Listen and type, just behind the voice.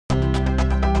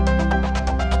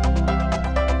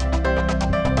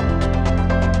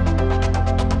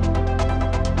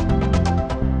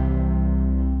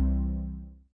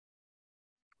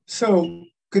So,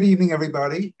 good evening,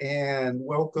 everybody, and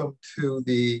welcome to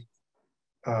the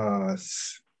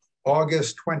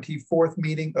August 24th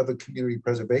meeting of the Community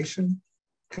Preservation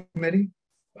Committee.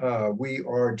 We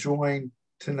are joined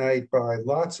tonight by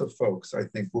lots of folks, I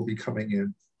think, will be coming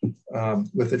in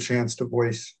with a chance to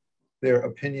voice their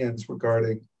opinions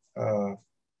regarding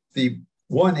the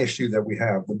one issue that we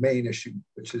have, the main issue,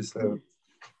 which is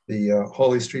the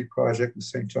Holy Street project with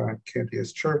St. John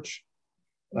Cantius Church.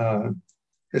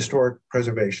 Historic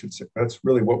preservation. So that's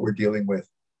really what we're dealing with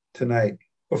tonight.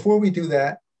 Before we do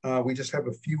that, we just have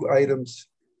a few items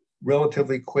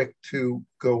relatively quick to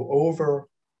go over.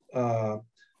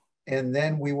 And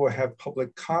then we will have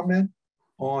public comment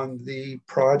on the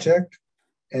project.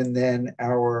 And then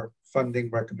our funding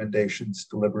recommendations,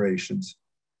 deliberations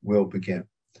will begin.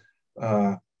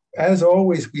 As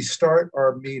always, we start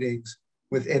our meetings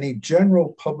with any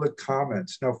general public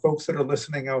comments. Now, folks that are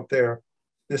listening out there,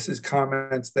 this is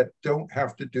comments that don't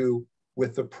have to do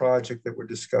with the project that we're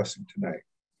discussing tonight.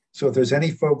 So if there's any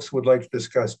folks who would like to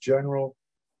discuss general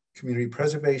Community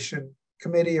Preservation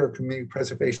Committee or Community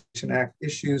Preservation Act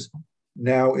issues,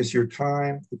 now is your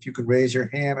time. If you could raise your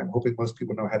hand, I'm hoping most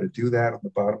people know how to do that on the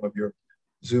bottom of your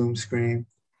Zoom screen.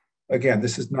 Again,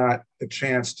 this is not a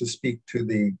chance to speak to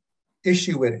the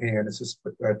issue at hand. It's just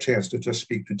a chance to just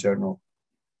speak to general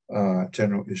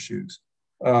issues.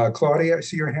 Claudia, I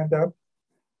see your hand up.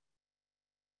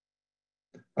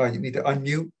 You need to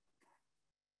unmute.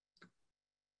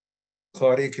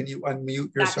 Claudia, can you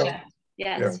unmute yourself?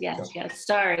 Gotcha. Yes, yes.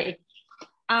 Sorry.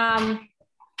 I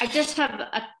just have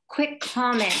a quick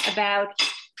comment about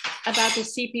the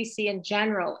CPC in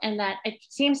general, and that it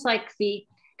seems like the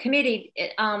committee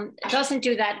doesn't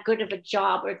do that good of a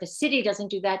job, or the city doesn't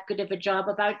do that good of a job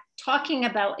about talking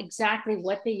about exactly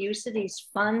what the use of these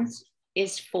funds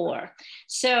is for.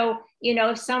 So, you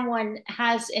know, if someone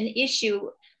has an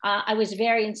issue, I was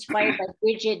very inspired by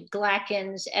Bridget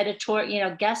Glacken's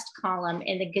editorial, guest column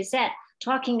in the Gazette,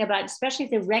 talking about especially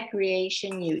the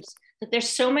recreation use. That there's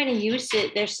so many uses,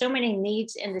 there's so many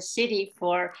needs in the city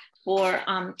for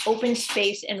open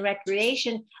space and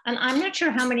recreation. And I'm not sure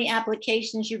how many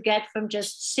applications you get from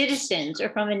just citizens or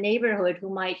from a neighborhood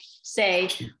who might say,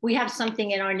 we have something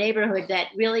in our neighborhood that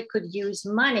really could use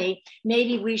money.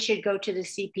 Maybe we should go to the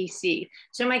CPC.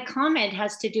 So my comment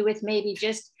has to do with maybe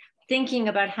just thinking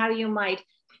about how you might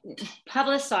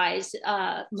publicize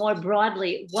more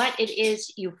broadly what it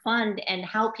is you fund and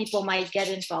how people might get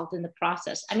involved in the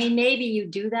process. I mean, maybe you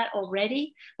do that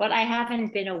already, but I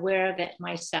haven't been aware of it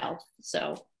myself.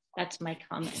 So that's my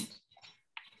comment.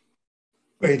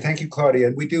 Great, thank you, Claudia.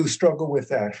 And we do struggle with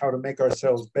that, how to make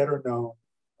ourselves better known,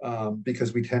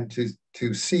 because we tend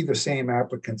to see the same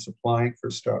applicants applying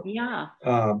for stuff. Yeah.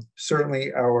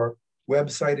 Certainly our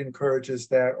website encourages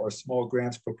that, our small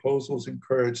grants proposals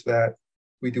encourage that.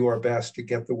 We do our best to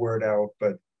get the word out,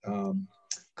 but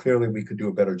clearly we could do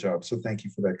a better job. So thank you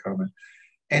for that comment.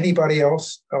 Anybody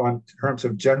else on terms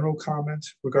of general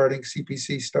comments regarding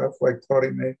CPC stuff like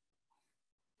Claudia made?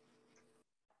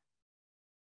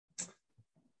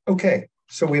 Okay,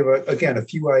 so we have, again, a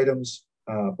few items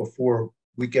before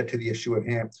we get to the issue at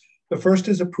hand. The first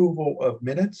is approval of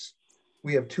minutes.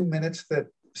 We have 2 minutes that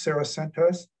Sarah sent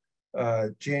us.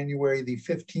 January the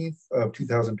 15th of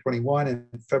 2021 and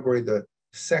February the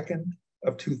 2nd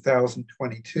of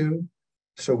 2022.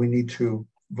 So we need to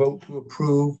vote to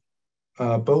approve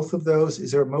both of those.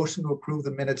 Is there a motion to approve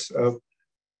the minutes of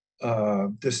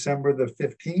December the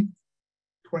 15th,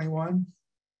 21?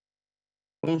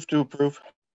 Move to approve.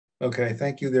 Okay,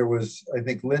 thank you. There was, I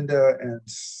think, Linda and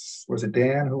was it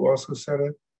Dan who also said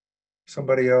it?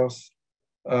 Somebody else?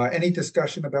 Any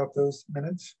discussion about those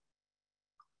minutes?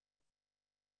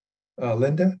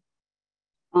 Linda?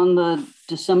 On the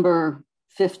December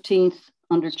 15th,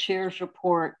 under Chair's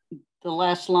report, the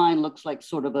last line looks like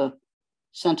sort of a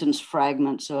sentence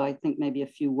fragment. So I think maybe a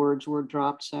few words were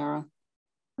dropped, Sarah.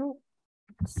 Oh,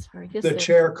 sorry. The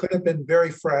chair could have been very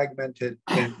fragmented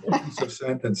in use of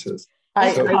sentences.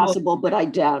 It's possible, but I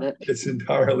doubt it. It's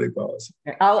entirely possible.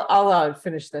 I'll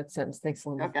finish that sentence. Thanks,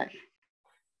 Linda. Okay.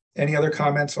 Any other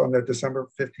comments on the December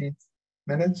 15th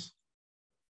minutes?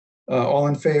 All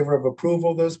in favor of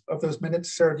approval of those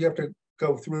minutes? Sarah, do you have to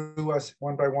go through us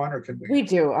one by one, or can we? We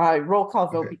do. Roll call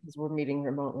vote, Okay. because we're meeting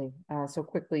remotely. So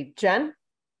quickly, Jen?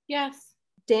 Yes.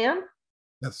 Dan?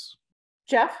 Yes.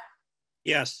 Jeff?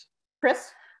 Yes.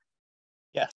 Chris?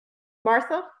 Yes.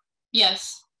 Martha?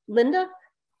 Yes. Linda?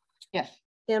 Yes.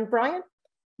 And Brian?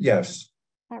 Yes.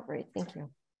 All right, thank you.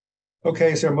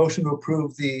 Okay, is there a motion to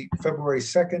approve the February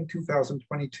 2nd,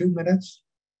 2022 minutes?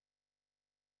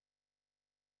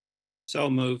 So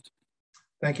moved.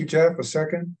 Thank you, Jeff. A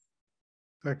second?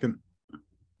 Second.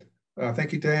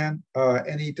 Thank you, Dan.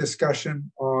 Any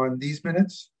discussion on these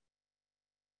minutes?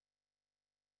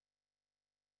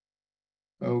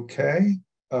 Okay,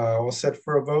 all set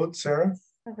for a vote, Sarah?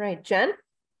 All right, Jen,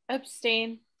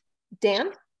 Abstain.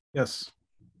 Dan, Yes.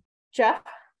 Jeff,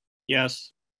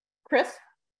 Yes. Chris,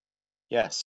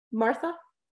 Yes. Martha,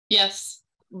 Yes.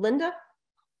 Linda,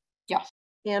 Yes.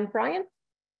 and Brian.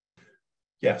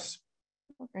 Yes.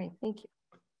 All right, thank you.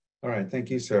 All right, thank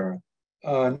you, Sarah.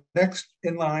 Next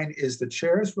in line is the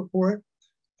chair's report.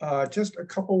 Just a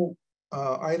couple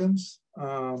items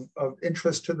of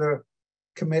interest to the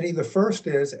committee. The first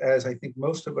is, as I think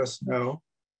most of us know,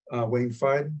 Wayne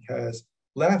Fiden has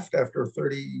left after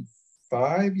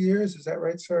 35 years. Is that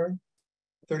right, Sarah?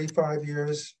 35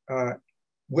 years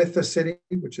with the city,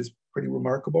 which is pretty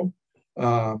remarkable.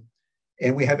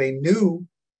 And we have a new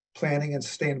planning and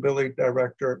sustainability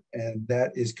director, and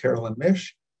that is Carolyn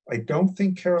Mish. I don't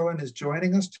think Carolyn is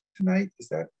joining us tonight. Is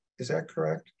that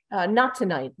correct? Not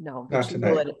tonight, no. Not She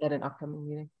tonight. will at an upcoming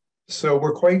meeting. So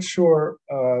we're quite sure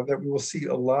that we will see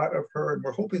a lot of her, and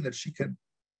we're hoping that she can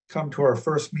come to our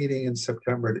first meeting in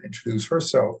September to introduce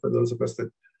herself for those of us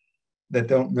that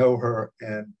don't know her,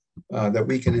 and that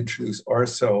we can introduce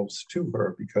ourselves to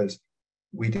her because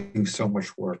we do so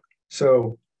much work.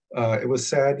 So it was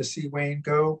sad to see Wayne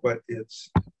go, but it's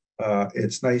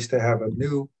nice to have a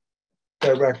new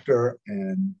director,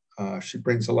 and she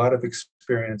brings a lot of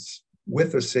experience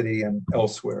with the city and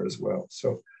elsewhere as well.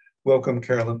 So welcome,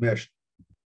 Carolyn Mish.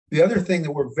 The other thing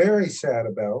that we're very sad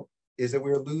about is that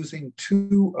we're losing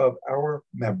two of our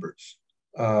members.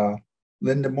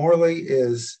 Linda Morley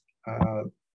is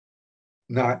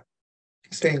not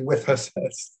staying with us,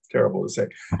 that's terrible to say,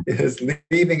 is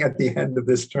leaving at the end of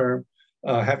this term,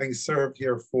 having served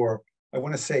here for, I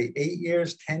want to say 8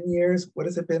 years, 10 years. What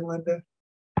has it been, Linda?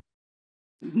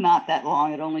 Not that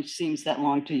long. It only seems that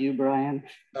long to you, Brian.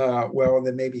 Well,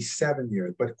 then maybe 7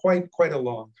 years, but quite a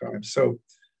long time. So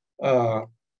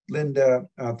Linda,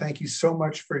 thank you so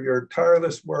much for your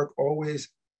tireless work, always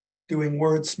doing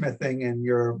wordsmithing, and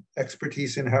your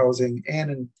expertise in housing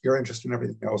and in your interest in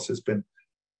everything else has been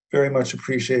very much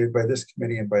appreciated by this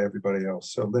committee and by everybody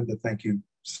else. So Linda, thank you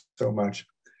so much.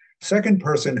 Second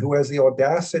person who has the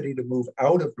audacity to move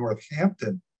out of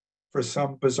Northampton for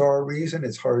some bizarre reason.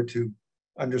 It's hard to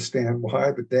understand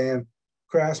why, but Dan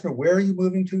Krasner, where are you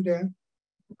moving to, Dan?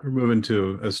 We're moving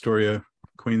to Astoria,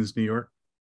 Queens, New York.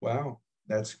 Wow,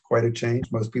 that's quite a change.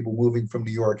 Most people moving from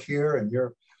New York here, and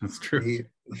That's true.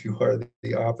 You are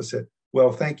the opposite.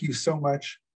 Well, thank you so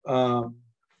much for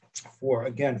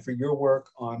your work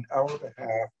on our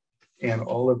behalf and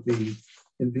all of the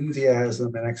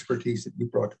enthusiasm and expertise that you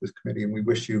brought to this committee, and we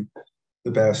wish you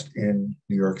the best in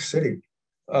New York City.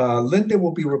 Linda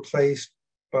will be replaced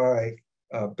by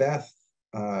Beth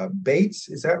Bates.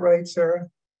 Is that right, Sarah?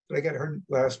 Did I get her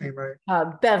last name right?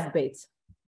 Bev Bates.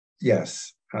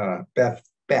 Yes, Beth,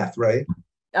 right?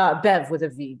 Bev with a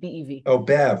V, B-E-V. Oh,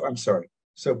 Bev, I'm sorry.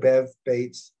 So Bev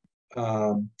Bates,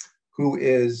 who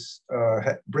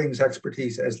brings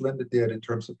expertise, as Linda did, in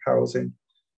terms of housing,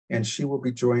 and she will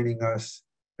be joining us.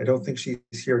 I don't think she's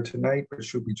here tonight, but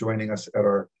she'll be joining us at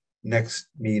our next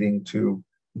meeting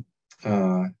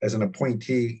as an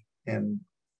appointee and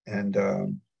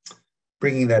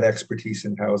bringing that expertise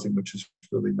in housing, which is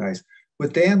really nice.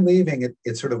 With Dan leaving,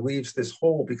 it sort of leaves this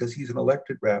hole because he's an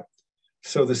elected rep.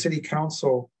 So the city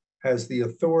council has the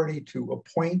authority to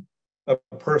appoint a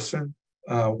person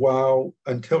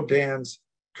until Dan's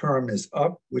term is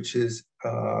up, which is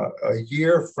a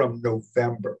year from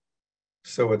November.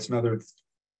 So it's another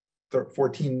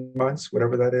 14 months,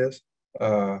 whatever that is.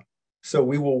 So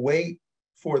we will wait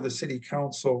for the city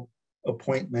council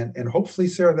appointment, and hopefully,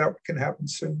 Sarah, that can happen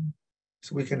soon,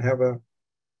 so we can have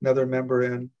another member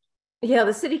in. Yeah,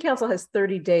 the city council has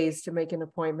 30 days to make an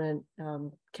appointment.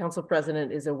 Council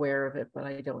president is aware of it, but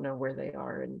I don't know where they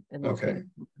are. And okay,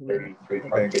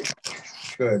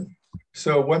 good.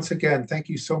 So once again, thank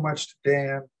you so much to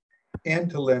Dan and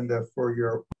to Linda for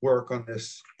your work on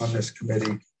this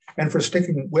committee, and for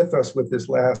sticking with us with this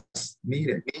last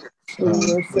meeting,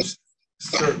 which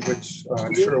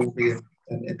I'm sure will be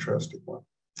an interesting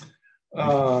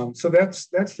one. So that's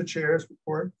the chair's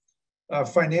report.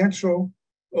 Financial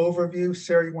overview.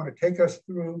 Sarah, you want to take us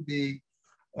through the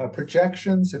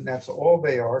projections, and that's all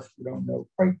they are. We don't know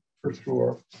quite for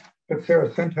sure, but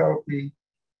Sarah sent out the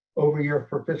overview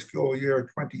for fiscal year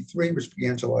 23, which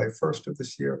began July 1st of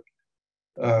this year.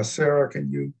 Sarah,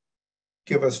 can you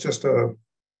give us just a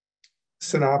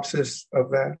synopsis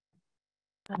of that?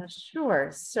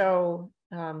 Sure. So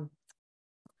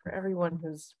for everyone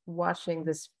who's watching,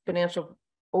 this financial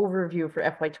overview for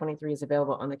FY23 is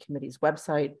available on the committee's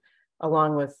website,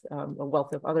 along with a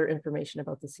wealth of other information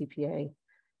about the CPA.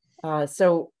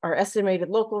 So our estimated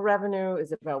local revenue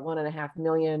is about $1.5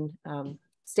 million.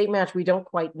 State match, we don't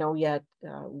quite know yet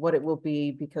what it will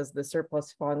be, because the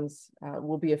surplus funds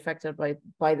will be affected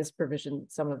by this provision.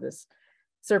 Some of this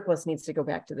surplus needs to go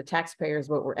back to the taxpayers,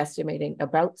 but we're estimating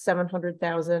about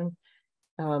 $700,000.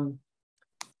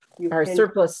 Our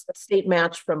surplus state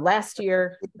match from last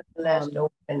year. Last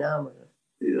phenomenal.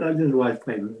 I just watched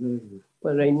papers.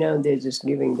 But right now they're just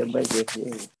giving the budget.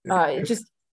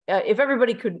 If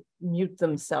everybody could mute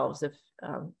themselves if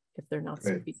they're not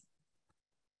speaking.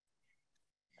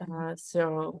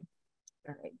 So,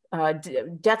 all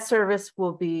right. Debt service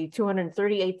will be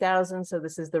 $238,000. So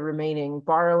this is the remaining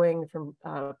borrowing from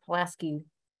Pulaski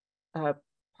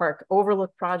Park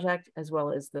Overlook project, as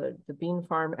well as the bean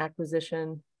farm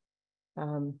acquisition.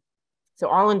 So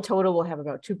all in total, we'll have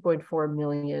about 2.4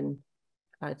 million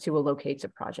to allocate to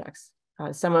projects.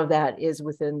 Some of that is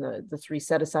within the 3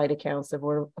 set-aside accounts of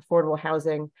affordable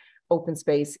housing, open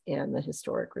space, and the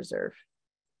historic reserve.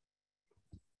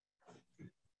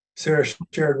 Sarah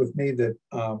shared with me that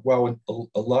while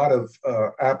a lot of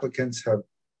applicants have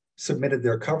submitted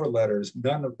their cover letters,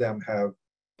 none of them have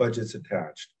budgets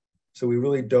attached. So we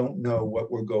really don't know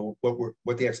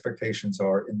what the expectations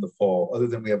are in the fall, other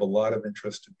than we have a lot of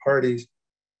interested parties,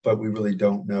 but we really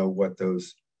don't know what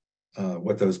those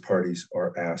parties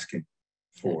are asking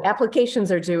for.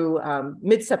 Applications are due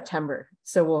mid-September,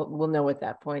 so we'll know at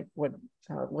that point what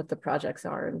the projects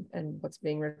are and what's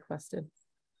being requested.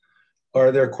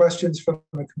 Are there questions from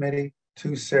the committee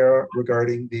to Sarah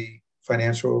regarding the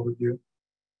financial overview?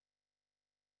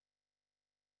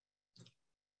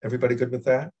 Everybody good with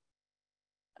that?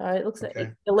 It looks like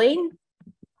Elaine,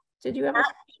 did you have a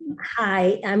question?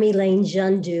 Hi, I'm Elaine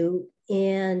Jundu,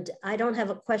 and I don't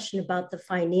have a question about the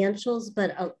financials,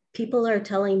 but people are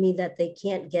telling me that they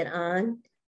can't get on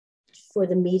for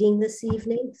the meeting this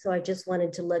evening. So I just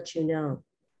wanted to let you know.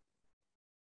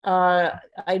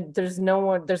 There's no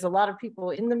one, there's a lot of people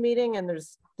in the meeting, and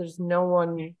there's no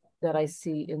one that I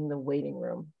see in the waiting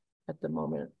room at the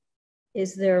moment.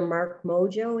 Is there Mark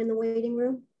Mojo in the waiting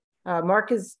room?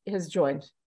 Mark has joined.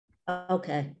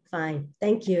 Okay, fine.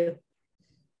 Thank you.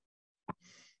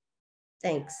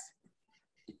 Thanks.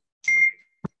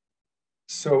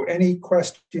 So any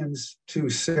questions to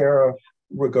Sarah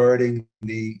regarding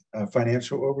the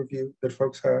financial overview that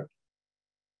folks have?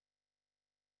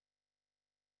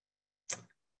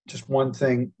 Just one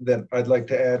thing that I'd like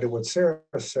to add to what Sarah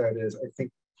said is I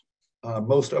think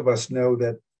most of us know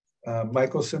that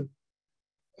Michelson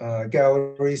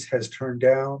Galleries has turned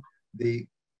down the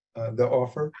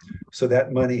offer, so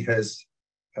that money has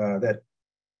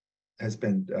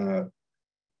been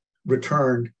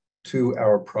returned to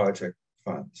our project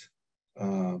funds.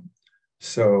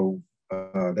 So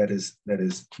that is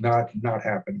not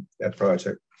happening. That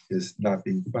project is not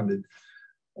being funded.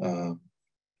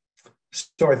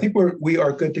 So I think we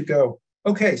are good to go.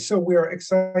 Okay, so we are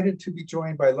excited to be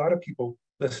joined by a lot of people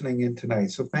listening in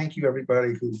tonight. So thank you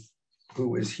everybody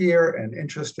who is here and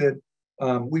interested.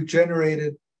 We've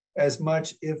generated as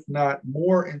much, if not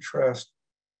more, interest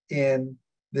in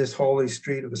this Holy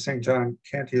Street of the St. John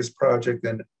Cantius project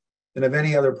than of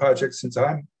any other project since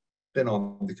I've been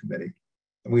on the committee.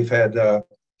 And we've had,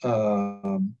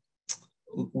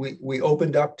 we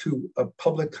opened up to a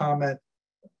public comment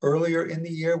earlier in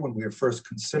the year when we were first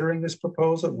considering this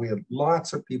proposal. We had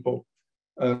lots of people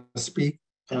speak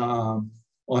on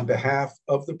behalf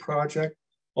of the project.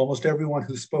 Almost everyone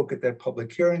who spoke at that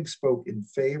public hearing spoke in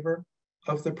favor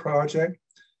of the project.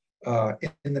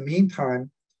 In the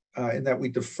meantime, in that we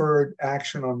deferred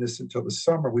action on this until the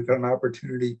summer, we've had an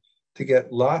opportunity to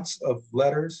get lots of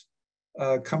letters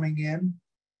coming in.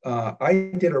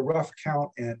 I did a rough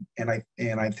count, and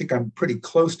I think I'm pretty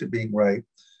close to being right,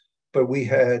 but we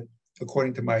had,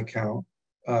 according to my count,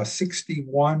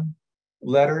 61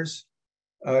 letters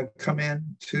come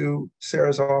in to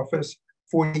Sarah's office.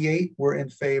 48 were in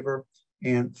favor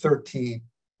and 13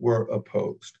 were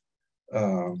opposed.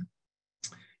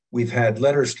 We've had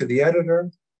letters to the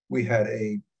editor. We had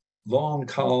a long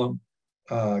column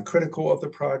critical of the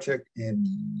project in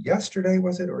yesterday,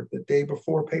 was it, or the day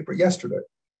before paper?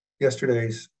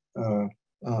 Yesterday's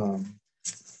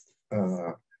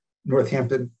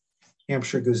Northampton,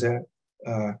 Hampshire Gazette.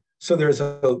 So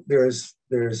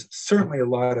there's certainly a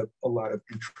lot of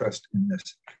interest in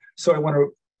this. So I want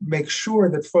to make sure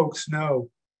that folks know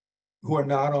who are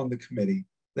not on the committee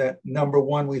that, number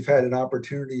one, we've had an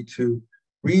opportunity to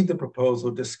read the proposal,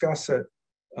 discuss it,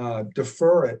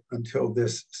 defer it until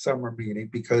this summer meeting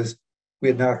because we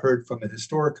had not heard from the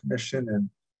Historic Commission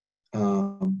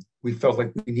we felt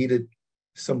like we needed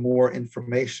some more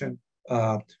information.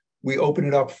 We opened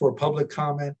it up for public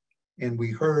comment, and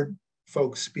we heard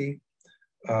folks speak.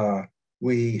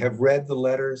 We have read the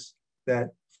letters that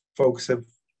folks have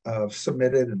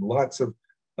submitted, and lots of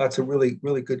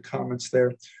really good comments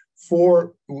there.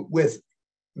 With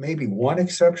maybe one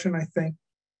exception, I think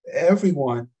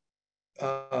everyone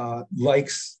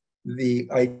likes the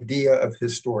idea of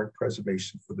historic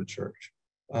preservation for the church.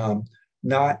 There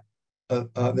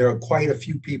are quite a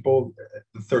few people,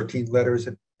 the 13 letters,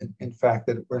 in fact,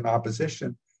 that were in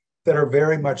opposition, that are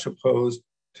very much opposed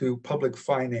to public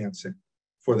financing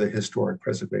for the historic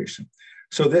preservation.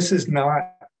 So this is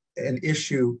not an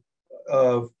issue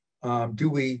of do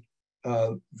we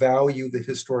value the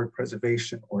historic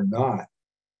preservation or not.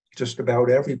 Just about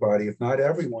everybody, if not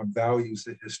everyone, values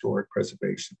the historic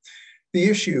preservation. The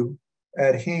issue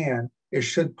at hand is,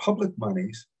 should public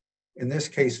monies, in this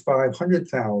case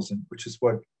 500,000, which is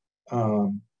what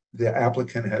the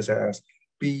applicant has asked,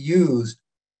 be used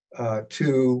for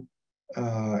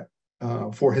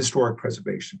historic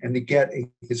preservation and to get a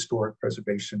historic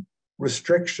preservation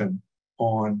restriction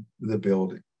on the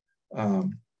building.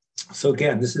 So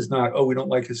again, this is not, oh, we don't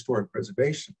like historic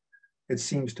preservation. It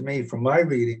seems to me from my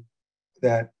reading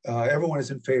that everyone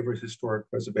is in favor of historic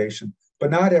preservation,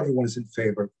 but not everyone is in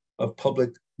favor of public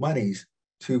monies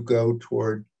to go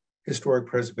toward historic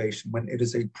preservation when it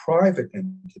is a private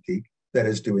entity that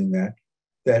is doing that,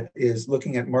 that is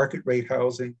looking at market rate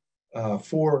housing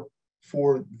for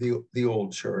the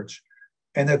old church,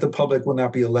 and that the public will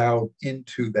not be allowed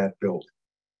into that building.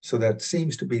 So that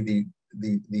seems to be the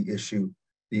issue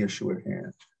at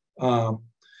hand.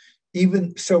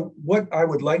 Even so, what I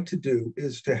would like to do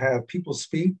is to have people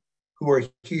speak who are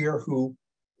here who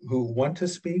want to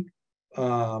speak,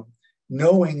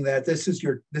 knowing that this is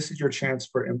your chance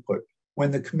for input.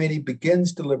 When the committee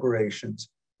begins deliberations,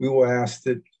 we will ask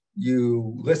that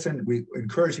you listen. We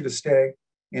encourage you to stay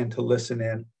and to listen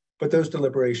in, but those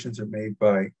deliberations are made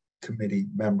by committee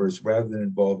members rather than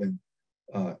involving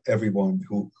everyone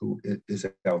who is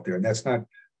out there. And that's not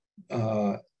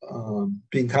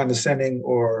being condescending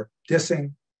or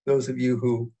dissing those of you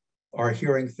who are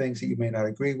hearing things that you may not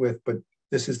agree with, but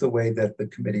this is the way that the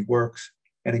committee works.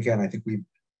 And again, I think we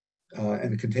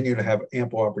and continue to have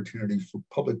ample opportunity for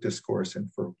public discourse and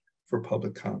for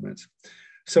public comments.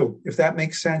 So if that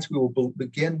makes sense, we will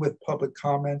begin with public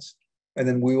comments, and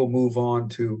then we will move on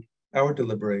to our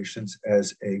deliberations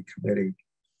as a committee.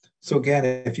 So again,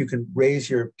 if you can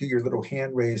do your little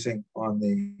hand raising on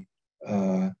the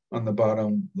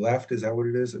bottom left, is that what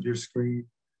it is of your screen?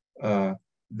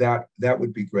 That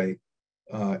would be great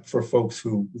for folks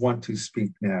who want to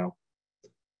speak now.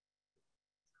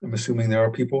 I'm assuming there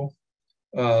are people.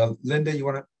 Linda, you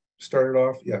want to start it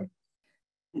off? Yeah.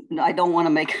 I don't want to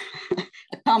make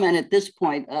a comment at this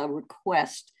point, a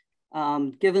request,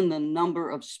 given the number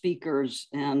of speakers,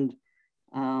 and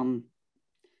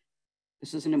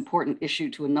this is an important issue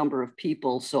to a number of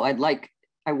people. So I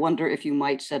wonder if you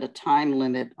might set a time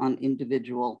limit on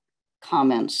individual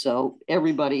comments so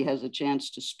everybody has a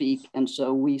chance to speak, and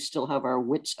so we still have our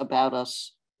wits about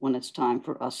us when it's time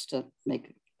for us to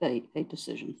make a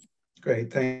decision.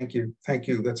 Great, thank you. Thank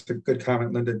you. That's a good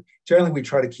comment, Linda. Generally, we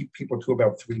try to keep people to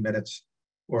about 3 minutes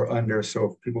or under, so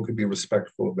if people could be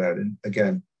respectful of that. And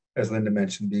again, as Linda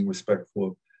mentioned, being respectful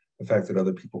of the fact that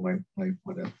other people might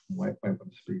want to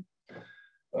speak.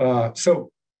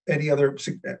 So any other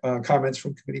comments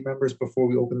from committee members before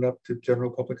we open it up to general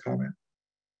public comment?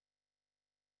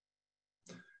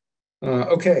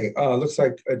 Okay, looks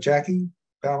like Jackie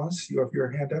Balance, you have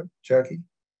your hand up, Jackie.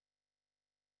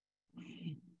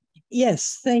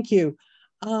 Yes, thank you.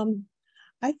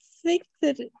 I think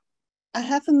that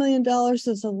 $500,000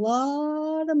 is a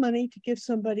lot of money to give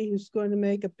somebody who's going to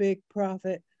make a big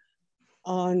profit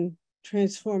on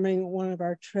transforming one of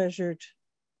our treasured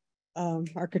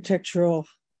architectural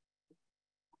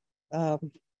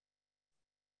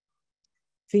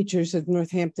features of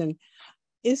Northampton.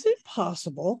 Is it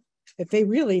possible, if they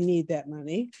really need that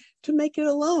money, to make it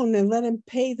a loan and let him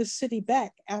pay the city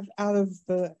back out of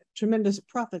the tremendous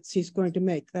profits he's going to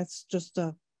make? That's just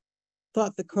a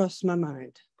thought that crossed my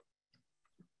mind.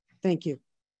 Thank you.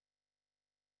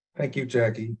 Thank you,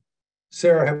 Jackie.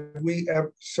 Sarah,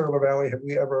 Sarah LaValle, have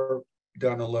we ever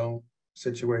done a loan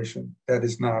situation? That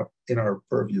is not in our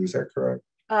purview, is that correct?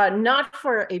 Not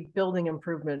for a building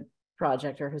improvement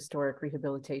project or historic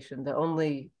rehabilitation. The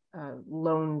only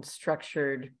loan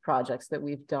structured projects that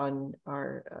we've done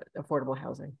are affordable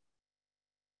housing,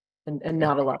 and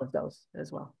not a lot of those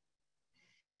as well.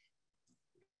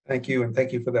 Thank you, and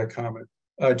thank you for that comment.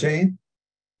 Jane?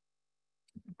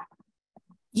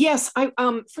 Yes,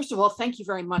 first of all, thank you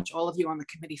very much, all of you on the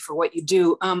committee, for what you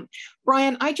do.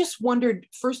 Brian, I just wondered,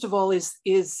 first of all, is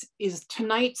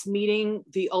tonight's meeting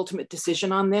the ultimate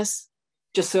decision on this,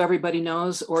 just so everybody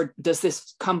knows, or does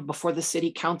this come before the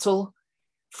city council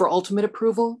for ultimate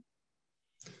approval?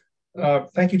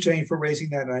 Thank you, Jane, for raising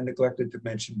that. I neglected to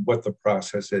mention what the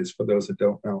process is for those that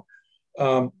don't know.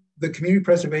 The Community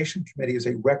Preservation Committee is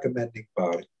a recommending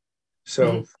body.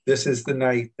 So this is the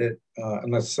night that,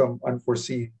 unless some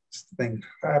unforeseen thing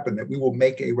happen, that we will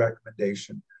make a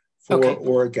recommendation for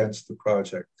or against the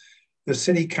project. The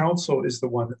city council is the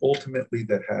one ultimately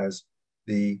that has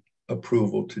the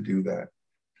approval to do that.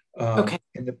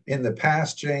 In the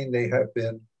past, Jane, they have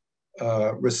been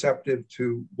receptive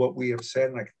to what we have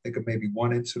said, and I can think of maybe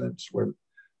one incident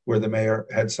where the mayor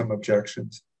had some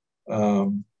objections,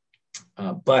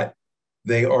 but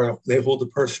they hold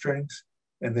the purse strings,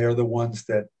 and they're the ones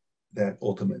that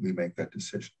ultimately make that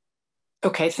decision.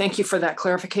 Okay, thank you for that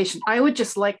clarification. I would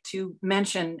just like to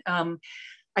mention,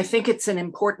 I think it's an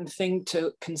important thing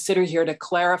to consider here to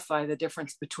clarify the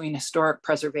difference between historic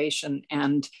preservation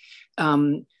and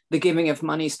the giving of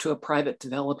monies to a private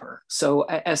developer. So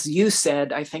as you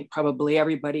said, I think probably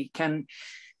everybody can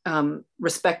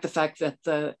respect the fact that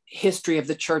the history of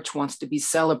the church wants to be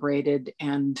celebrated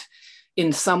and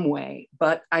in some way,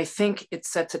 but I think it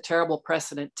sets a terrible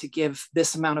precedent to give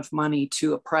this amount of money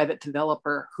to a private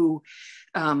developer who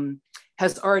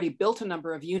has already built a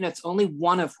number of units, only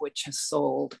one of which has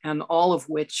sold, and all of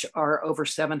which are over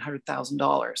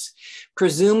 $700,000.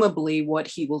 Presumably what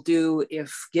he will do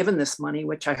if given this money,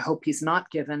 which I hope he's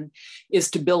not given, is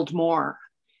to build more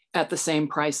at the same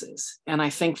prices. And I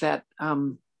think that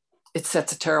it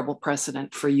sets a terrible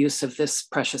precedent for use of this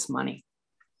precious money.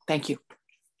 Thank you.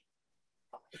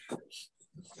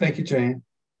 Thank you, Jane.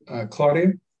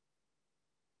 Claudia?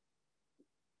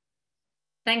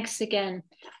 Thanks again.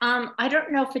 I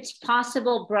don't know if it's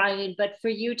possible, Brian, but for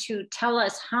you to tell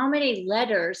us how many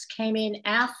letters came in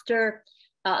after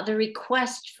the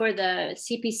request for the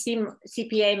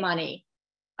CPA money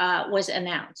was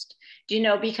announced. Do you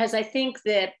know, because I think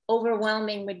the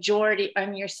overwhelming majority, I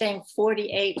mean, you're saying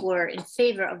 48 were in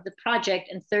favor of the project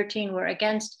and 13 were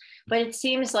against, but it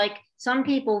seems like some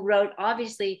people wrote,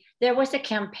 obviously, there was a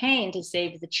campaign to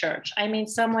save the church. I mean,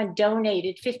 someone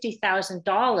donated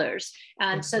 $50,000.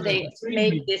 And so they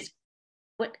made this,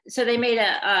 so they made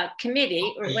a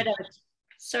committee or whatever.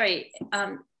 Sorry,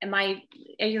 are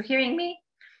you hearing me?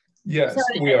 Yes,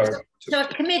 we are. So a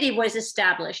committee was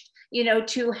established, you know,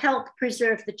 to help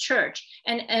preserve the church.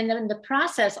 And in the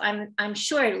process, I'm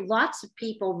sure lots of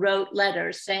people wrote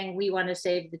letters saying we want to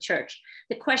save the church.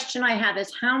 The question I have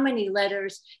is how many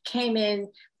letters came in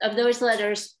of those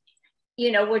letters,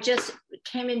 you know,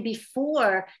 came in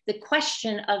before the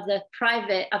question of the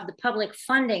public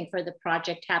funding for the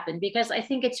project happened? Because I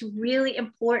think it's really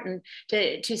important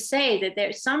to say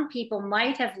that some people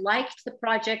might have liked the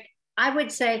project. I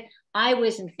would say I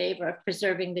was in favor of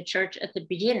preserving the church at the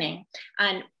beginning.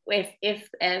 And if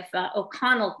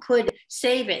O'Connell could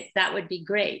save it, that would be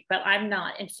great, but I'm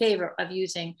not in favor of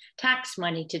using tax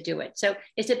money to do it. So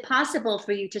is it possible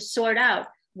for you to sort out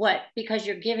because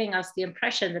you're giving us the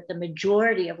impression that the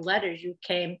majority of letters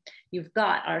you've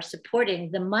got are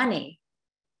supporting the money.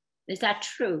 Is that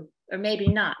true? Or maybe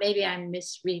not, maybe I'm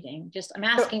misreading. I'm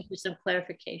asking for some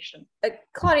clarification.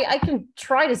 Claudia, I can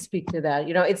try to speak to that.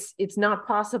 You know, it's not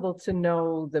possible to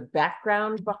know the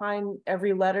background behind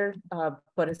every letter,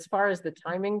 but as far as the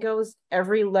timing goes,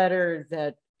 every letter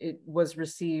that it was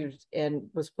received and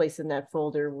was placed in that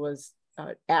folder was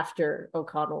after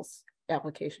O'Connell's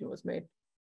application was made.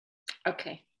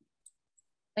 Okay,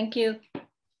 thank you.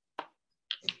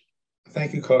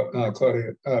 Thank you,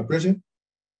 Claudia. Bridget?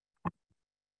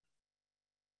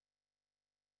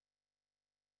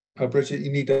 Bridget,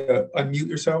 you need to unmute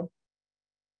yourself.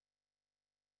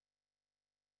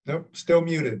 Nope, still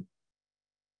muted.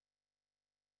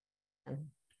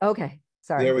 Okay,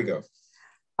 sorry. There we go.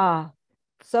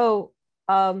 So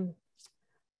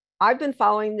I've been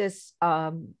following this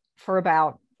for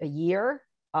about a year.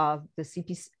 The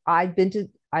CPC, I've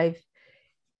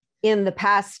in the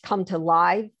past come to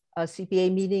live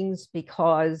CPA meetings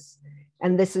because,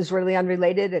 and this is really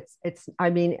unrelated. I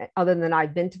mean, other than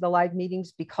I've been to the live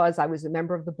meetings because I was a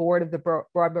member of the board of the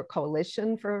Broadbrook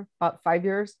Coalition for about 5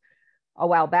 years, a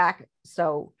while back.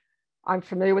 So I'm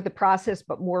familiar with the process,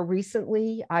 but more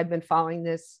recently, I've been following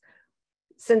this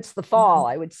since the fall,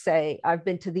 I would say. I've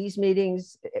been to these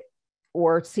meetings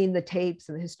or seen the tapes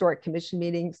and the Historic Commission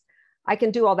meetings. I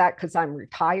can do all that because I'm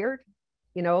retired.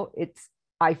 You know,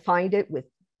 I find it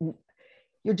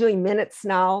you're doing minutes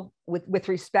now with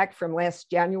respect from last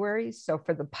January. So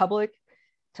for the public,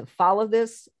 to follow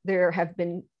this. There have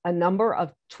been a number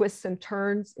of twists and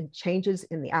turns and changes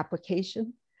in the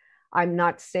application. I'm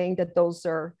not saying that those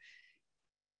are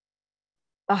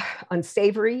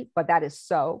unsavory, but that is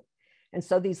so. And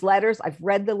so these letters, I've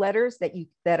read the letters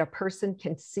that a person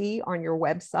can see on your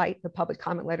website, the public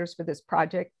comment letters for this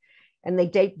project, and they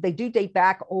do date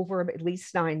back over at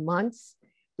least 9 months.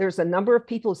 There's a number of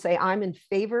people who say, I'm in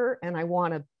favor and I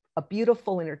want a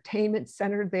beautiful entertainment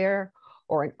center there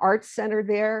or an arts center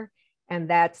there. And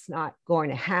that's not going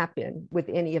to happen with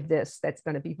any of this that's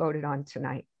going to be voted on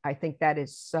tonight. I think that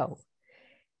is so.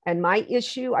 And my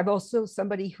issue, I've also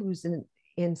somebody who's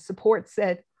in support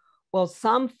said, well,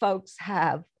 some folks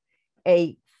have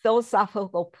a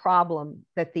philosophical problem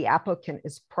that the applicant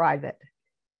is private.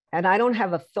 And I don't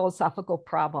have a philosophical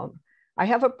problem. I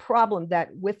have a problem that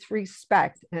with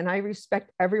respect, and I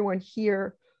respect everyone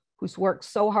here who's worked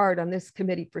so hard on this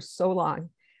committee for so long,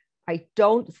 I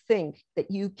don't think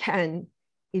that you can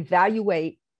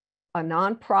evaluate a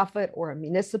nonprofit or a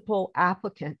municipal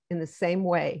applicant in the same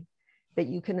way that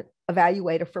you can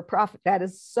evaluate a for-profit. That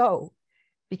is so,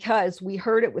 because we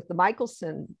heard it with the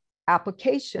Michelson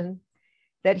application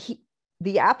that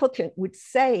the applicant would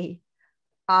say,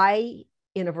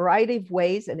 in a variety of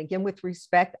ways, and again, with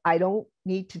respect, I don't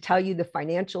need to tell you the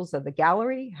financials of the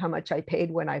gallery, how much I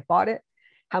paid when I bought it,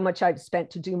 how much I've spent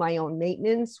to do my own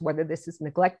maintenance, whether this is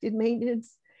neglected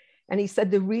maintenance. And he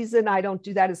said, the reason I don't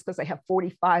do that is because I have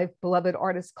 45 beloved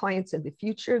artist clients in the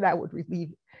future that would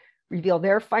reveal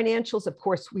their financials. Of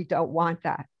course, we don't want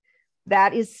that.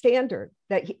 That is standard,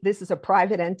 that this is a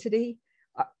private entity.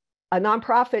 A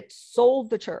nonprofit sold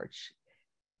the church.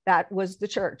 That was the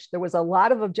church. There was a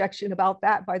lot of objection about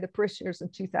that by the parishioners in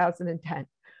 2010.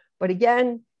 But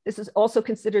again, this is also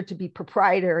considered to be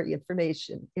proprietary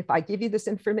information. If I give you this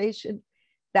information,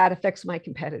 that affects my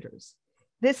competitors.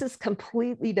 This is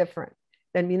completely different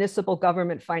than municipal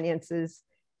government finances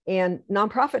and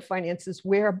nonprofit finances,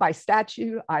 where by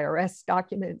statute, IRS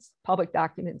documents, public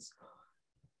documents,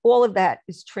 all of that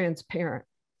is transparent.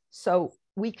 So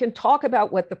we can talk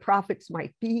about what the profits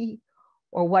might be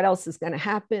or what else is going to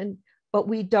happen, but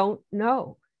we don't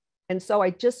know. And so I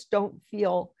just don't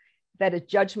feel that a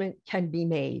judgment can be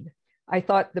made. I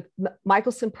thought the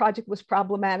Michelson project was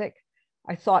problematic.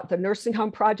 I thought the nursing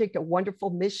home project, a wonderful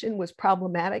mission, was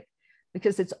problematic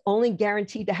because it's only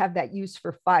guaranteed to have that use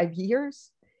for 5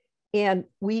 years. And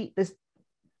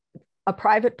a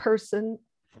private person,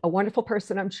 a wonderful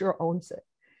person, I'm sure, owns it.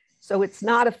 So it's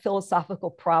not a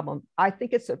philosophical problem. I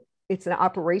think it's an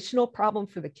operational problem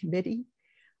for the committee.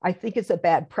 I think it's a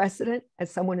bad precedent, as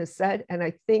someone has said, and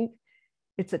I think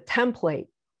it's a template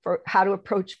for how to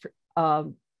approach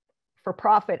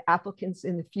for-profit applicants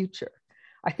in the future.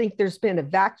 I think there's been a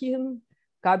vacuum.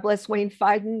 God bless Wayne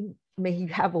Fiden. May he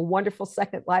have a wonderful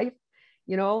second life.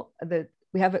 You know,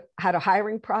 we had a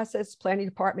hiring process, planning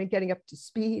department getting up to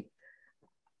speed.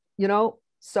 You know,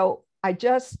 so I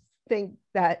just think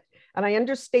that, and I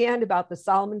understand about the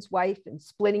Solomon's wife and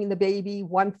splitting the baby,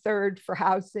 1/3 for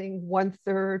housing,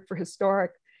 1/3 for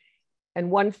historic,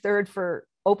 and 1/3 for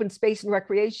open space and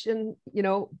recreation, you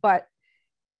know, but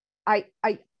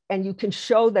and you can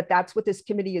show that that's what this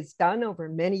committee has done over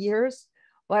many years.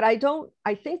 But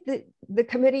I think that the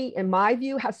committee, in my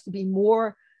view, has to be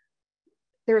more,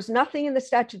 there's nothing in the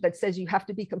statute that says you have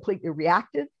to be completely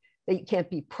reactive, that you can't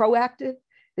be proactive,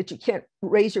 that you can't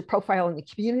raise your profile in the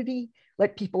community,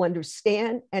 let people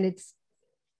understand. And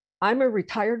I'm a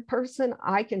retired person.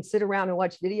 I can sit around and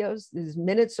watch videos. These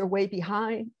minutes are way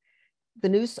behind. The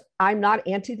news, I'm not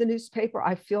anti the newspaper,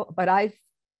 but I've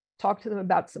talked to them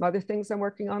about some other things I'm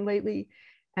working on lately.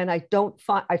 And I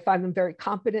find them very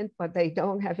competent, but they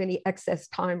don't have any excess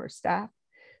time or staff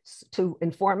to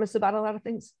inform us about a lot of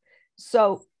things.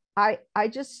 So I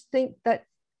just think that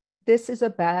this is a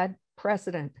bad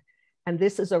precedent. And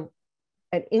this is an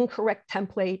incorrect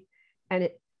template. And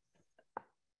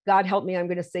God help me, I'm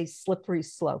going to say slippery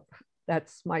slope.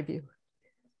 That's my view.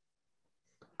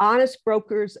 Honest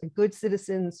brokers and good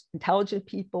citizens, intelligent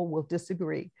people will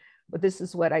disagree, but this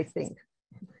is what I think.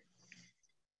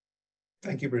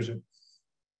 Thank you, Bridget.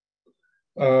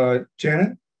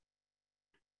 Janet?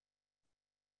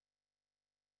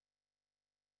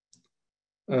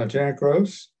 Janet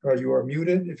Gross, you are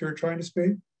muted if you're trying to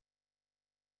speak.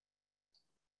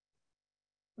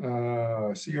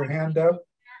 See your hand up?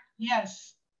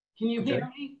 Yes. Can you hear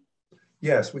me?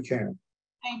 Yes, we can.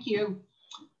 Thank you.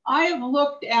 I have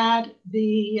looked at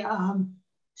the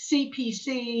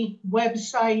CPC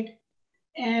website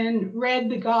and read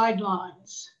the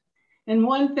guidelines. And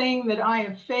one thing that I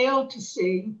have failed to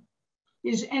see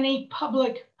is any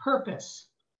public purpose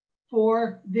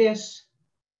for this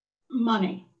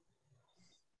money.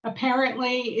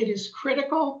 Apparently, it is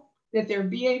critical that there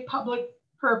be a public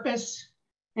purpose,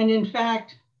 and in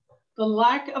fact, the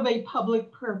lack of a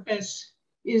public purpose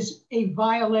is a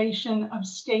violation of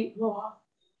state law.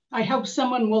 I hope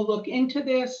someone will look into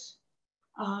this.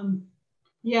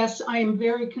 Yes, I am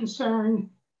very concerned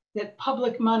that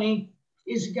public money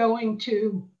is going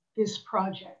to this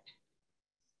project.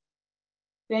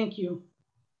 Thank you.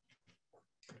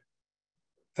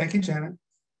 Thank you, Janet.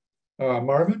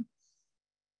 Marvin?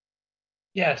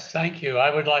 Yes, thank you.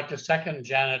 I would like to second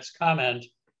Janet's comment.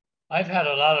 I've had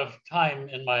a lot of time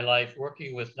in my life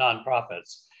working with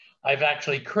nonprofits. I've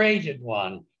actually created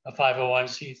one, a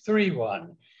 501c3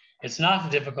 one. It's not a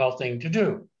difficult thing to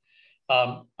do.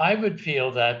 I would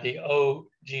feel that the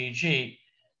OGG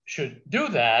should do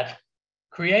that,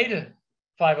 create a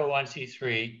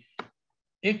 501c3.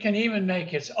 It can even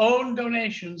make its own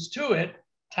donations to it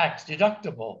tax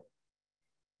deductible.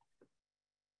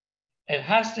 It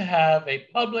has to have a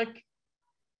public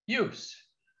use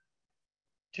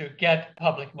to get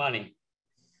public money.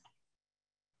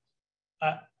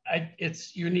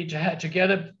 You need to have to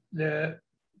get the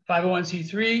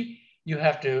 501c3. You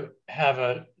have to have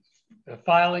a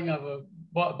filing of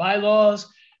bylaws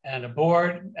and a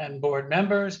board and board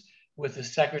members with the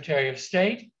Secretary of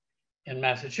State in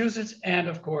Massachusetts, and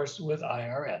of course with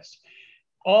IRS.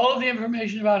 All of the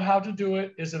information about how to do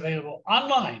it is available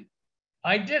online.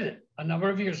 I did it a number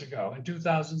of years ago in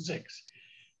 2006.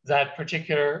 That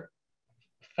particular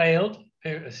failed,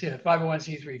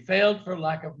 501c3 failed for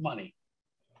lack of money.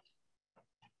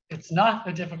 It's not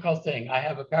a difficult thing. I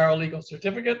have a paralegal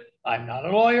certificate. I'm not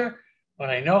a lawyer, but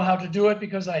I know how to do it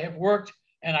because I have worked,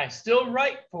 and I still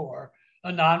write for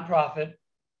a nonprofit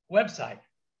website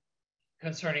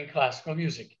concerning classical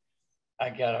music. I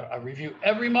get a review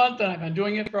every month, and I've been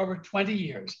doing it for over 20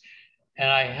 years. And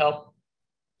I help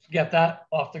get that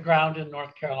off the ground in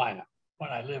North Carolina when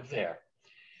I lived there.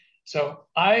 So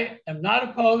I am not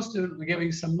opposed to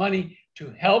giving some money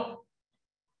to help,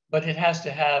 but it has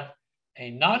to have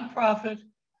a nonprofit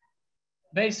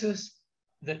basis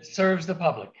that serves the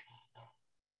public.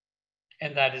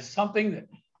 And that is something that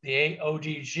the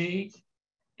AODG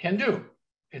can do.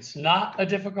 It's not a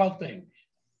difficult thing.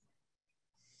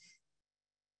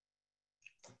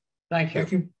 Thank you.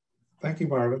 Thank you. Thank you,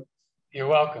 Marvin. You're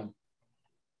welcome.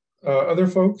 Other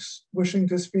folks wishing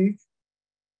to speak?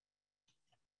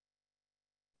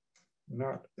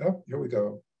 Not, oh, here we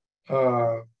go.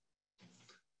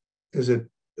 Is it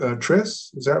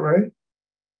Tris? Is that right?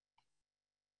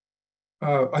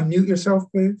 Unmute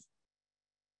yourself, please.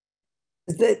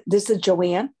 This is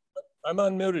Joanne. I'm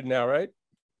unmuted now, right?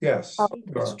 Yes.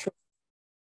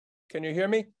 Can you hear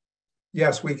me?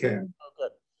 Yes, we can. Oh,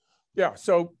 good. Yeah,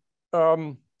 so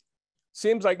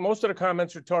seems like most of the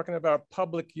comments are talking about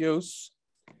public use.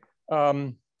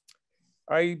 I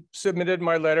submitted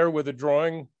my letter with a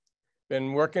drawing,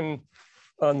 been working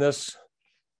on this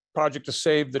project to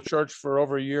save the church for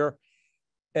over a year.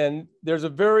 And there's a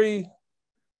very,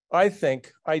 I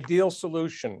think, ideal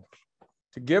solution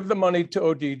to give the money to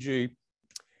ODG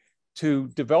to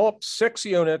develop 6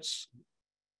 units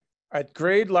at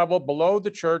grade level below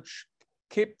the church,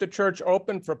 keep the church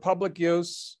open for public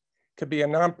use, could be a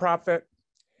nonprofit,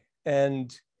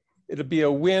 and it'll be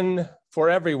a win for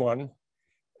everyone.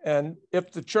 And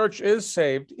if the church is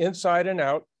saved inside and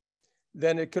out,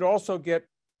 then it could also get,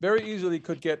 very easily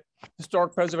could get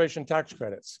historic preservation tax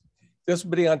credits. This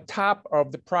would be on top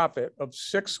of the profit of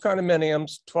 6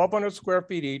 condominiums, 1,200 square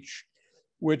feet each,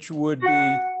 which would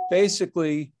be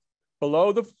basically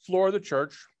below the floor of the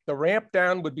church. The ramp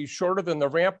down would be shorter than the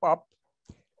ramp up,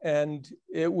 and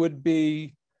it would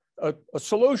be a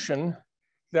solution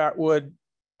that would,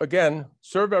 again,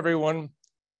 serve everyone,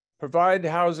 provide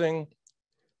housing,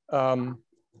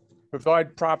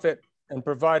 provide profit, and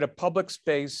provide a public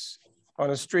space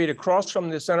on a street across from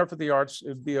the Center for the Arts.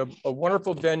 It'd be a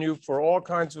wonderful venue for all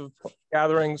kinds of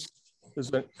gatherings.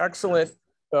 There's an excellent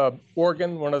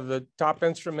organ, one of the top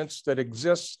instruments that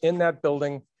exists in that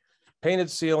building,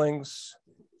 painted ceilings.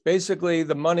 Basically,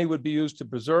 the money would be used to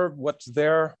preserve what's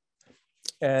there.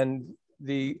 And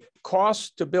the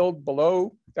cost to build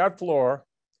below that floor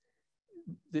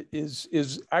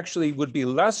is actually would be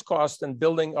less cost than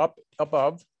building up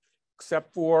above,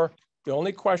 except for the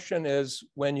only question is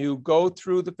when you go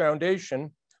through the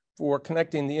foundation for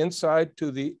connecting the inside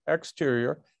to the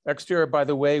exterior, by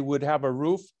the way, would have a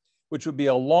roof, which would be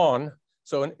a lawn.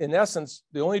 So in essence,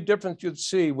 the only difference you'd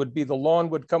see would be the lawn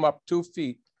would come up 2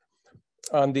 feet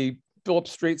on the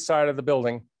Phillips Street side of the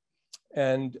building.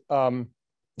 And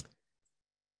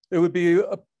it would be,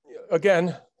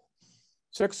 again,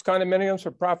 6 condominiums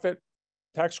for profit,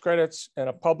 tax credits, and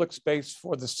a public space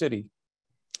for the city.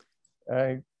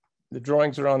 The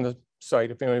drawings are on the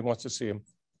site if anybody wants to see them.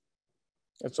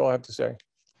 That's all I have to say.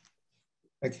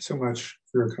 Thank you so much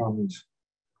for your comments.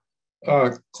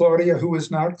 Claudia, who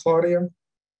is not Claudia?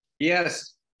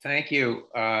 Yes, thank you.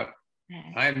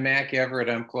 I'm Mac Everett.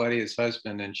 I'm Claudia's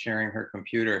husband and sharing her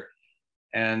computer.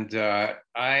 And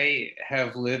I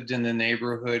have lived in the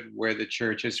neighborhood where the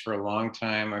church is for a long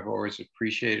time. I've always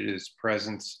appreciated its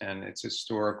presence and its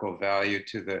historical value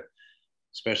to the,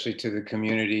 especially to the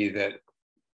community that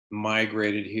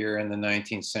migrated here in the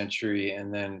 19th century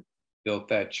and then built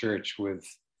that church with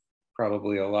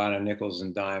probably a lot of nickels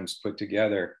and dimes put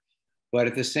together. But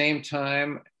at the same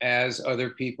time, as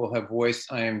other people have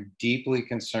voiced, I am deeply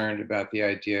concerned about the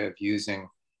idea of using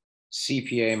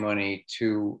CPA money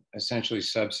to essentially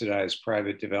subsidize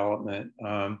private development.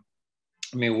 I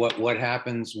mean, what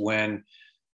happens when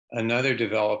another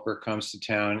developer comes to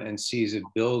town and sees a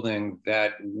building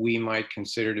that we might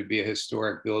consider to be a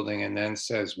historic building and then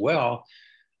says, well,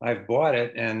 I've bought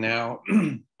it and now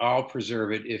I'll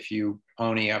preserve it if you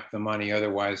pony up the money,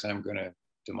 otherwise I'm gonna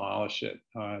demolish it.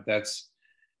 That's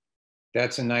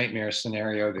a nightmare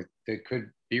scenario that could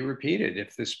be repeated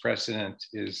if this precedent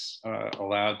is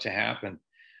allowed to happen.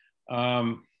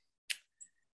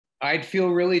 I'd feel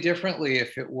really differently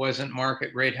if it wasn't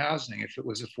market rate housing. If it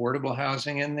was affordable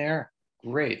housing in there,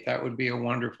 great, that would be a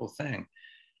wonderful thing.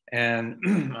 And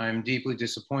I'm deeply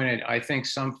disappointed. I think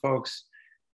some folks,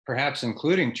 perhaps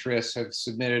including Tris, have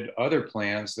submitted other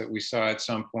plans that we saw at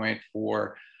some point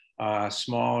for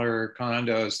smaller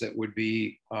condos that would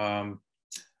be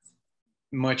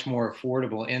much more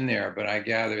affordable in there, but I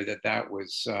gather that that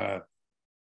was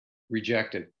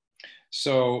rejected.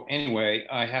 So anyway,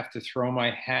 I have to throw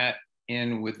my hat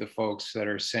in with the folks that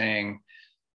are saying,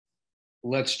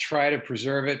 let's try to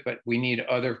preserve it, but we need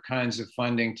other kinds of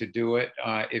funding to do it.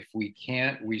 If we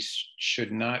can't, we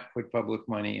should not put public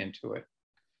money into it.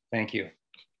 Thank you.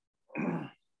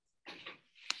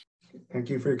 Thank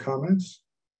you for your comments.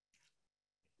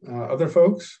 Other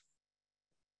folks?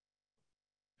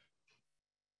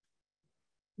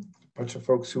 A bunch of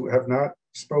folks who have not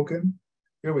spoken.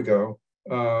 Here we go.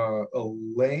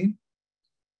 Elaine?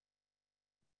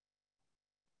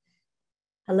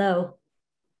 Hello?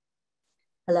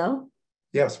 Hello?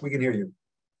 Yes, we can hear you.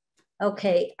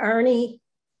 Okay, Arnie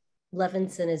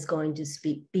Levinson is going to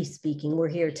be speaking. We're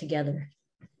here together.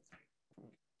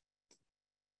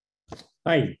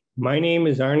 Hi, my name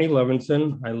is Arnie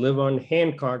Levinson. I live on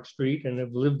Hancock Street and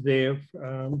have lived there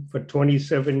for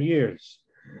 27 years.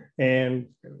 And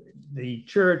the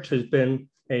church has been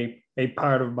a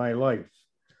part of my life.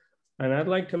 And I'd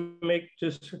like to make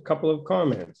just a couple of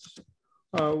comments.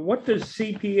 What does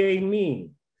CPA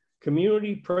mean?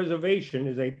 Community preservation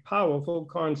is a powerful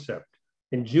concept.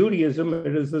 In Judaism,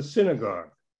 it is the synagogue.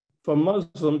 For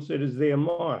Muslims, it is their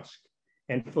mosque.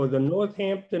 And for the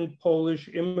Northampton Polish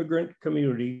immigrant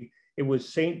community, it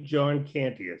was St. John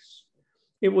Cantius.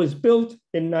 It was built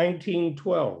in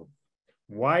 1912.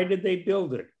 Why did they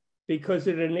build it? Because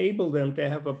it enabled them to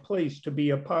have a place to be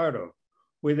a part of,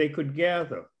 where they could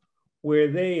gather, where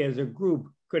they as a group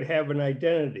could have an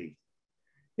identity.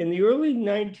 In the early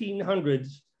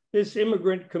 1900s, this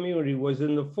immigrant community was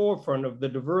in the forefront of the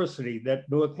diversity that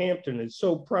Northampton is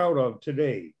so proud of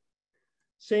today.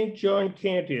 St. John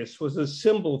Cantius was a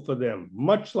symbol for them,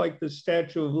 much like the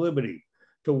Statue of Liberty,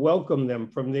 to welcome them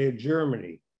from their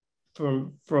journey.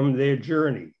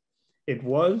 It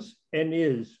was and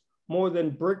is more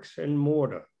than bricks and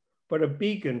mortar, but a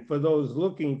beacon for those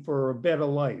looking for a better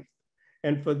life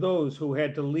and for those who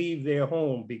had to leave their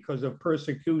home because of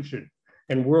persecution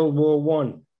in World War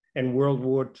I and World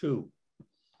War II.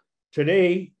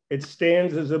 Today, it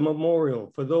stands as a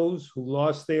memorial for those who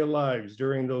lost their lives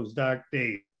during those dark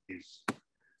days.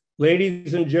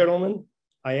 Ladies and gentlemen,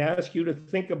 I ask you to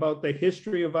think about the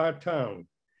history of our town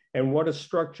and what a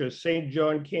structure St.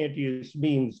 John Cantius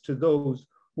means to those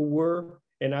who were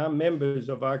and are members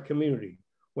of our community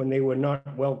when they were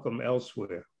not welcome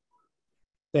elsewhere.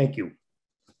 Thank you.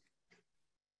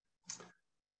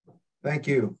 Thank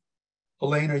you.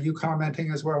 Elaine, are you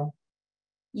commenting as well?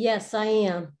 Yes, I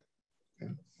am.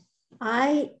 Okay.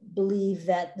 I believe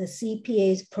that the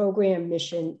CPA's program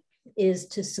mission is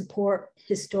to support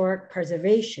historic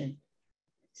preservation.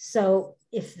 So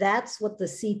if that's what the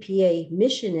CPA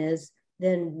mission is,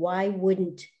 then why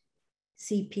wouldn't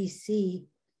CPC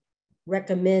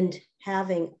recommend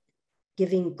granting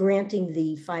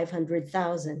the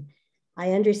 500,000?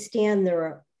 I understand they're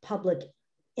a public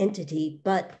entity,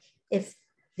 but if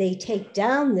they take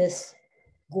down this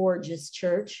gorgeous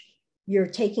church, you're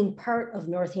taking part of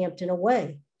Northampton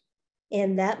away.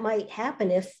 And that might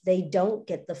happen if they don't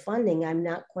get the funding. I'm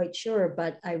not quite sure,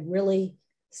 but I really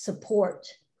support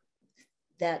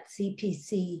that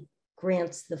CPC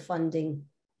grants the funding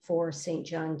for St.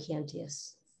 John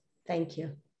Cantius. Thank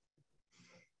you.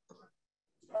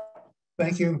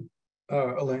 Thank you,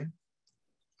 Elaine.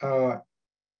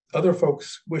 Other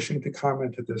folks wishing to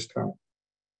comment at this time?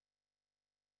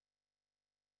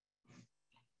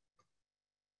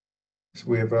 So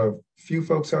we have a few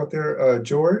folks out there.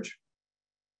 George?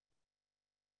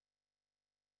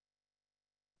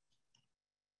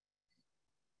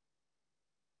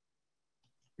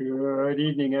 Good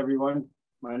evening, everyone.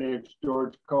 My name is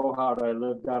George Cohout. I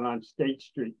live down on State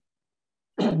Street.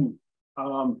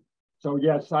 So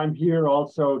yes, I'm here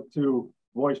also to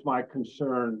voice my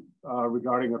concern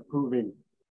regarding approving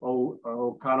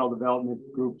O'Connell Development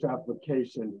Group's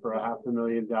application for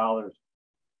 $500,000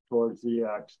 towards the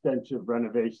extensive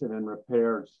renovation and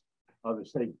repairs of the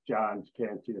St. John's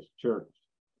Cantius Church.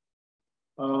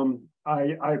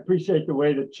 I appreciate the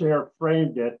way the chair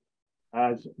framed it,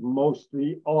 as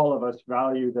mostly all of us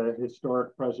value the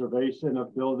historic preservation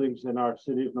of buildings in our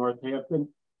city of Northampton.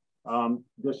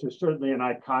 This is certainly an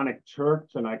iconic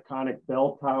church, an iconic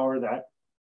bell tower that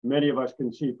many of us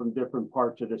can see from different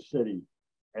parts of the city.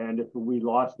 And if we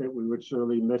lost it, we would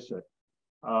surely miss it.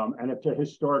 And it's a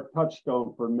historic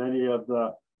touchstone for many of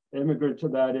the immigrants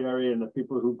of that area and the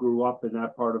people who grew up in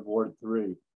that part of Ward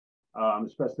 3,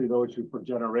 especially those who for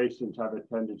generations have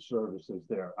attended services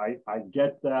there. I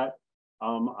get that.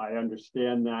 I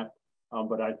understand that.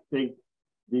 But I think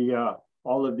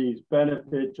all of these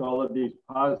benefits, all of these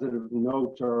positive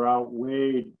notes are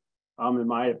outweighed, in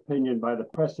my opinion, by the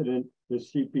precedent the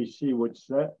CPC would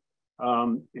set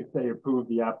if they approve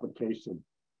the application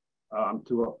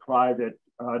to a private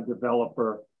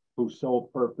developer whose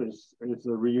sole purpose is the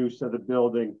reuse of the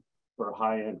building for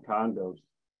high-end condos.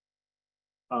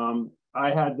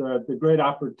 I had the great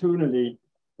opportunity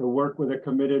to work with a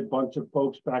committed bunch of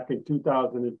folks back in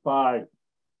 2005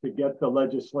 to get the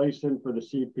legislation for the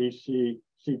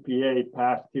CPA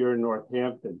passed here in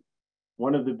Northampton.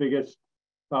 One of the biggest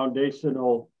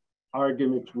foundational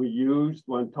arguments we used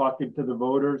when talking to the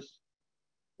voters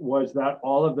was that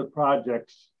all of the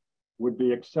projects would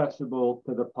be accessible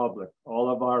to the public. All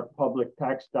of our public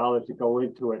tax dollars that go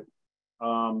into it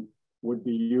would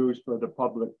be used for the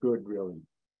public good, really.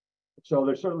 So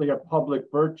there's certainly a public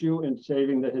virtue in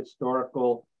saving the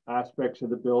historical aspects of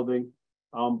the building,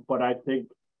 but I think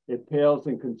it pales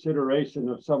in consideration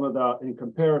of in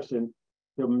comparison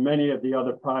to many of the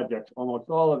other projects, almost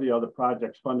all of the other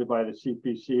projects funded by the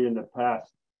CPC in the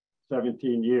past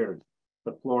 17 years.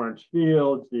 The Florence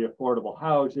Fields, the affordable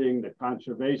housing, the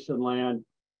conservation land,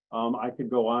 I could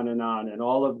go on, and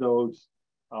all of those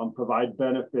provide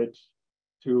benefits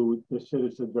to the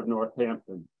citizens of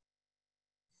Northampton.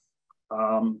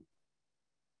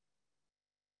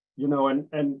 You know,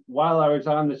 and while I was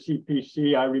on the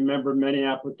CPC, I remember many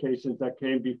applications that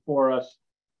came before us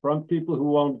from people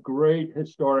who owned great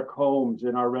historic homes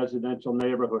in our residential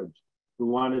neighborhoods, who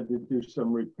wanted to do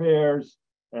some repairs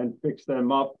and fix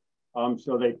them up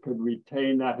so they could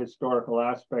retain that historical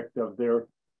aspect of their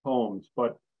homes.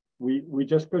 But we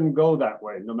just couldn't go that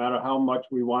way, no matter how much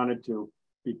we wanted to,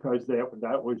 because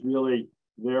that was really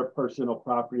their personal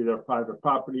property, their private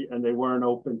property, and they weren't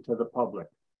open to the public.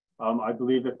 I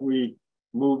believe if we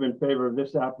move in favor of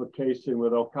this application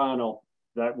with O'Connell,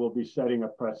 that will be setting a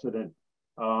precedent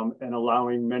and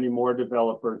allowing many more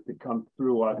developers to come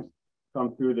through the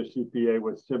CPA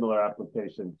with similar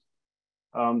applications.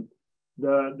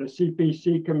 The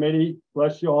CPC committee,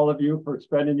 bless you, all of you, for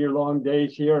spending your long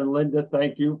days here. And Linda,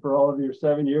 thank you for all of your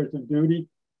 7 years of duty.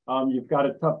 You've got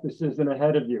a tough decision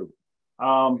ahead of you.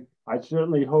 I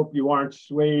certainly hope you aren't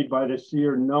swayed by the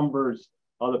sheer numbers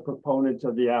of the proponents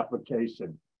of the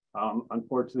application.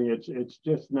 Unfortunately, it's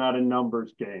just not a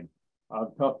numbers game.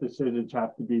 Tough decisions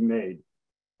have to be made.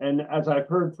 And as I've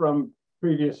heard from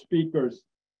previous speakers,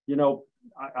 you know,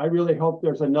 I really hope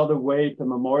there's another way to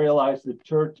memorialize the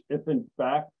church if in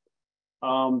fact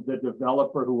the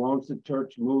developer who owns the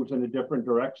church moves in a different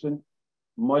direction,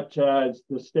 much as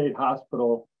the state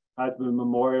hospital has been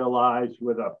memorialized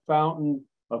with a fountain.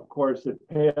 Of course, it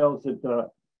pales into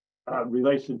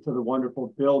relation to the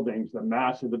wonderful buildings. The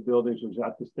mass of the buildings was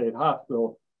at the state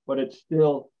hospital, but it's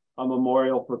still a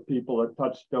memorial for people, a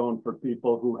touchstone for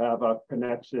people who have a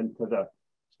connection to the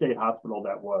state hospital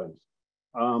that was.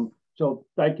 So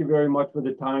thank you very much for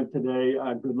the time today.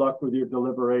 Good luck with your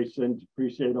deliberations.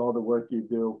 Appreciate all the work you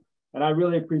do. And I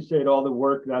really appreciate all the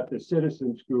work that the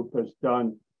Citizens Group has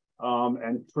done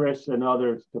and Chris and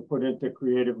others to put into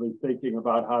creatively thinking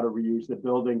about how to reuse the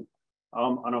building.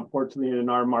 And unfortunately, in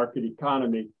our market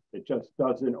economy, it just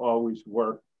doesn't always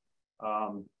work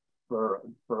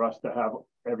for us to have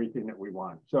everything that we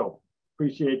want. So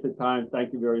appreciate the time.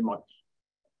 Thank you very much.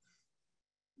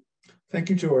 Thank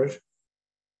you, George.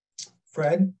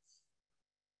 Fred?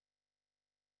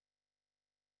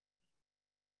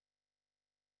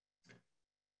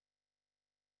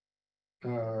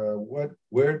 What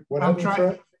happened,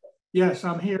 Fred? Yes,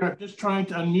 I'm here. I'm just trying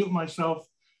to unmute myself.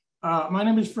 My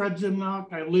name is Fred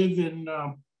Zimnock. I live in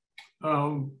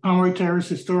Pomeroy Terrace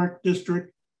Historic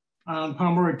District on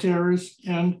Pomeroy Terrace.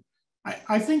 And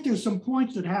I think there's some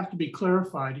points that have to be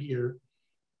clarified here.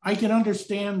 I can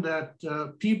understand that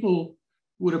people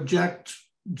would object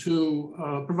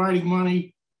to providing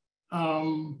money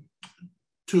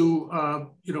to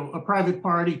a private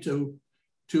party to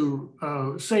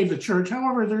save the church.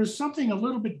 However, there's something a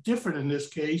little bit different in this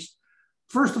case.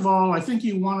 First of all, I think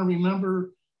you want to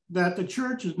remember that the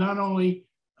church is not only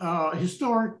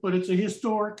historic, but it's a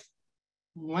historic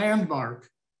landmark,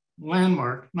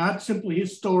 not simply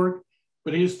historic,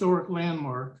 but a historic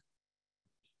landmark.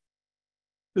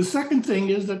 The second thing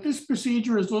is that this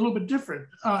procedure is a little bit different.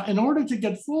 In order to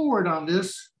get forward on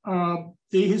this, the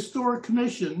Historic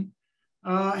Commission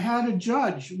had to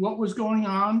judge what was going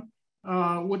on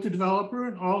with the developer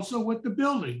and also with the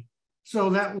building.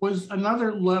 So that was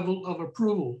another level of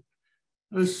approval.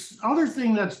 This other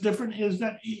thing that's different is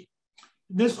that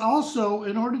this also,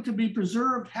 in order to be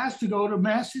preserved, has to go to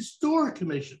Mass Historic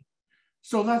Commission.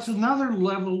 So that's another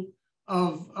level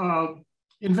of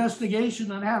investigation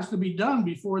that has to be done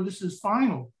before this is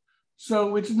final.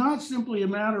 So it's not simply a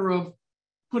matter of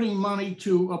putting money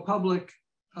to a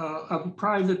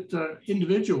private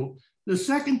individual. The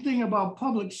second thing about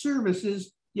public service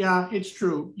is, yeah, it's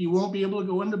true. You won't be able to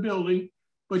go in the building,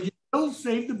 but you will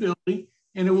save the building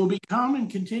and it will become and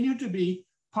continue to be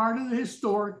part of the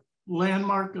historic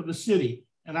landmark of the city.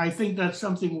 And I think that's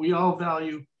something we all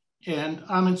value. And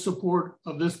I'm in support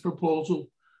of this proposal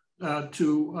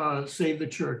to save the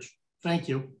church. Thank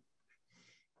you.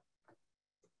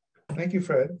 Thank you,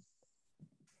 Fred.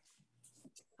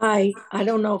 Hi, I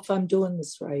don't know if I'm doing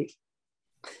this right.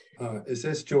 Is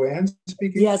this Joanne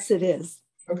speaking? Yes, it is.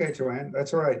 Okay, Joanne,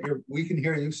 that's all right. We can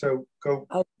hear you, so go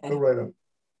right on.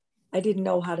 I didn't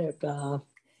know how to,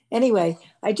 anyway,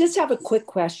 I just have a quick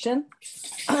question.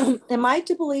 Am I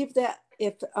to believe that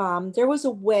if there was a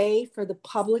way for the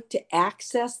public to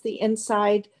access the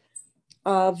inside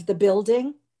of the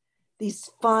building, these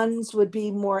funds would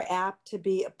be more apt to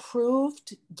be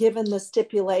approved given the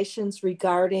stipulations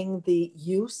regarding the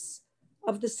use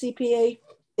of the CPC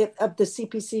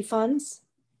funds?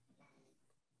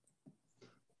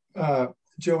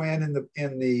 Joanne,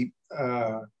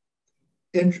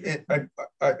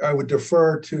 I would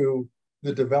defer to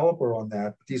the developer on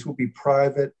that. These will be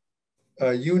private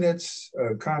units,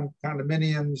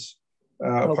 condominiums,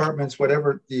 apartments,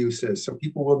 whatever the use is. So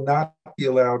people will not be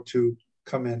allowed to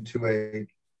come into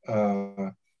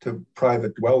to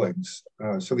private dwellings.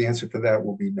 So the answer to that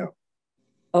will be no.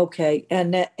 Okay,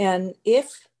 and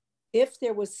if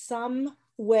there was some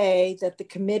way that the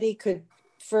committee could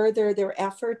further their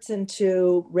efforts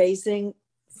into raising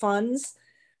funds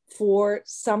for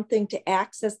something to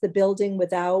access the building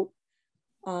without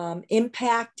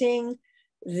impacting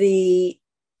the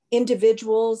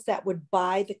individuals that would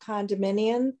buy the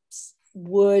condominiums,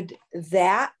 would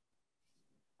that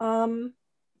and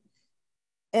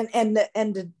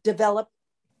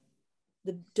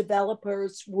the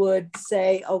developers would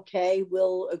say, okay,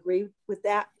 we'll agree with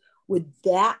that. Would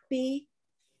that be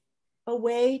a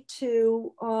way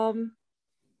to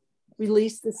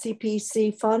release the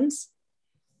CPC funds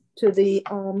to the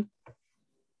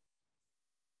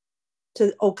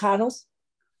to O'Connell's?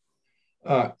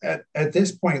 At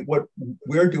this point, what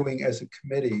we're doing as a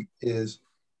committee is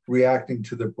reacting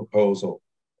to the proposal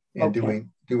and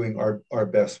doing our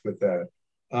best with that.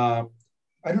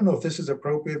 I don't know if this is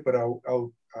appropriate, but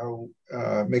I'll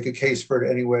make a case for it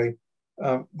anyway.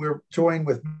 We're joined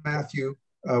with Matthew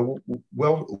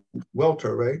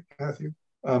Welter, right, Matthew?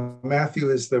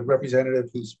 Matthew is the representative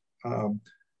who's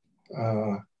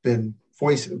been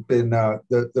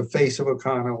the face of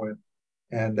O'Connell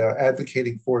and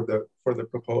advocating for the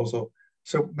proposal.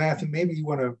 So Matthew, maybe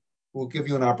we'll give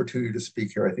you an opportunity to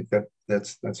speak here. I think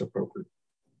that's appropriate.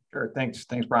 Sure, thanks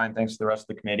Brian. Thanks to the rest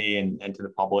of the committee and to the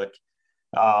public.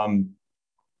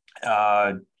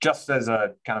 Just as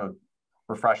a kind of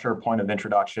refresher point of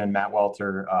introduction, Matt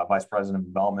Welter, Vice President of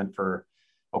Development for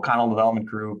O'Connell Development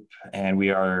Group, and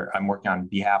I'm working on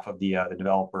behalf of the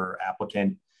developer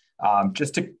applicant.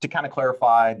 Just to kind of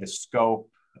clarify the scope,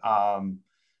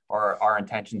 or our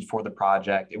intentions for the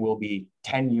project. It will be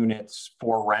 10 units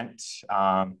for rent.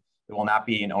 It will not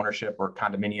be an ownership or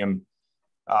condominium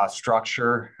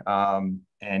structure.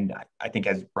 And I think,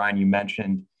 as Brian, you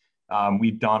mentioned,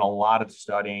 we've done a lot of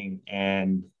studying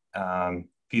and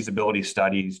feasibility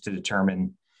studies to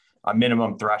determine a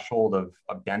minimum threshold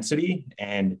of density,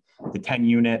 and the 10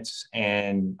 units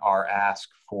and our ask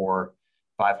for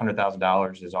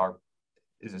 $500,000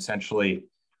 is essentially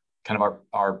kind of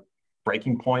our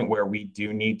breaking point, where we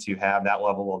do need to have that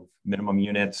level of minimum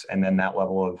units and then that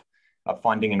level of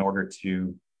funding in order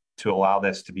to allow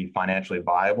this to be financially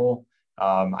viable.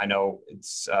 I know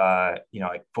it's, I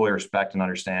fully respect and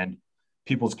understand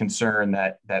people's concern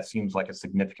that seems like a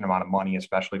significant amount of money,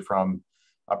 especially from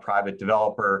a private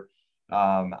developer.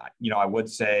 I would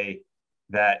say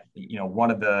that,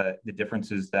 one of the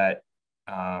differences that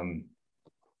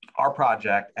our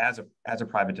project as a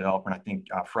private developer, and I think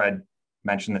Fred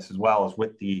mentioned this as well, is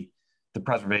with the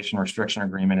preservation restriction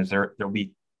agreement, is there'll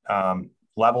be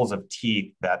levels of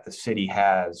teeth that the city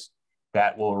has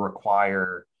that will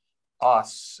require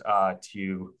us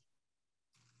to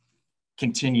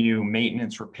continue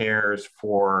maintenance repairs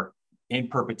in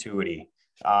perpetuity.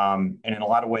 And in a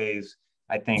lot of ways,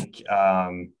 I think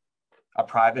a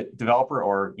private developer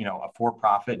or a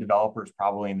for-profit developer is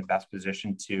probably in the best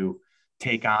position to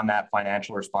take on that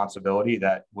financial responsibility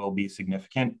that will be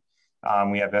significant.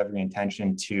 We have every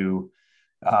intention to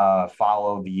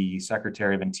follow the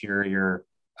Secretary of Interior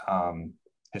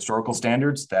historical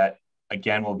standards that,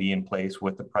 again, will be in place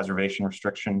with the preservation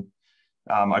restriction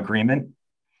agreement.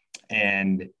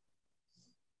 And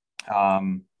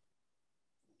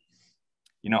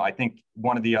I think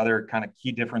one of the other kind of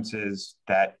key differences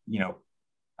that,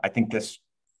 I think this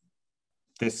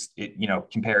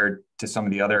compared to some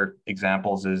of the other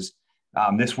examples is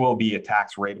this will be a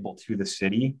tax rateable to the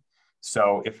city.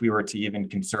 So if we were to even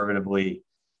conservatively,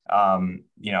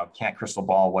 can't crystal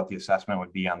ball what the assessment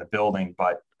would be on the building,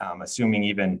 but assuming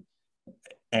even,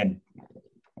 and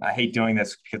I hate doing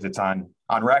this because it's on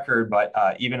record, but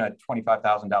even a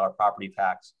 $25,000 property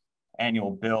tax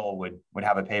annual bill would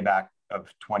have a payback of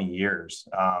 20 years.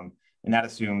 And that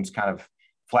assumes kind of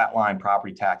flatline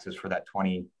property taxes for that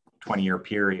 20-year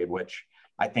period, which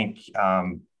I think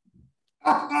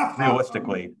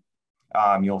realistically,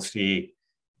 you'll see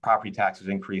property taxes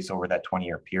increase over that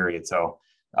 20-year period. So,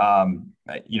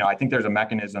 I think there's a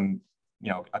mechanism,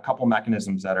 a couple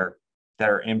mechanisms that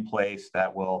are in place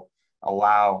that will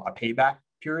allow a payback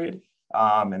period,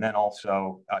 and then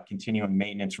also continuing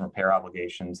maintenance and repair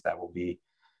obligations that will be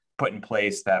put in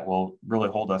place that will really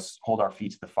hold our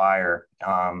feet to the fire,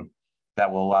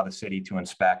 that will allow the city to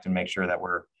inspect and make sure that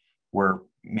we're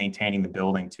maintaining the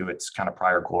building to its kind of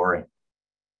prior glory.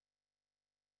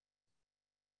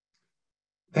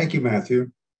 Thank you,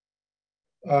 Matthew.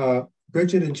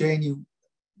 Bridget and Jane,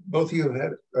 both of you have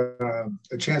had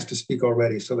a chance to speak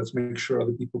already, so let's make sure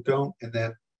other people don't. And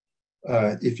then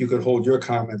if you could hold your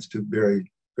comments to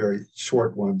very, very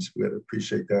short ones, we'd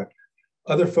appreciate that.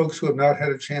 Other folks who have not had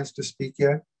a chance to speak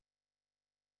yet,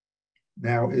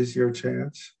 now is your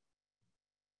chance.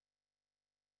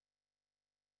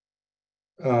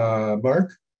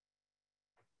 Mark?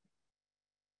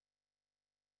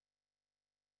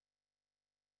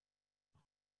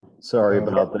 Sorry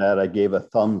about that. I gave a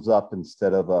thumbs up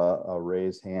instead of a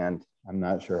raised hand. I'm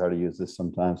not sure how to use this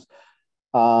sometimes.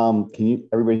 Can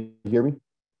everybody hear me?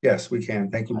 Yes, we can.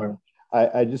 Thank you, Mark.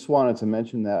 I just wanted to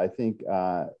mention that I think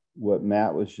what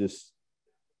Matt was just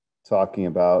talking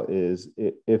about is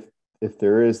if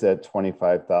there is that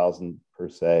 $25,000 per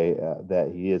se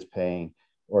that he is paying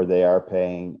or they are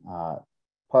paying,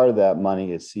 part of that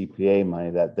money is CPA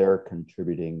money that they're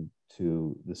contributing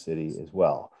to the city as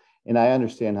well. And I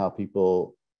understand how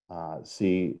people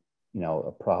see,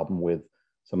 a problem with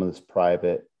some of this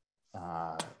private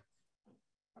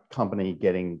company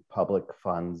getting public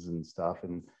funds and stuff.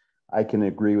 And I can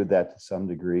agree with that to some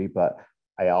degree, but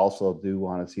I also do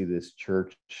want to see this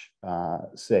church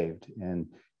saved. And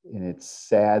it's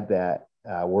sad that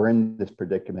we're in this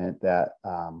predicament that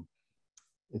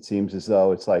it seems as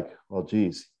though it's like, well,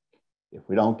 geez, if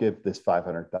we don't give this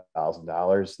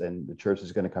 $500,000, then the church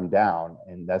is going to come down.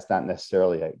 And that's not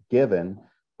necessarily a given,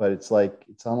 but it's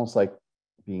almost like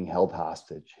being held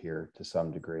hostage here to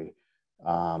some degree.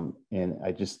 And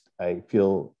I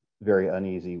feel very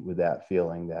uneasy with that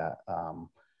feeling that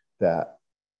that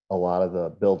a lot of the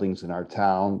buildings in our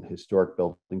town, historic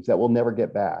buildings that we'll never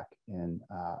get back, and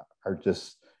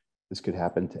this could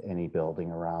happen to any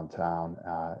building around town.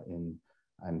 And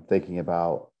I'm thinking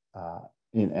about,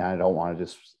 and I don't want to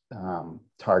just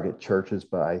target churches,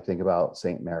 but I think about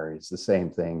St. Mary's, the same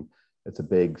thing. It's a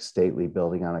big stately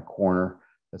building on a corner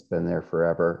that's been there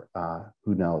forever.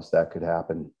 Who knows, that could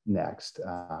happen next,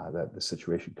 that the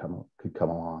situation could come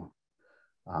along.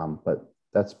 But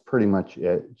that's pretty much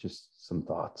it, just some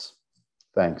thoughts.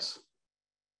 Thanks.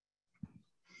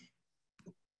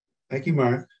 Thank you,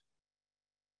 Mark.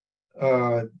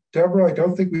 Deborah, I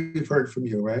don't think we've heard from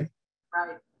you, right?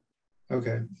 Right.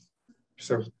 Okay.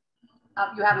 So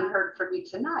you haven't heard from me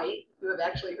tonight. You have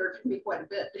actually heard from me quite a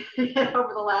bit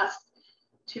over the last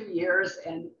 2 years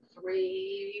and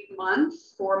 3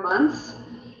 months, 4 months.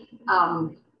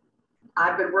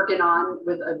 I've been working on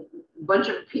with a bunch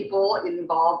of people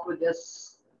involved with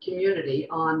this community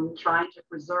on trying to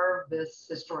preserve this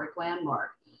historic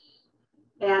landmark.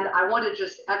 And I want to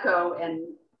just echo and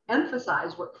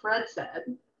emphasize what Fred said.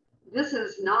 This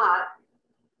is not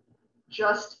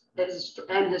just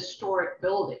an historic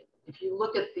building. If you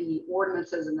look at the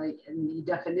ordinances and the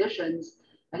definitions,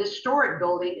 a historic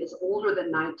building is older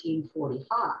than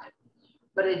 1945,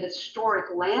 but a historic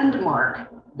landmark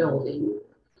building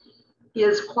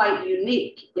is quite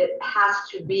unique. It has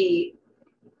to be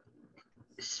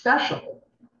special.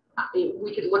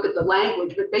 We could look at the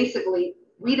language, but basically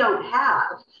we don't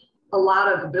have a lot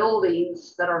of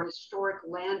buildings that are historic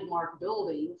landmark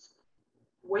buildings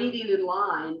waiting in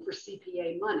line for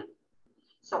CPA money.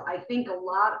 So I think a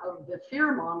lot of the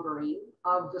fear mongering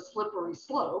of the slippery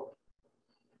slope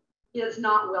is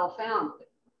not well founded.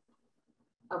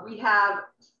 We have,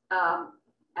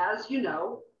 as you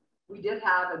know, we did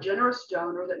have a generous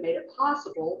donor that made it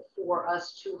possible for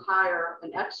us to hire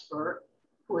an expert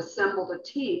who assembled a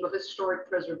team of historic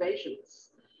preservationists,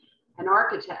 an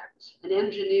architect, an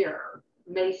engineer,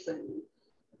 mason,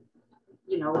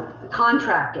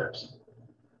 contractors.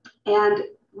 And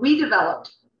we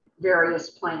developed various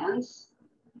plans,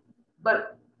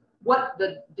 but what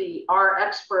our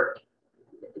expert,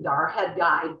 our head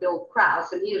guide, Bill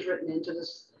Krause, and he has written into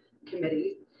this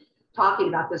committee talking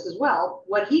about this as well,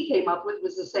 what he came up with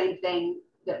was the same thing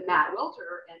that Matt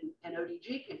Welter and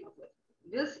ODG came up with.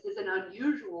 This is an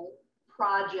unusual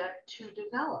project to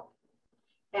develop.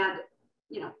 And,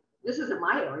 this isn't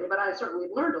my area, but I certainly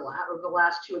learned a lot over the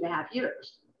last 2.5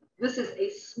 years. This is a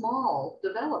small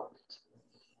development.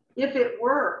 If it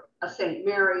were a St.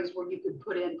 Mary's where you could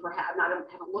put in perhaps, and I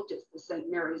haven't looked at the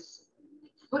St. Mary's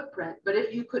footprint, but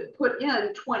if you could put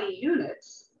in 20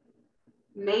 units,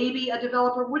 maybe a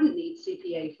developer wouldn't need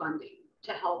CPA funding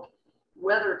to help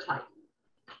weather tighten.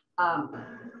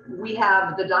 We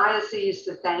have the diocese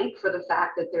to thank for the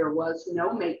fact that there was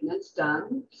no maintenance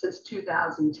done since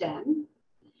 2010.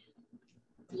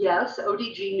 Yes,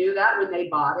 ODG knew that when they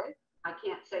bought it. I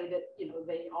can't say that,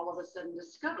 they all of a sudden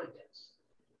discovered this,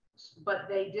 but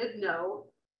they did know,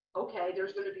 okay,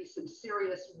 there's going to be some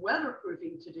serious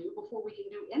weatherproofing to do before we can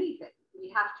do anything. We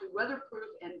have to weatherproof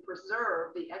and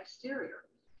preserve the exterior.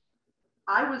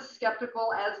 I was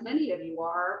skeptical, as many of you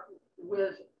are,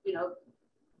 with,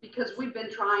 because we've been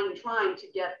trying to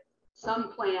get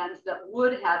some plans that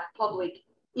would have public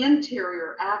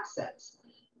interior access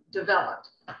developed.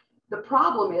 The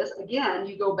problem is, again,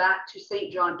 you go back to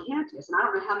St. John Cantius, and I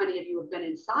don't know how many of you have been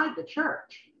inside the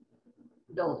church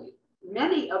building.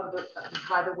 Many of the,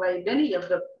 by the way, many of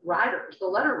the writers, the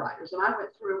letter writers, and I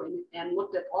went through and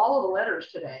looked at all of the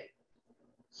letters today.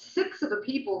 6 of the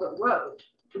people that wrote,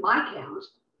 to my count,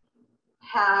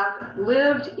 have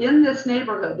lived in this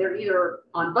neighborhood. They're either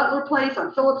on Butler Place,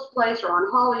 on Phillips Place, or on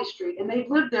Holly Street, and they've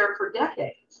lived there for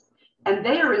decades. And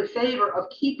they are in favor of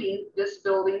keeping this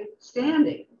building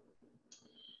standing.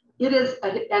 It is,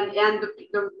 and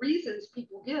the reasons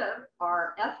people give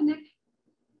are ethnic,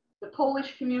 the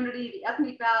Polish community, the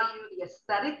ethnic value, the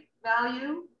aesthetic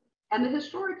value, and the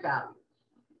historic value.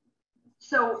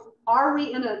 So are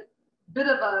we in a bit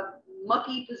of a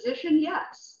mucky position?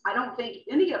 Yes. I don't think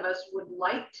any of us would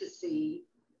like to see,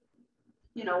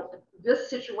 this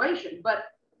situation, but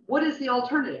what is the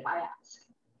alternative, I ask?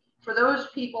 For those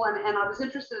people, and I was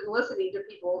interested in listening to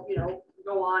people,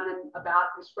 go on and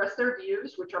express their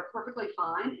views, which are perfectly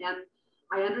fine, and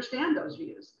I understand those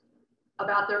views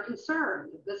about their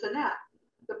concern, this and that.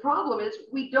 The problem is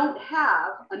we don't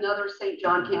have another St.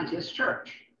 John Cantius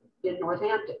Church in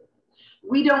Northampton.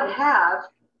 We don't have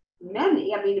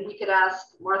many. I mean, we could ask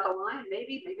Martha Lyon,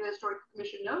 maybe the Historic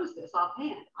Commission knows this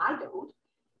offhand. I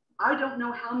don't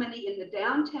know how many in the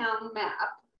downtown map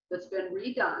that's been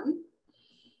redone,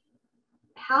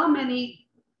 how many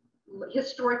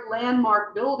historic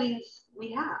landmark buildings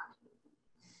we have.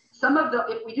 Some of the,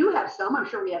 if we do have some, I'm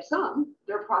sure we have some,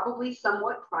 they're probably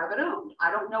somewhat private owned.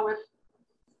 I don't know if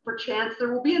perchance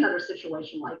there will be another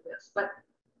situation like this, but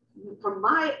from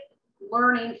my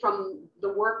learning from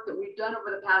the work that we've done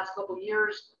over the past couple of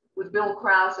years with Bill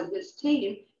Krause and his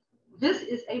team, this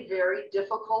is a very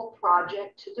difficult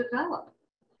project to develop,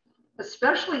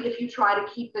 especially if you try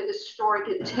to keep the historic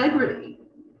integrity,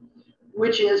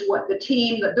 which is what the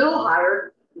team that Bill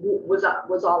hired was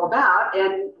all about.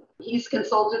 And they've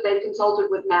consulted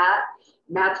with Matt.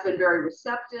 Matt's been very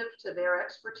receptive to their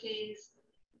expertise.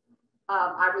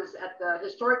 I was at the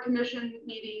Historic Commission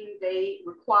meeting. They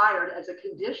required, as a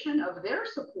condition of their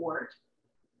support,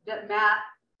 that Matt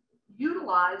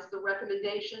utilize the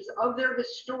recommendations of their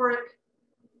historic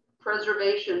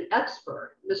preservation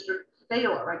expert, Mr.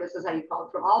 Thaler, I guess is how you call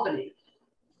it, from Albany.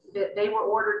 That they were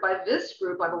ordered by this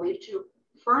group, I believe, to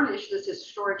furnish this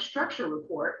historic structure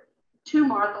report to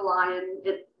Martha Lyon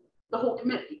and the whole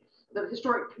committee, the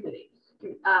historic committee,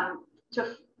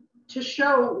 to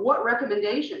show what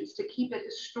recommendations to keep it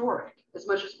historic as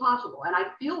much as possible. And I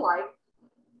feel like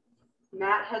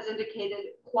Matt has indicated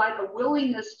quite a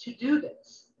willingness to do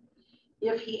this.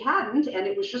 If he hadn't, and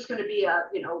it was just going to be a,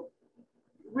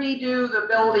 redo the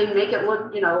building, make it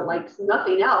look, like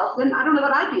nothing else, then I don't know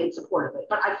that I'd be in support of it.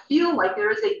 But I feel like there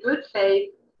is a good faith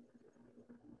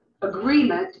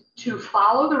agreement to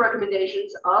follow the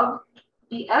recommendations of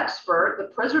the expert,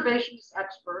 the preservationist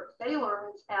expert. Thaler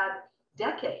has had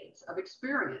decades of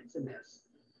experience in this.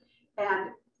 And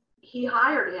he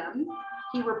hired him,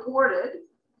 he reported,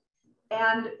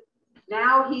 and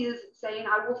now he is saying,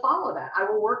 I will follow that. I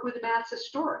will work with the Mass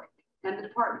Historic and the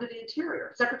Department of the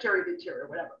Interior, Secretary of the Interior,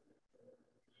 whatever.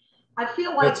 I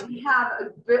feel like we have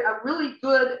a really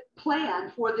good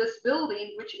plan for this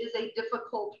building, which is a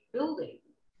difficult building.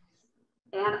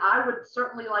 And I would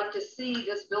certainly like to see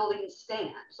this building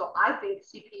stand. So I think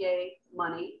CPA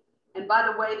money, and by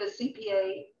the way, the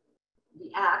CPA,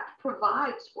 the Act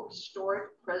provides for historic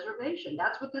preservation.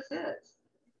 That's what this is.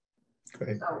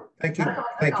 Great. So thank you. That's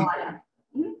all I have.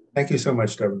 Thank you so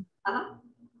much, Deborah.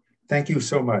 Thank you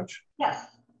so much. Yes.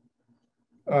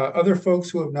 Other folks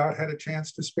who have not had a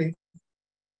chance to speak?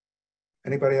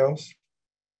 Anybody else?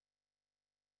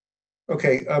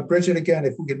 Okay, Bridget, again,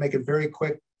 if we could make it very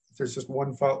quick, if there's just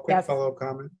one quick follow-up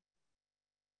comment.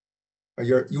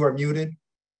 You are muted.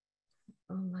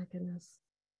 Oh my goodness.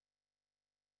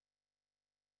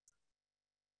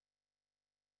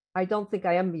 I don't think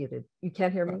I am muted. You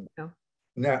can't hear me now?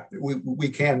 Now, we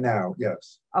can now,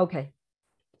 yes. Okay.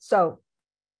 So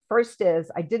first is,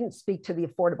 I didn't speak to the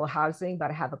affordable housing,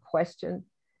 but I have a question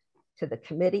to the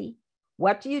committee.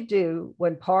 What do you do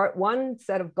when one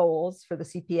set of goals for the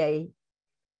CPA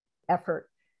effort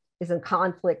is in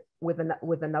conflict with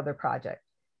another project?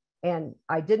 And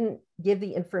I didn't give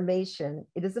the information.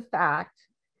 It is a fact.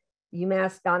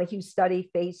 UMass Donahue study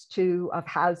phase 2 of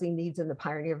housing needs in the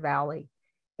Pioneer Valley.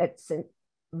 That's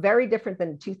very different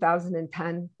than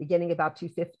 2010, beginning about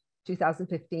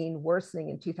 2015, worsening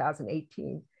in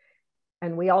 2018.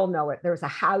 And we all know it. There's a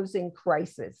housing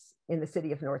crisis in the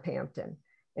city of Northampton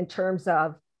in terms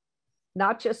of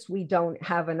not just we don't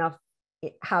have enough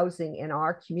housing in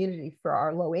our community for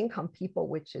our low income people,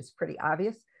 which is pretty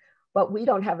obvious, but we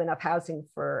don't have enough housing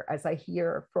for, as I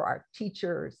hear, for our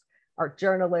teachers, our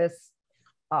journalists,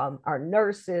 our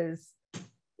nurses.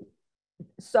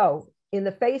 So in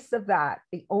the face of that,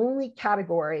 the only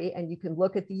category, and you can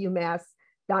look at the UMass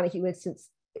Donahue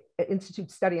Institute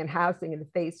study on housing in the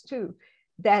phase 2,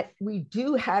 that we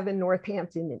do have in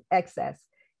Northampton in excess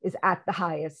is at the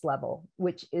highest level,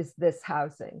 which is this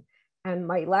housing. And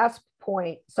my last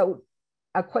point, so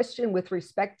a question with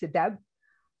respect to Deb,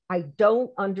 I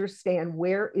don't understand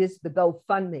where is the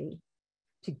GoFundMe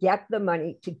to get the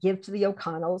money to give to the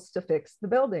O'Connells to fix the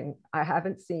building. I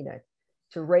haven't seen it,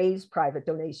 to raise private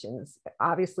donations.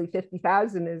 Obviously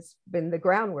 50,000 has been the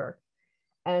groundwork.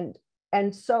 And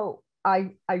so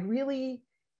I really,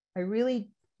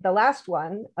 the last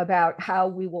one about how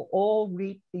we will all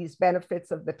reap these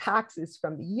benefits of the taxes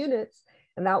from the units,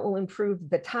 and that will improve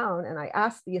the town. And I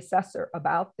asked the assessor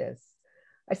about this.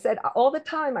 I said, all the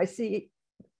time I see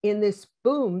in this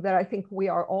boom that I think we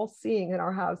are all seeing in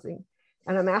our housing,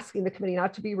 and I'm asking the committee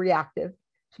not to be reactive,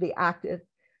 to be active.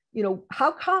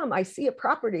 How come I see a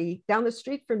property down the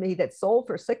street from me that sold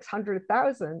for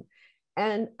 $600,000,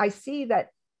 and I see that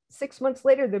 6 months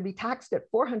later they'll be taxed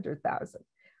at $400,000?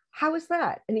 How is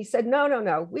that? And he said,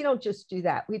 no, we don't just do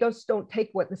that. We just don't take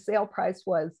what the sale price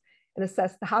was and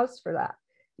assess the house for that.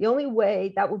 The only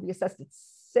way that will be assessed at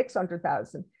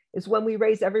 $600,000 is when we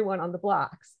raise everyone on the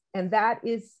blocks. And that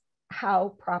is how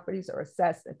properties are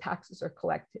assessed and taxes are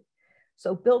collected.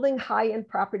 So building high-end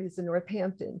properties in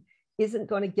Northampton isn't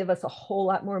going to give us a whole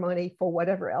lot more money for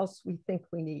whatever else we think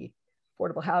we need.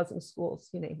 Affordable housing, schools,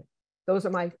 you name it. Those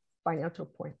are my financial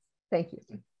points. Thank you.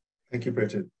 Thank you,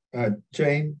 Bridget.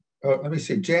 Jane, Let me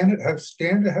see. Janet, have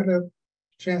Stan had a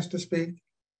chance to speak?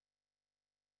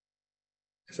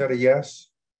 Is that a yes?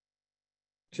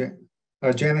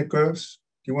 Janet Gross,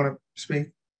 do you want to speak?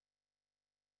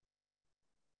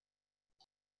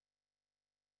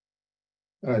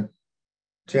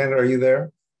 Janet, are you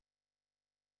there?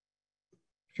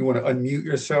 If you want to unmute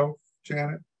yourself,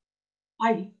 Janet.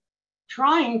 I'm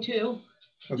trying to.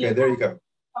 Okay, yeah. There you go.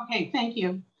 Okay, thank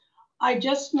you. I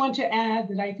just want to add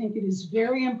that I think it is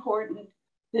very important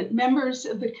that members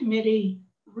of the committee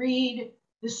read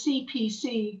the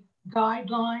CPC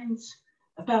guidelines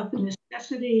about the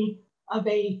necessity of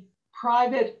a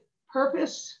private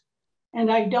purpose.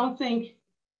 And I don't think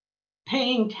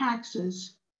paying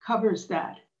taxes covers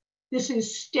that. This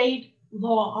is state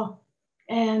law,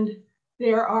 and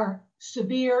there are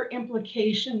severe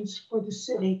implications for the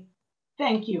city.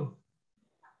 Thank you.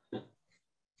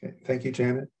 Okay, thank you,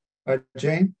 Janet.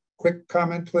 Jane, quick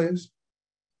comment, please.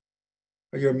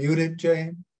 You're muted,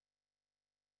 Jane.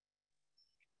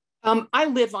 I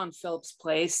live on Phillips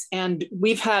Place, and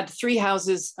we've had 3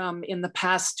 houses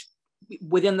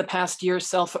within the past year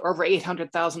sell for over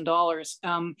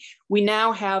 $800,000. We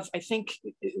now have, I think,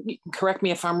 correct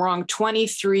me if I'm wrong,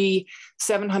 23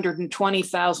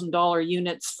 $720,000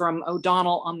 units from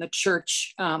O'Donnell on the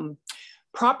church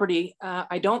property.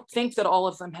 I don't think that all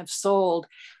of them have sold.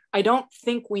 I don't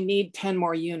think we need 10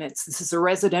 more units. This is a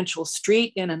residential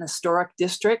street in an historic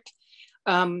district.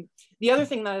 The other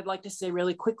thing that I'd like to say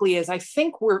really quickly is I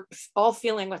think we're all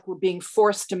feeling like we're being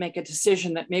forced to make a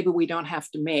decision that maybe we don't have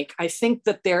to make. I think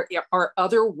that there are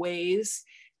other ways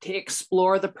to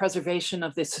explore the preservation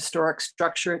of this historic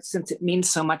structure since it means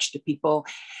so much to people.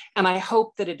 And I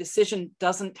hope that a decision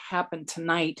doesn't happen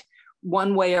tonight,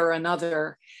 one way or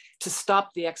another, to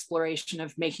stop the exploration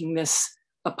of making this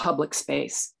a public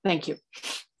space. Thank you.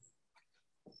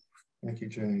 Thank you,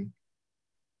 Jane.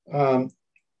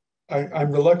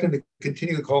 I'm reluctant to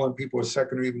continue to call on people a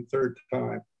second or even third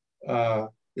time.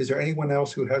 Is there anyone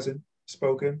else who hasn't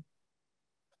spoken?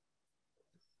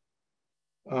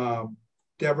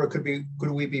 Deborah, could we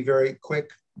be very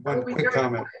quick? One quick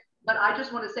comment. But I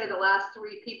just want to say the last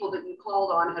 3 people that you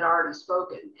called on had already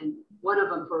spoken, and one of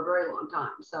them for a very long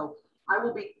time. So I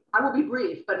will be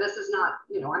brief, but this is not,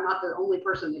 I'm not the only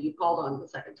person that you called on the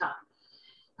second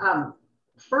time.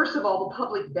 First of all, the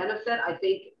public benefit, I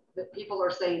think that people are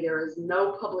saying there is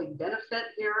no public benefit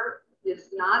here is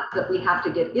not that we have to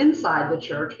get inside the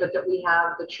church, but that we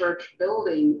have the church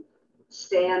building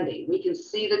standing. We can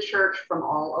see the church from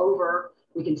all over.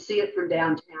 We can see it from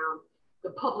downtown. The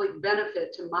public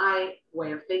benefit, to my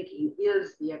way of thinking,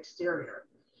 is the exterior.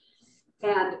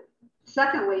 And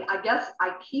secondly, I guess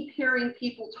I keep hearing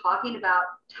people talking about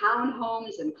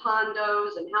townhomes and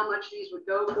condos and how much these would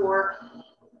go for.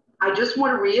 I just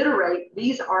want to reiterate,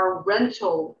 these are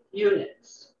rental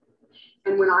units.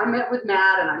 And when I met with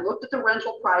Matt and I looked at the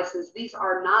rental prices, these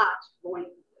are not going,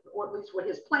 or at least what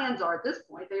his plans are at this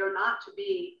point, they are not to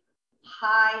be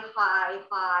high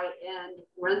end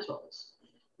rentals.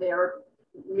 They're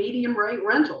medium rate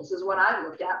rentals is what I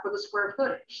looked at for the square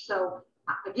footage. So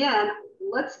again,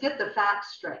 let's get the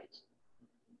facts straight.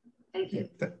 Thank you.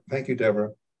 Thank you,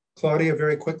 Deborah. Claudia,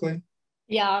 very quickly.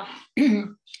 Yeah,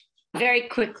 very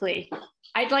quickly.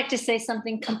 I'd like to say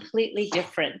something completely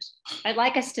different. I'd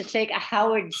like us to take a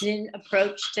Howard Zinn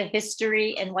approach to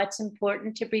history and what's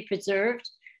important to be preserved.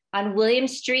 On William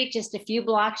Street, just a few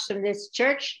blocks from this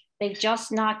church, they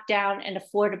just knocked down an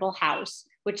affordable house,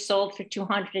 which sold for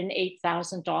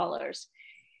 $208,000.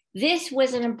 This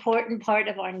was an important part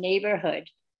of our neighborhood.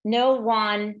 No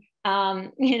one,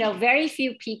 very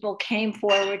few people came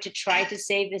forward to try to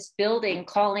save this building,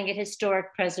 calling it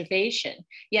historic preservation.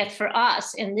 Yet for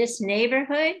us in this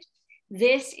neighborhood,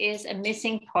 this is a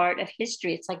missing part of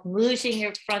history. It's like losing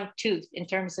your front tooth in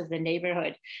terms of the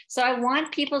neighborhood. So I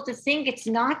want people to think it's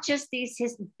not just these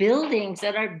buildings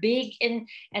that are big and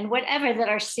whatever that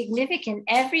are significant.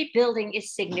 Every building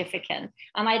is significant.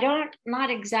 I'm not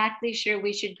exactly sure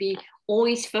we should be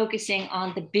always focusing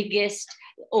on the biggest,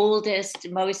 oldest,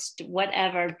 most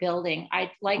whatever building.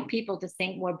 I'd like people to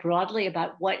think more broadly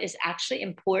about what is actually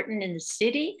important in the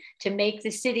city to make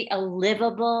the city a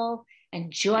livable,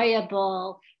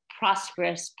 enjoyable,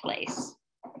 prosperous place.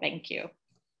 Thank you.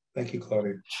 Thank you,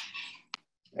 Claudia.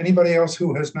 Anybody else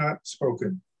who has not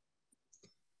spoken?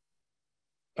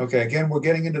 Okay, again, we're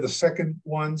getting into the second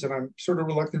ones, and I'm sort of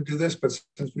reluctant to do this, but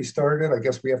since we started, I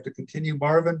guess we have to continue.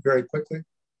 Marvin, very quickly.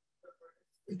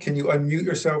 Can you unmute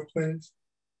yourself, please?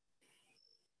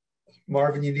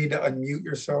 Marvin, you need to unmute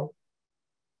yourself.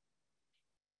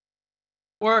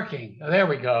 Working. Oh, there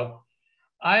we go.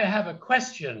 I have a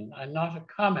question and not a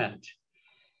comment.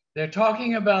 They're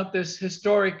talking about this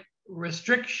historic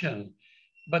restriction,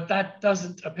 but that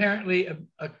doesn't apparently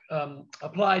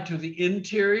apply to the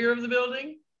interior of the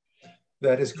building.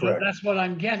 That is correct. That's what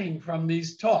I'm getting from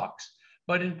these talks.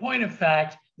 But in point of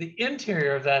fact, the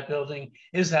interior of that building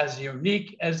is as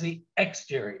unique as the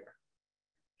exterior.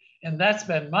 And that's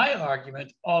been my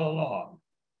argument all along.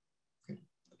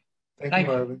 Thank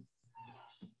you, Marvin.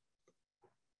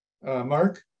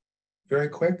 Mark, very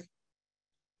quick.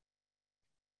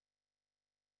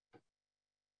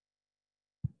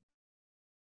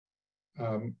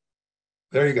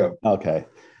 There you go. Okay.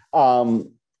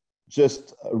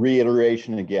 Just a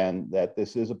reiteration again that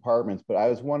this is apartments, but I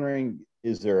was wondering,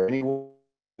 is there any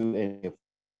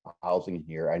housing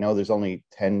here? I know there's only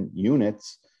 10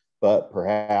 units, but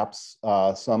perhaps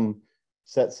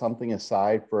set something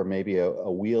aside for maybe a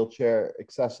wheelchair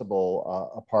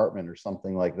accessible apartment or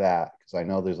something like that, because I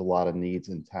know there's a lot of needs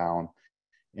in town,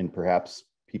 and perhaps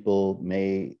it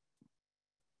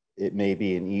may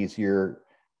be an easier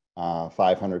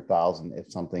 500,000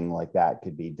 if something like that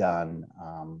could be done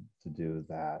to do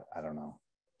that. I don't know,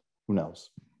 who knows,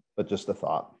 but just a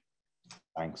thought.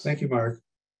 Thanks. Thank you, Mark.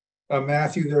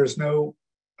 Matthew, there's none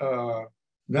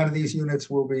of these units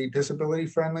will be disability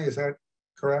friendly, is that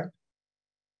correct?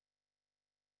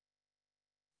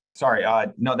 Sorry,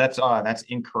 no, that's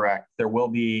incorrect. There will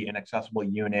be an accessible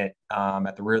unit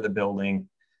at the rear of the building.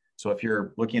 So if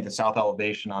you're looking at the south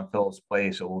elevation on Phillips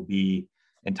Place, it will be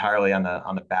entirely on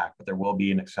the back, but there will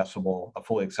be a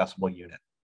fully accessible unit.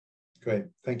 Great,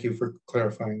 thank you for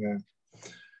clarifying that.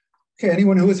 Okay,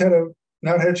 anyone who has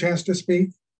not had a chance to speak?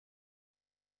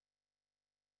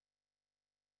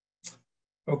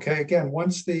 Okay, again,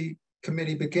 once the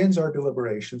committee begins our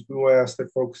deliberations, we will ask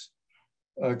that folks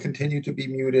continue to be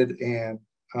muted, and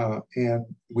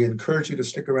we encourage you to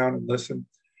stick around and listen.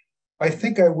 I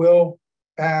think I will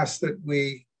ask that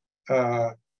we,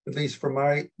 at least for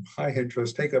my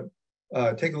interest, take a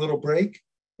little break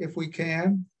if we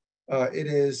can. It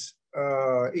is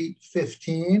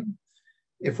 8:15.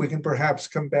 If we can perhaps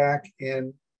come back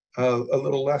in a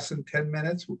little less than 10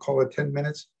 minutes, we'll call it 10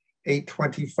 minutes,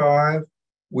 8:25.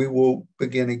 We will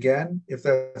begin again. If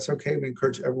that's okay, we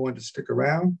encourage everyone to stick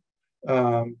around.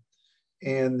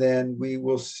 And then we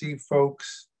will see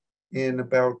folks in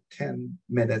about 10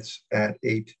 minutes at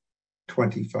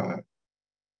 8:25.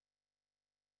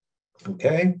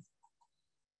 Okay.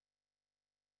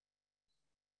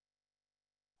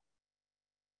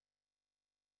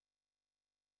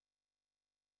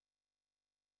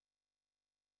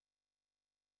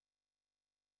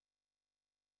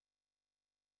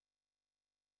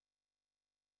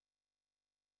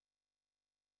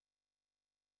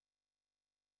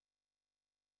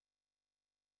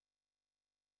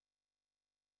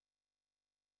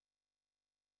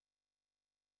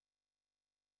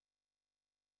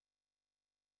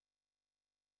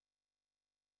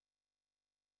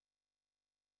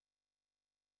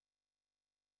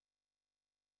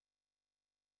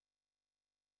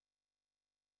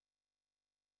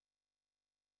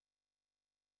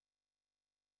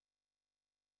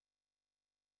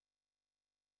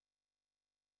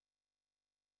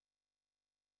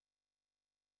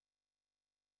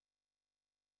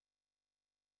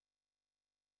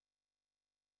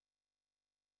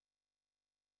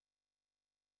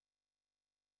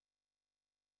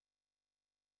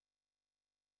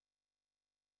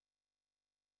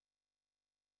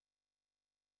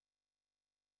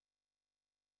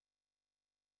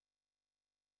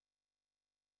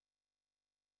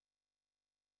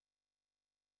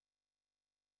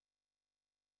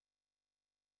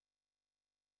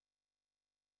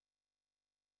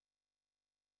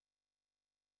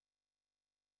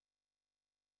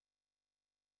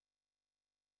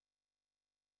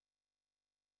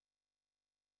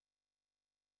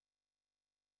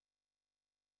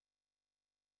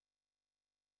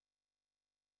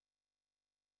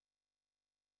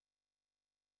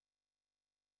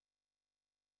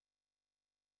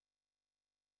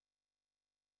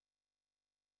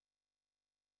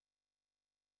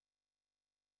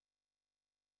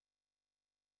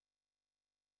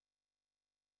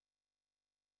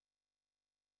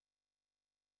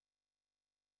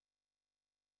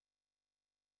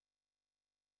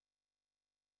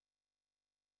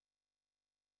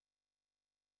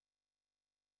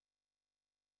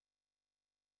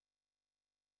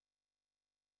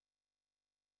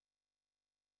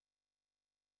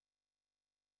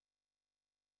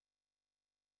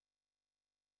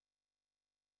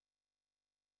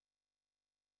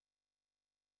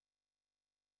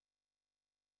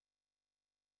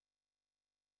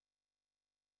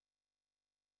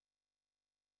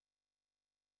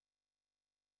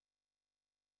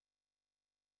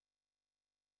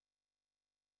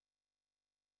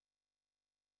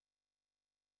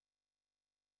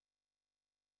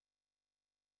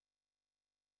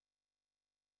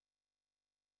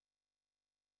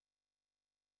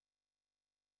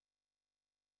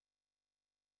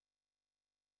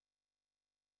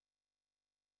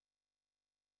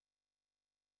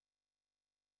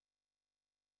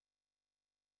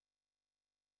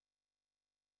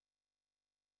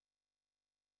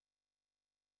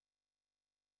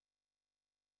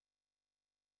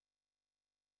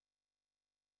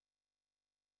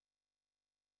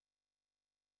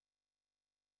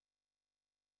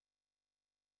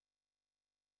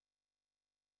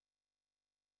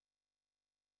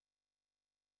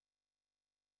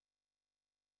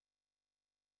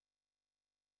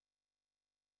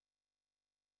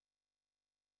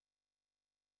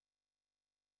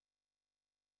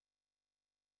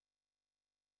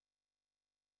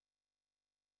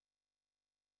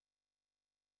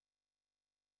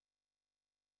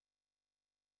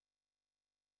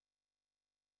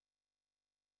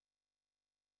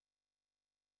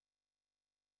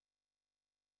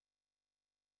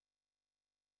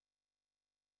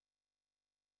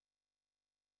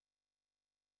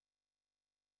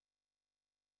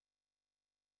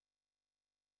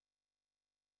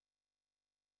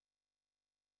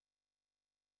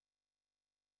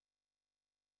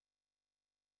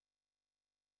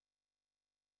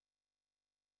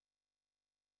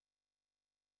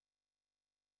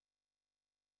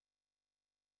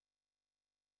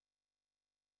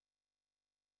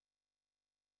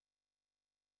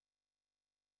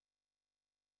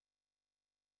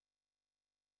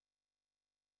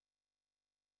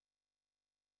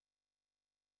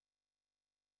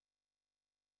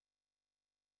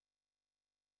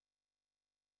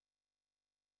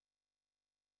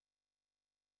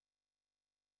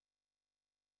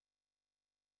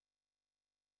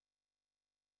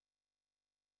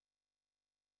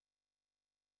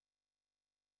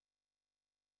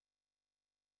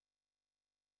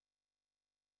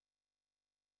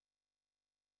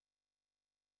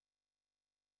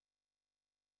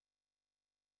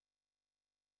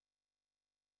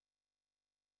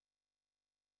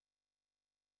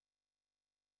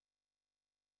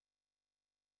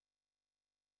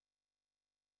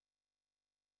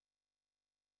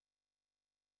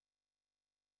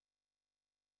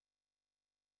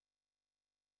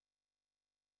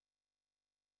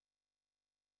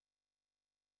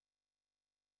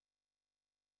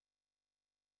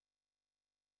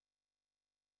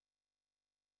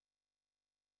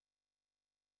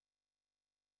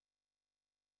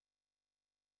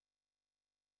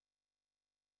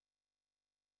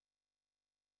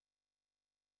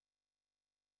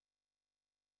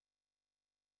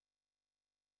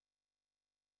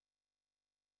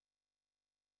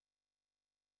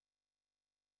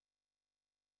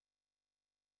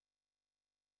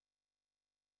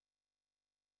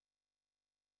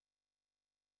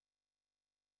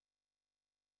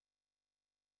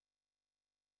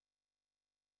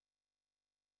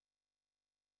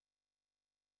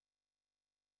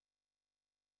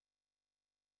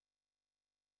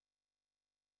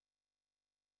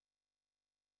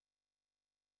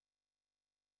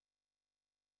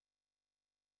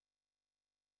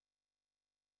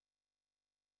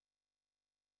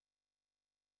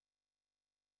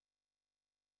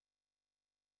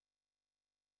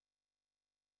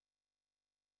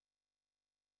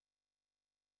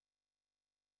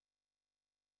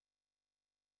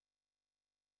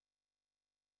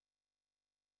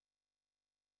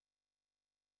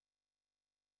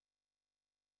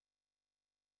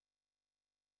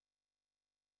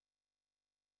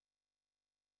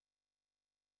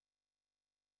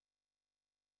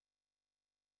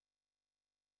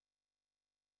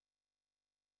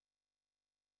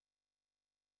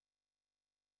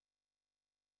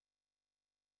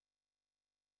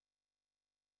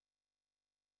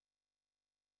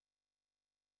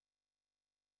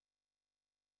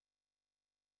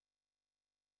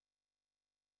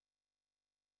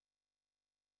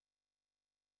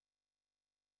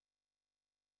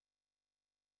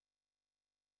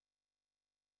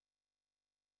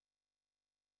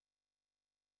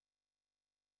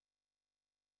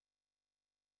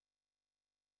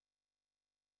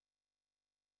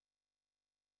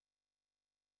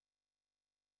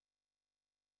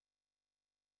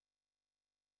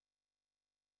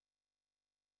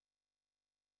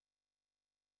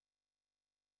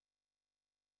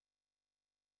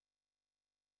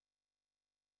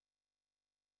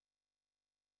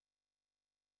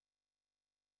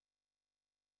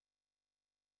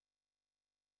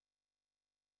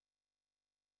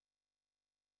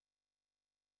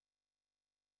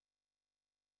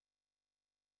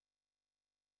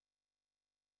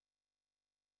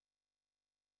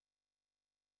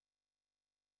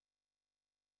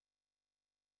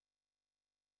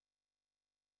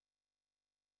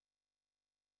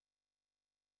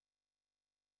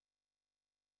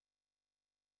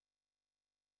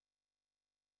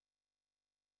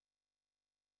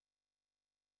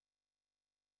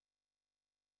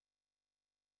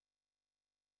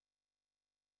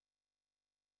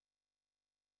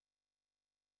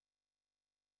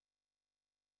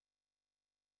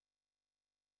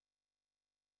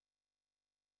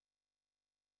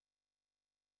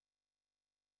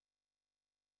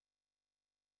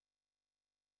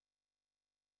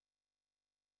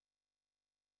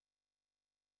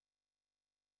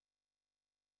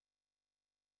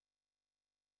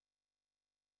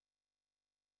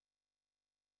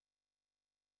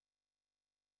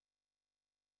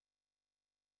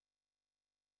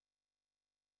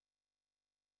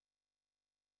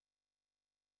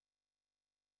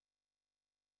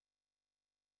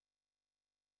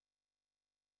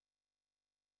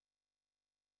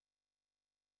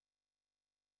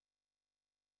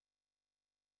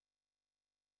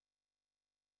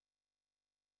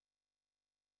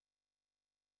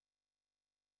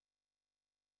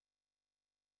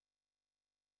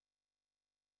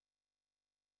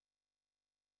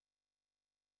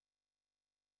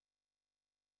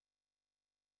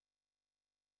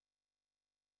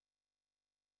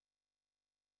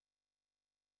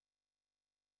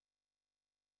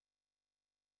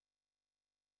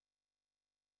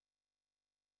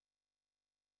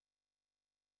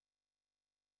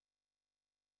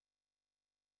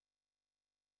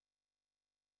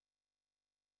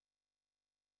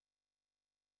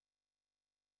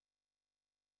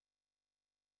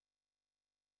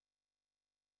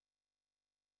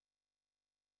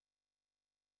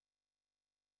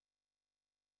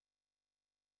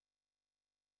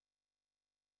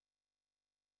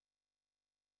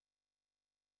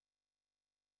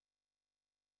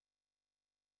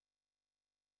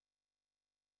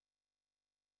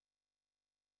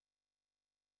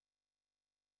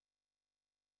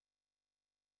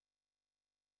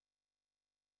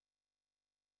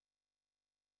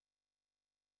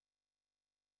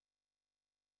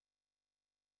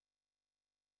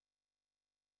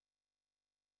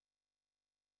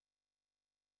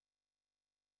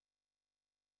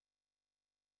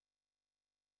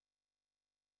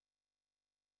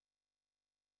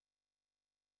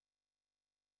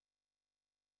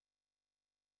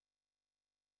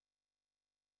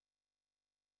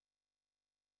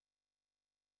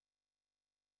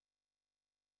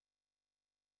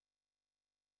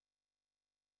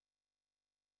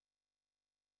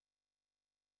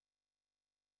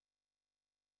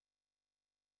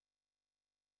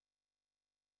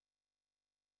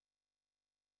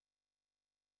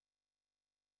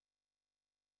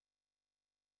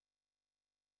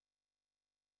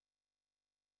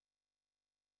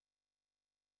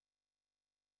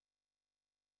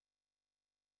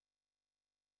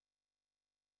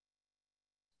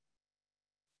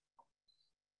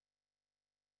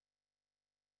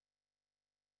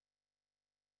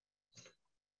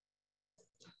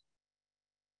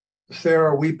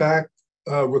 Sarah, are we back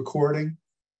recording?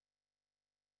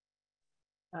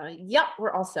 Yep,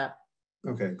 we're all set.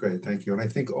 Okay, great, thank you. And I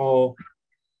think all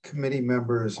committee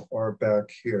members are back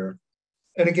here.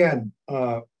 And again,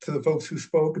 to the folks who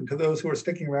spoke and to those who are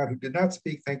sticking around who did not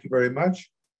speak, thank you very much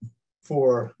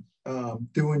for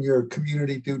doing your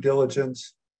community due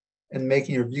diligence and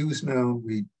making your views known.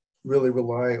 We really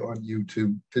rely on you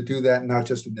to do that, not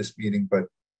just in this meeting, but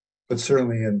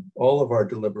certainly in all of our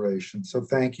deliberations. So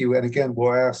thank you. And again,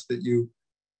 we'll ask that you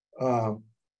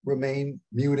remain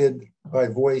muted by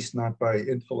voice, not by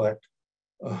intellect,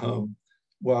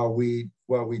 while we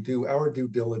do our due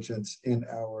diligence in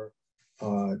our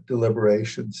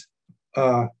deliberations.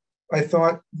 I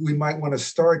thought we might want to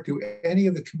start. Do any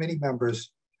of the committee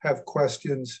members have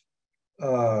questions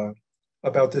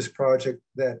about this project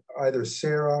that either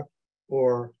Sarah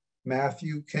or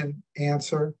Matthew can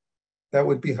answer? That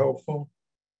would be helpful.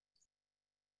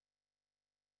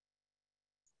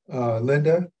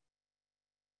 Linda?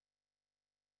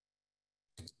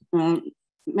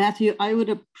 Matthew, I would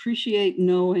appreciate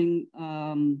knowing,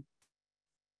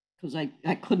 because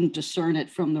I couldn't discern it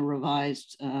from the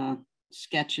revised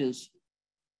sketches,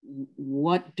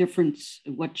 what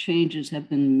changes have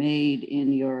been made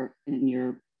in your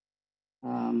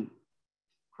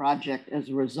project as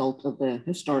a result of the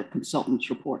historic consultant's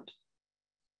report?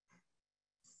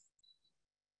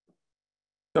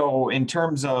 So in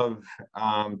terms of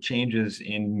changes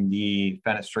in the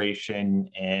fenestration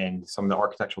and some of the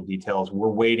architectural details, we're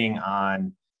waiting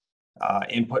on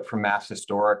input from Mass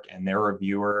Historic and their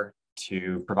reviewer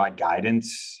to provide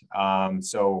guidance.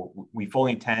 So we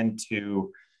fully intend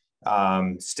to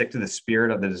stick to the spirit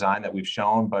of the design that we've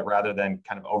shown, but rather than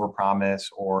kind of overpromise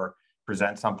or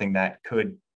present something that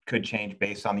could change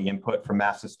based on the input from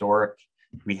Mass Historic,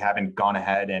 we haven't gone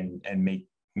ahead and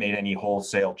made any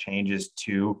wholesale changes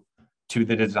to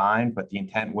the design, but the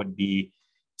intent would be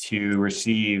to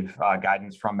receive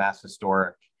guidance from Mass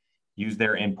Historic, use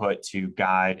their input to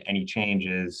guide any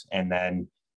changes, and then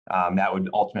that would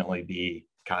ultimately be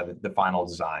kind of the final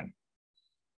design.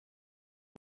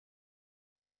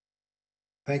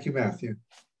 Thank you, Matthew.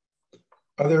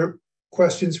 Other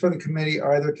questions for the committee,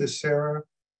 either to Sarah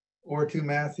or to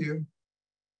Matthew?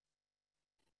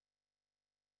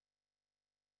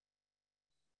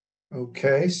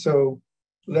 Okay, so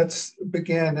let's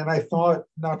begin. And I thought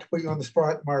not to put you on the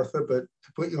spot, Martha, but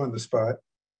to put you on the spot.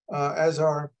 As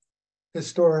our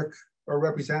historic or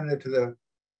representative to the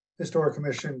Historic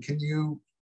Commission, can you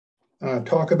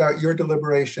talk about your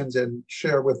deliberations and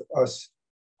share with us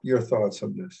your thoughts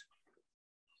on this?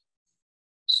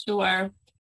 Sure.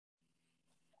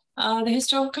 The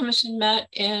Historical Commission met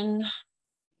in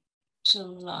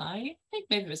July, I think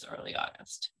maybe it was early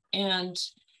August. And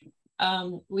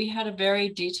we had a very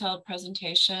detailed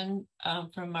presentation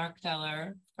from Mark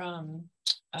Theller from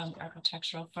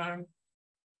architectural firm.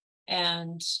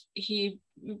 And he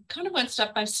kind of went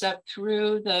step by step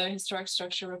through the historic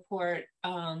structure report.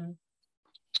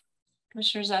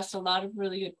 Commissioners asked a lot of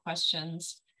really good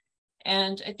questions.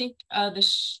 And I think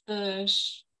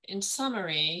in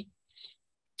summary,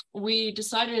 we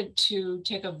decided to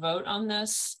take a vote on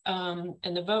this, and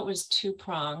the vote was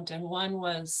two-pronged. And one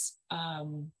was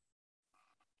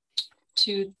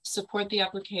to support the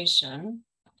application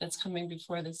that's coming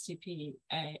before the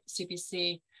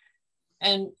CPC.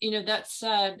 And that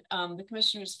said, the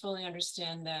commissioners fully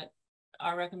understand that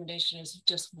our recommendation is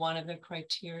just one of the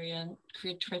criteria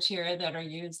that are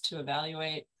used to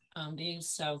evaluate these.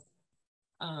 So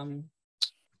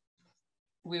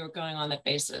we were going on that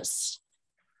basis.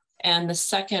 And the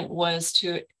second was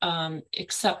to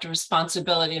accept a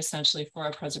responsibility essentially for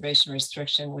a preservation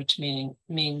restriction, which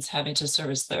means having to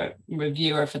serve as the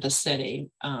reviewer for the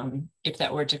city if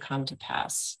that were to come to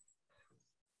pass.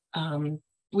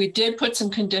 We did put some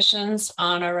conditions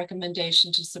on our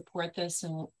recommendation to support this,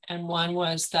 and one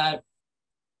was that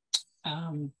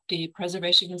the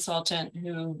preservation consultant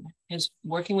who is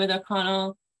working with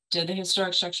O'Connell, did the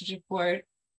historic structures report,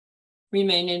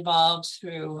 remain involved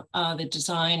through the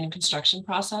design and construction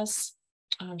process,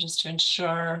 just to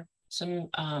ensure some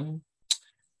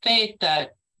faith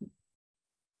that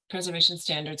preservation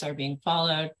standards are being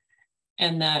followed,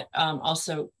 and that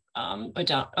also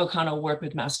O'Connell work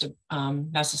with Mass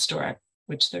Historic,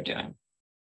 which they're doing.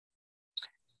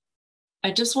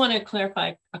 I just want to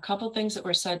clarify a couple of things that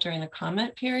were said during the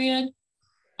comment period.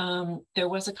 There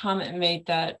was a comment made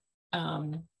that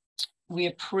we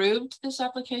approved this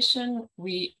application.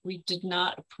 We did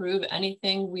not approve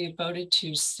anything. We voted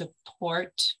to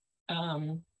support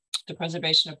the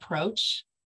preservation approach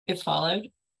if followed.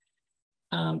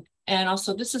 And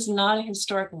also, this is not a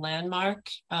historic landmark.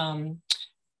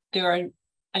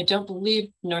 I don't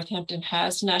believe Northampton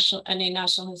has any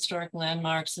national historic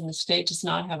landmarks, and the state does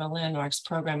not have a landmarks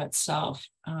program itself.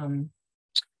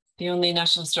 The only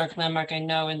National Historic Landmark I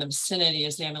know in the vicinity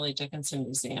is the Emily Dickinson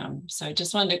Museum. So I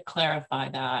just wanted to clarify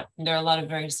that. And there are a lot of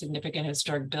very significant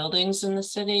historic buildings in the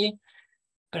city,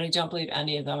 but I don't believe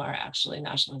any of them are actually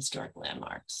National Historic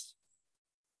Landmarks.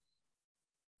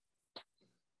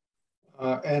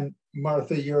 And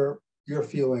Martha, your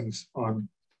feelings on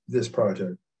this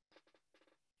project?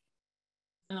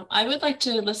 I would like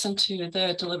to listen to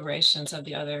the deliberations of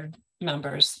the other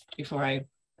members before I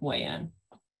weigh in,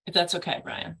 if that's okay,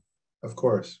 Brian. Of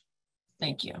course.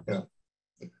 Thank you. Yeah.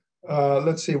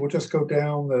 Let's see, we'll just go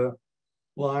down the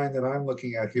line that I'm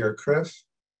looking at here. Chris?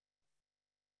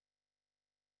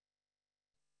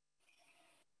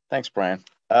 Thanks, Brian.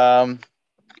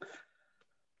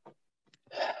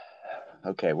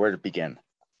 Okay, where to begin?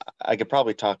 I could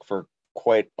probably talk for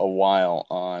quite a while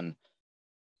on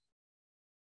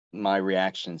my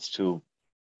reactions to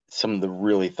some of the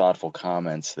really thoughtful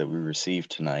comments that we received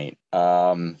tonight.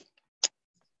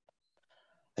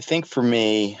 I think for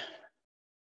me,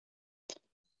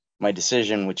 my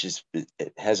decision, which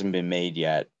it hasn't been made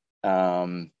yet,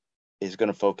 is going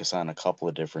to focus on a couple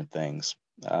of different things.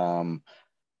 I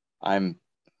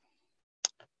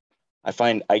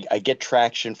find I get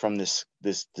traction from this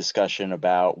discussion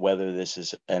about whether this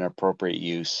is an appropriate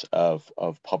use of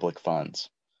public funds.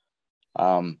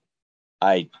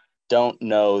 I don't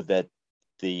know that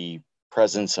the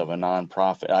presence of a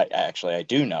nonprofit. I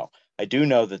do know. I do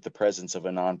know that the presence of a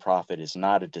nonprofit is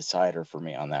not a decider for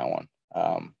me on that one.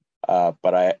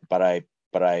 But I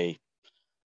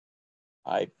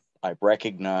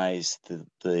recognize the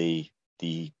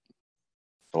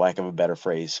for lack of a better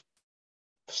phrase,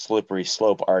 slippery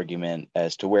slope argument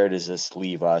as to where does this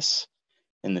leave us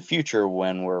in the future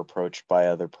when we're approached by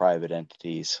other private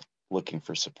entities looking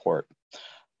for support.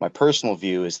 My personal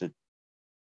view is that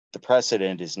the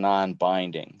precedent is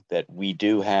non-binding, that we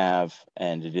do have,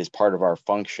 and it is part of our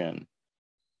function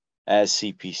as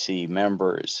CPC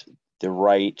members, the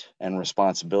right and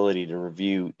responsibility to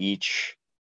review each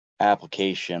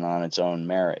application on its own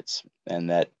merits, and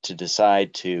that to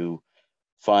decide to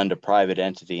fund a private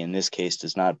entity in this case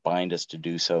does not bind us to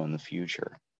do so in the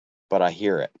future. But I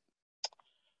hear it.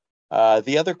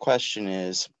 The other question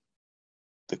is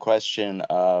the question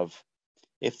of,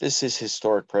 if this is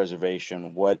historic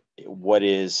preservation, what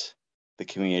is the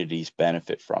community's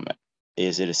benefit from it?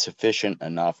 Is it a sufficient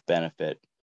enough benefit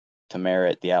to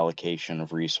merit the allocation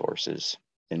of resources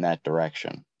in that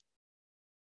direction?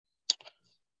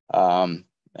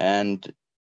 And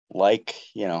like,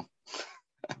 you know,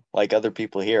 like other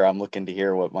people here, I'm looking to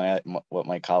hear what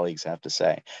my colleagues have to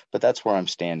say. But that's where I'm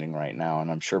standing right now,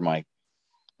 and I'm sure my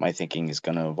thinking is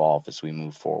going to evolve as we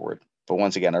move forward. But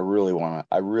once again, I really want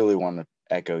to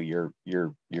echo your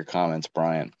comments,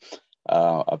 Brian,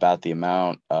 about the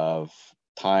amount of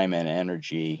time and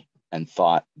energy and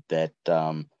thought that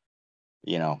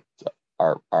you know,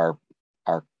 our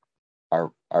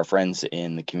friends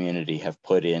in the community have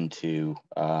put into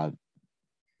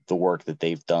the work that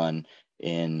they've done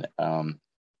in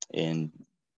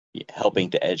helping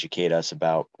to educate us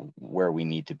about where we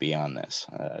need to be on this.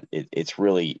 It's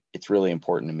really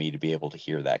important to me to be able to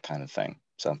hear that kind of thing.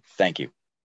 So thank you.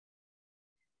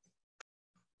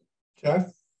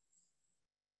 Jeff?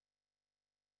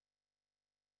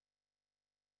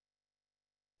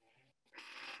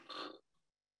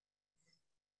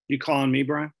 You calling me,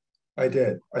 Brian? I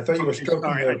did. I thought you were stroking.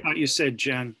 Sorry, I thought you said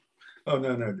Jen. Oh,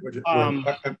 no.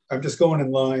 I'm just going in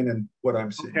line and what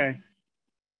I'm seeing. Okay.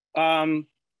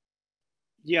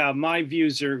 Yeah, my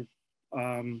views are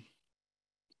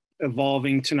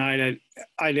evolving tonight.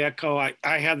 I'd echo, I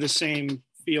have the same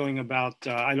feeling about,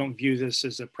 I don't view this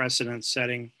as a precedent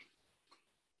setting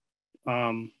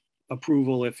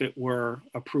approval if it were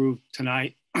approved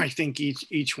tonight. I think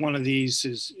each one of these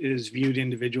is viewed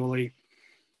individually.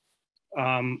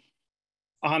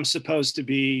 I'm supposed to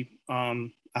be a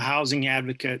housing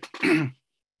advocate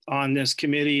on this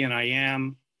committee, and I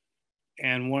am.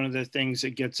 And one of the things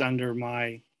that gets under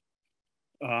my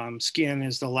skin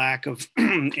is the lack of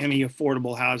any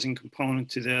affordable housing component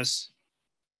to this.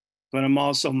 But I'm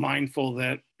also mindful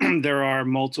that there are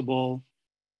multiple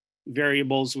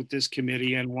variables with this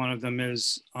committee, and one of them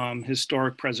is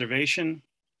historic preservation.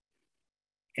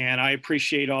 And I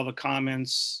appreciate all the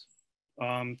comments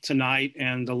tonight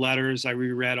and the letters. I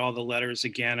reread all the letters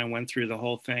again and went through the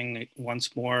whole thing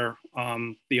once more,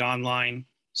 the online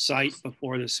site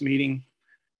before this meeting.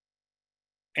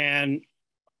 And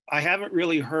I haven't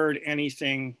really heard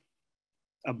anything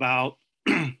about,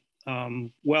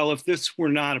 well, if this were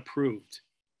not approved,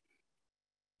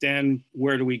 then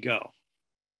where do we go?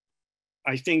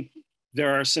 I think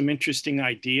there are some interesting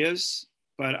ideas,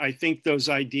 but I think those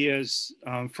ideas,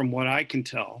 from what I can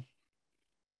tell,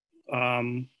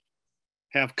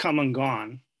 have come and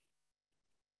gone.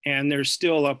 And there's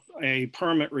still a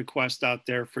permit request out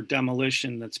there for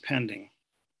demolition that's pending.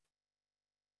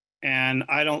 And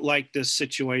I don't like this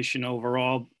situation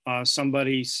overall.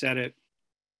 Somebody said it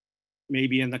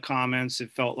maybe in the comments,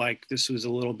 it felt like this was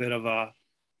a little bit of a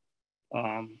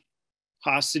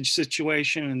hostage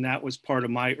situation. And that was part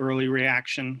of my early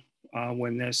reaction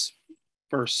when this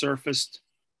first surfaced.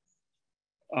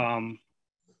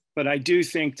 But I do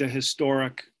think the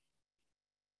historic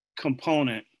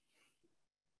component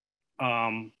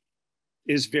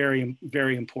is very,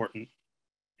 very important.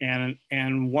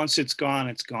 And once it's gone,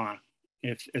 it's gone.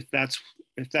 If that's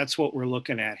what we're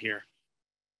looking at here.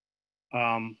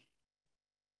 And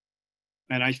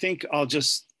I think I'll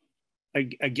just,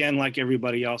 again, like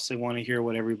everybody else, I want to hear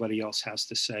what everybody else has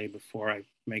to say before I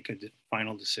make a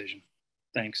final decision.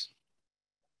 Thanks.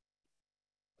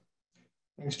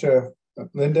 Thanks, Jeff.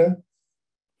 Linda?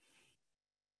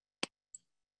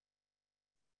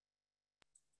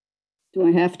 Do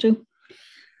I have to?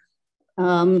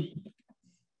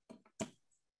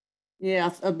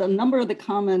 Yeah, a number of the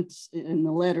comments in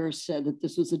the letter said that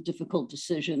this was a difficult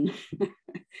decision.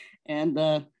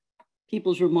 And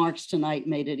people's remarks tonight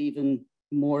made it even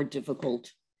more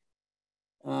difficult.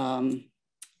 I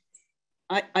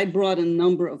brought a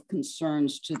number of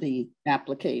concerns to the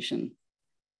application.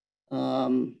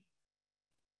 I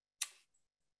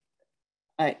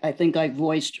think I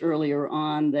voiced earlier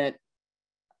on that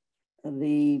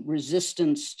the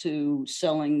resistance to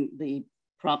selling the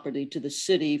property to the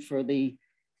city for the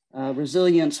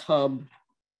resilience hub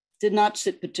did not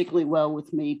sit particularly well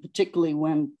with me, particularly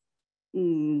when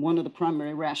one of the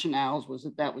primary rationales was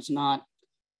that that was not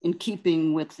in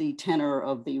keeping with the tenor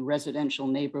of the residential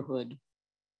neighborhood.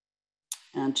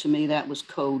 And to me, that was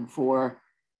code for,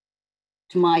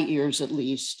 to my ears at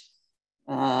least,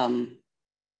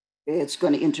 it's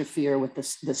going to interfere with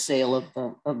the sale of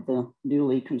the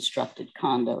newly constructed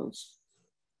condos.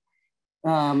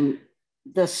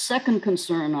 The second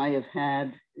concern I have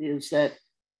had is that,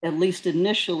 at least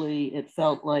initially, it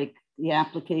felt like the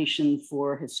application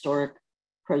for historic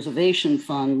preservation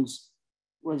funds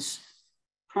was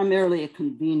primarily a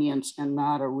convenience and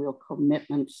not a real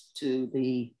commitment to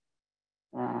the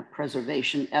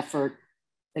preservation effort.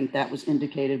 I think that was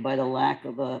indicated by the lack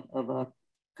of a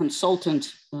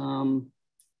consultant in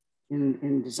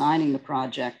designing the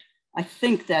project. I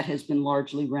think that has been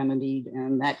largely remedied,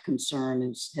 and that concern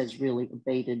has really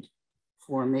abated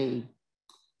for me.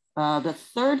 The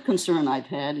third concern I've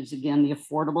had is, again, the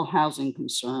affordable housing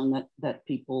concern that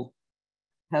people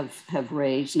have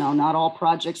raised. Now, not all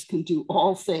projects can do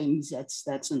all things.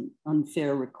 That's an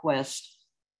unfair request.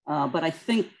 But I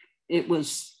think it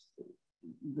was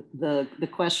the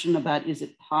question about, is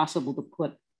it possible to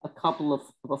put a couple of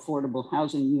affordable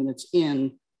housing units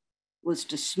in, was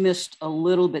dismissed a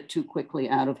little bit too quickly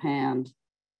out of hand.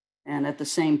 And at the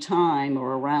same time,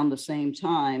 or around the same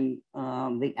time,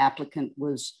 the applicant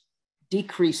was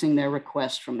decreasing their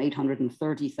request from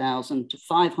 $830,000 to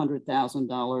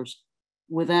 $500,000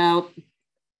 without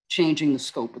changing the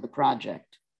scope of the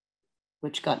project,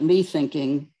 which got me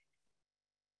thinking,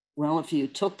 well, if you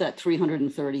took that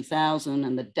 $330,000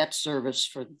 and the debt service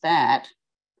for that,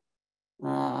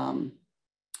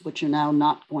 which you're now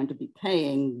not going to be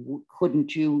paying,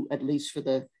 couldn't you, at least for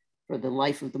the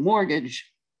life of the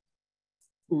mortgage,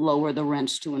 lower the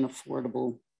rents to an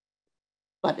affordable?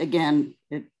 But again,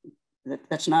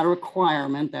 that's not a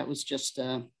requirement. That was just,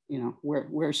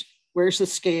 where's the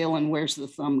scale and where's the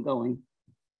thumb going?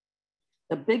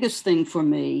 The biggest thing for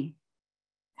me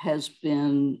has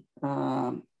been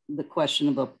the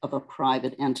question of a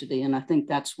private entity. And I think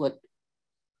that's what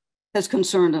has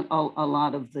concerned a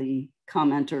lot of the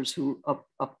commenters who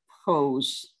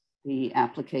oppose the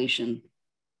application.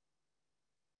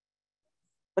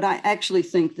 But I actually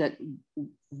think that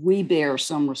we bear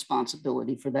some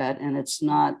responsibility for that. And it's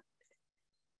not,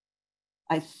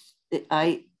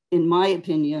 in my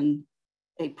opinion,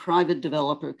 a private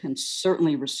developer can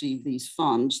certainly receive these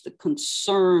funds. The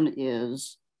concern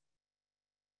is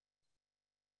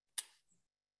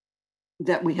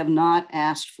that we have not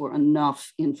asked for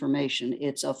enough information.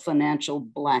 It's a financial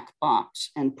black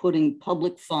box, and putting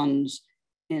public funds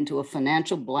into a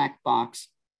financial black box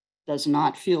does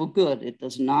not feel good. It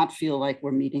does not feel like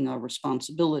we're meeting our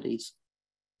responsibilities.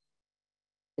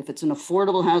 If it's an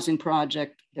affordable housing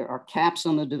project, there are caps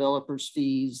on the developer's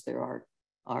fees. There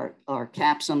are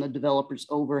caps on the developer's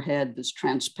overhead. There's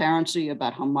transparency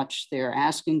about how much they're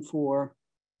asking for.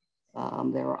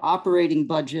 There are operating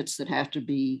budgets that have to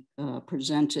be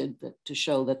presented to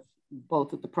show that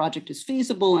both that the project is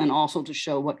feasible and also to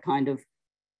show what kind of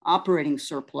operating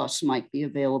surplus might be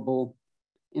available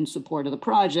in support of the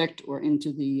project or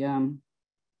into the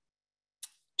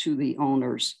to the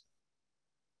owners.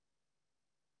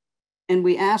 And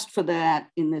we asked for that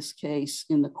in this case.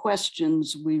 In the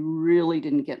questions, we really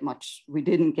didn't get much. We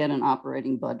didn't get an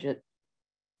operating budget,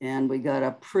 and we got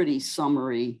a pretty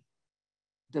summary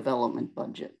development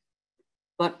budget,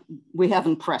 but we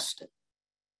haven't pressed it.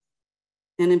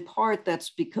 And in part, that's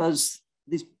because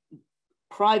these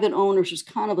private owners is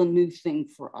kind of a new thing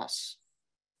for us.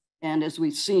 And as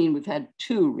we've seen, we've had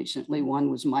two recently. One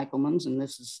was Michelman's, and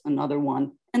this is another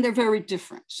one, and they're very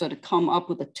different. So to come up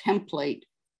with a template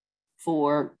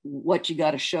for what you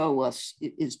got to show us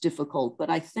is difficult, but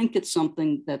I think it's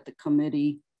something that the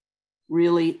committee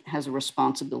really has a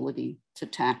responsibility to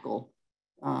tackle.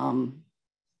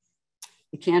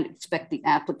 We can't expect the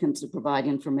applicants to provide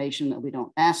information that we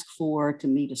don't ask for to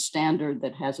meet a standard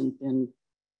that hasn't been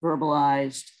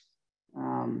verbalized.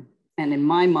 And in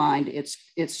my mind, it's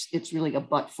really a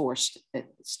but-for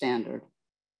standard.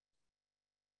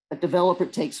 A developer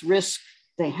takes risk,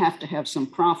 they have to have some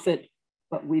profit,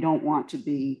 but we don't want to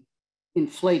be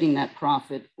inflating that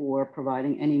profit or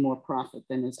providing any more profit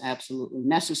than is absolutely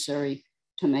necessary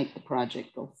to make the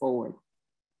project go forward.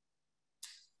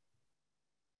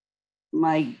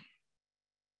 That's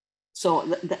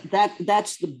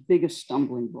the biggest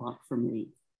stumbling block for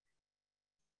me.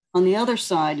 On the other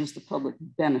side is the public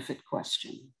benefit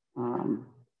question. And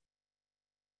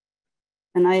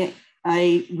I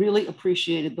really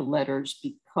appreciated the letters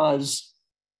because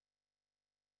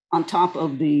on top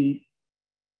of the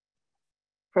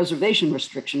preservation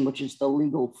restriction, which is the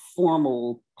legal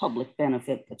formal public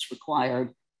benefit that's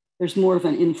required, there's more of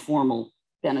an informal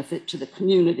benefit to the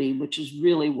community, which is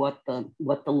really what the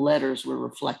letters were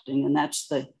reflecting. And that's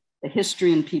the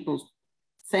history in people's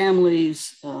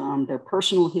families, their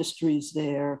personal histories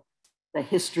there, the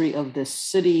history of this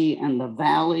city and the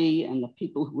valley and the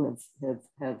people who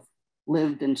have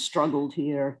lived and struggled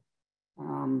here.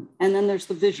 And then there's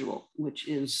the visual, which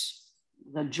is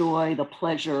the joy, the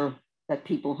pleasure that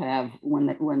people have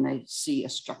when they see a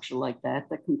structure like that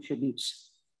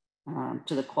contributes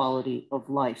to the quality of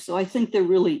life. So I think there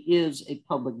really is a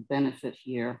public benefit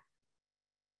here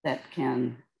that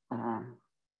can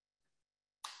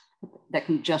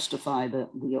justify the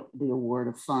award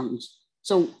of funds.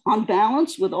 So on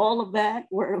balance with all of that,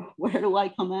 where do I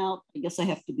come out? I guess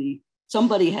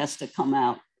somebody has to come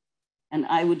out. And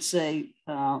I would say,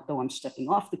 though I'm stepping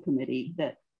off the committee,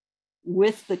 that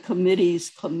with the committee's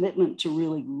commitment to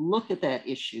really look at that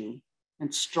issue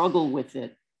and struggle with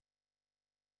it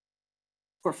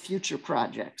for future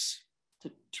projects,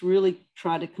 to really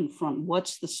try to confront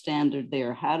what's the standard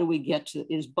there? How do we get to,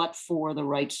 is but for the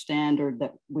right standard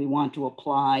that we want to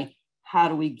apply? How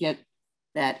do we get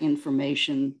that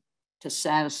information to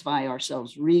satisfy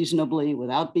ourselves reasonably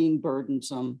without being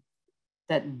burdensome,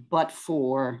 that but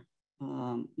for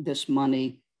this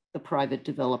money, the private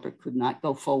developer could not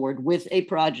go forward with a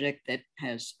project that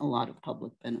has a lot of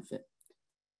public benefit.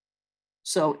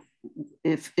 So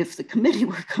if the committee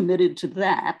were committed to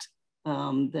that,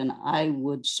 then I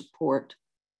would support,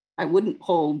 I wouldn't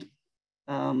hold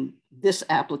this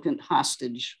applicant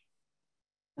hostage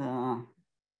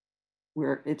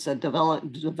where it's a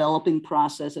developing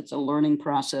process, it's a learning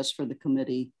process for the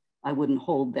committee. I wouldn't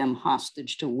hold them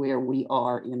hostage to where we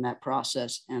are in that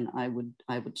process, and I would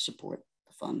support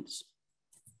the funds.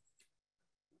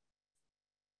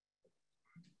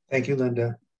 Thank you,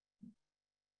 Linda.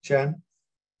 Jen?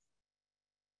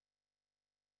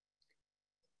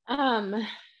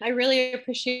 I really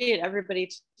appreciate everybody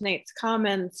tonight's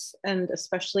comments, and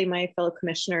especially my fellow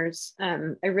commissioners.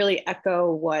 I really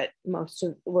echo what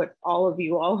all of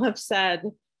you all have said.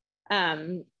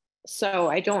 So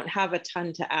I don't have a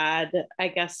ton to add. I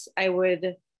guess I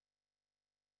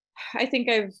think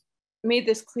I've made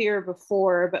this clear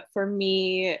before, but for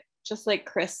me, just like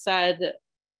Chris said,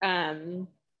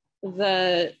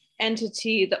 the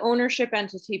ownership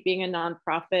entity being a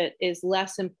nonprofit is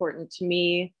less important to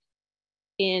me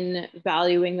in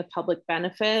valuing the public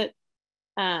benefit.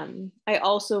 I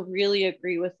also really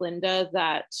agree with Linda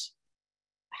that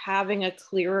having a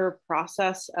clearer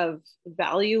process of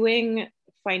valuing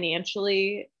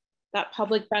financially that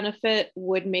public benefit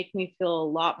would make me feel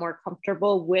a lot more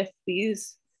comfortable with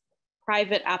these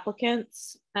private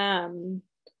applicants. I've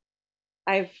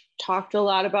talked a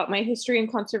lot about my history in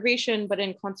conservation, but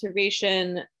in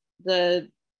conservation, the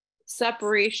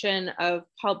separation of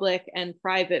public and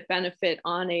private benefit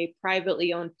on a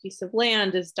privately owned piece of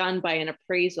land is done by an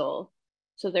appraisal.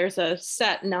 So there's a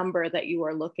set number that you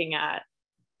are looking at.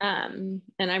 And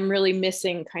I'm really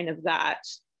missing kind of that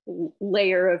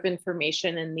layer of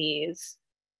information in these.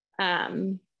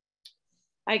 I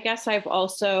guess I've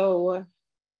also,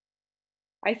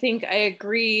 I think I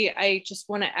agree. I just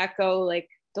want to echo, like,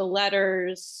 the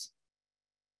letters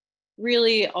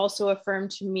really also affirm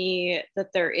to me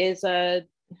that there is a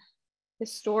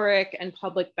historic and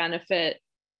public benefit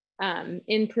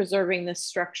in preserving this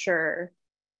structure,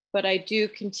 but I do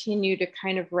continue to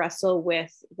kind of wrestle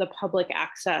with the public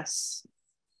access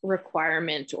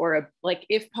requirement, or like,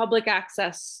 if public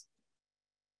access,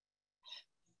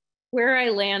 where I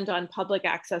land on public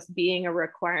access being a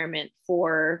requirement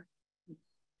for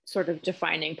sort of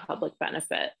defining public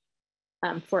benefit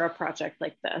for a project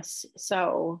like this.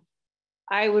 So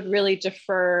I would really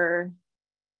defer.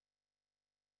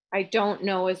 I don't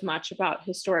know as much about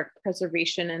historic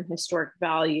preservation and historic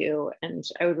value, and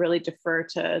I would really defer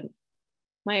to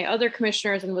my other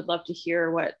commissioners and would love to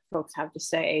hear what folks have to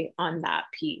say on that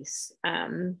piece.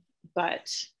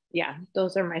 But yeah,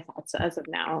 those are my thoughts as of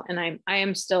now. And I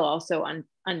am still also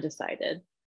undecided.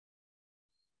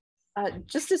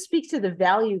 Just to speak to the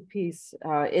value piece,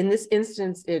 in this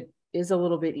instance, it is a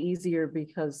little bit easier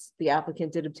because the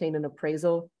applicant did obtain an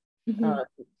appraisal,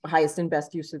 highest and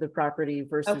best use of the property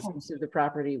versus use of the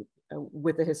property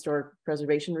with a historic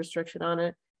preservation restriction on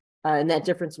it. And that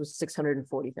difference was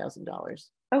 $640,000.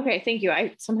 Okay, thank you.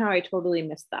 I totally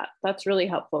missed that. That's really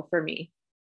helpful for me.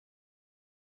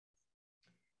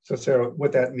 So Sarah,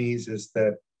 what that means is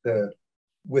that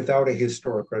without a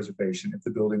historic preservation, if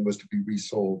the building was to be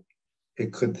resold,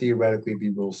 it could theoretically be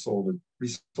resold at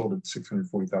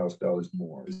 $640,000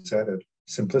 more. Is that a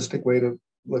simplistic way to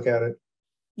look at it?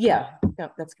 Yeah,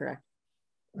 no, that's correct.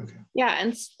 Okay. Yeah,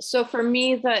 and so for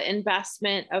me, the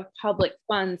investment of public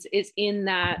funds is in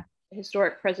that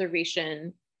historic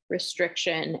preservation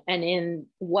restriction, and in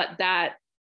what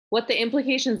the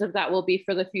implications of that will be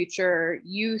for the future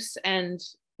use and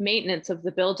maintenance of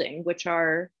the building, which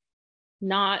are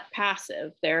not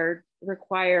passive. They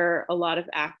require a lot of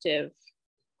active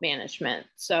management.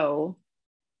 So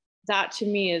that to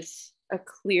me is a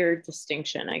clear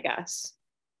distinction, I guess.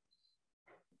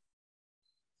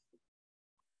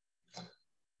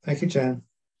 Thank you, Jen.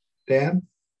 Dan?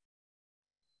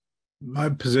 My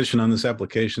position on this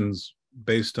application is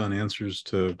based on answers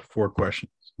to 4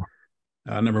 questions.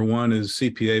 Number 1, is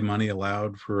CPA money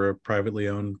allowed for a privately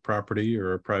owned property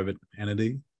or a private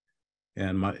entity?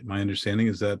 And my understanding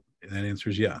is that answer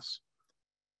is yes.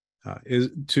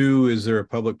 2, is there a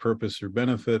public purpose or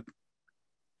benefit?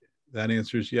 That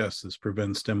answer is yes. This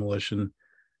prevents demolition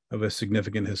of a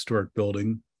significant historic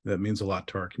building that means a lot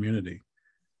to our community.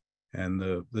 And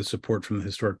the support from the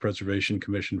Historic Preservation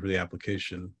Commission for the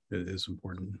application is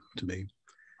important to me.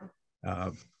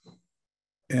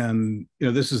 And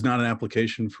this is not an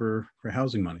application for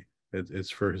housing money. It's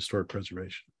for historic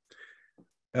preservation.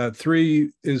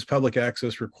 3, is public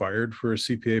access required for a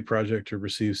CPA project to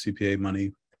receive CPA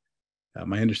money?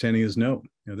 My understanding is no.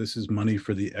 This is money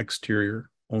for the exterior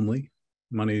only,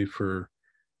 money for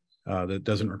that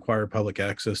doesn't require public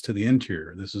access to the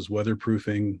interior. This is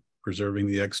weatherproofing, preserving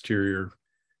the exterior.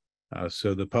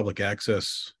 So the public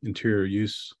access interior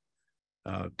use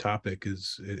topic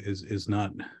is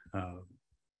not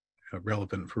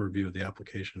relevant for review of the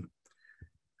application.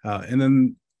 And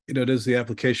then, does the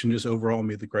application just overall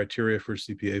meet the criteria for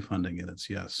CPA funding? And it's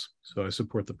yes. So I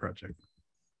support the project.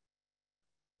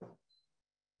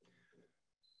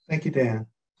 Thank you, Dan.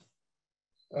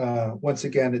 Once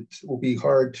again, it will be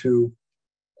hard to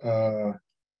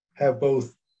have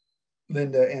both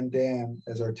Linda and Dan,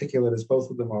 as articulate as both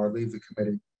of them are, leave the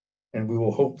committee. And we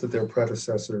will hope that their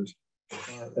predecessors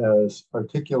are as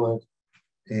articulate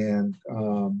and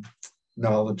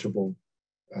knowledgeable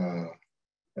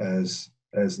as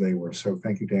they were. So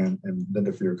thank you, Dan and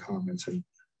Linda, for your comments, and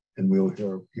we'll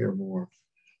hear more.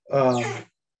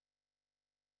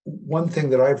 One thing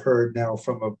that I've heard now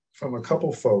from a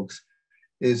couple folks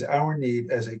is our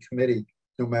need as a committee,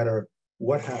 no matter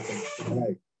what happens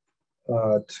tonight,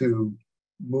 to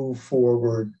move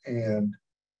forward and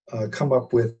come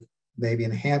up with maybe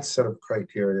enhanced set of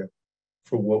criteria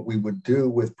for what we would do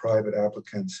with private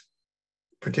applicants,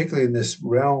 particularly in this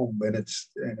realm, and it's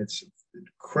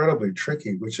incredibly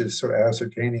tricky, which is sort of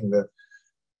ascertaining the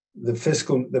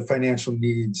financial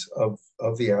needs of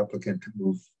the applicant to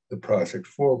move the project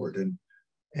forward.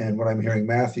 And what I'm hearing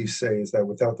Matthew say is that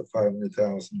without the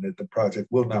 $500,000, that the project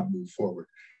will not move forward.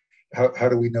 How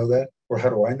do we know that? Or how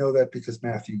do I know that? Because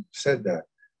Matthew said that.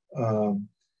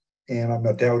 and I'm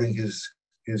not doubting his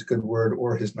good word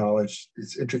or his knowledge,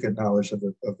 his intricate knowledge of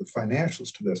the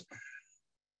financials to this.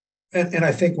 And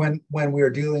I think when we are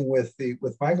dealing with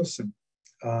Michelson,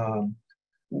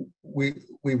 we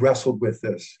wrestled with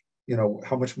this. You know,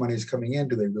 how much money is coming in?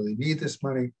 Do they really need this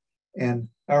money? And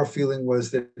our feeling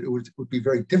was that it would be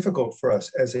very difficult for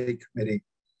us as a committee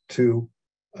to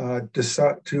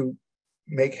decide to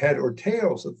make head or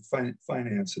tails of the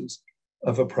finances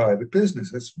of a private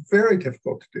business. It's very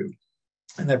difficult to do.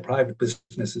 And that private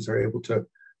businesses are able to,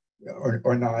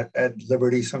 or not at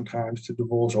liberty sometimes to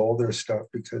divulge all their stuff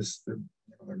because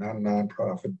they're not a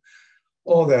nonprofit,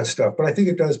 all that stuff. But I think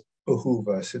it does behoove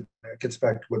us, and it gets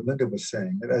back to what Linda was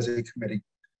saying, that as a committee,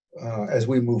 as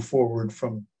we move forward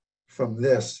from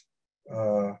this,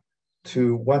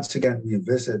 to once again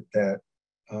revisit that,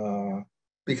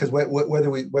 because whether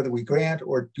we grant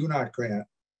or do not grant,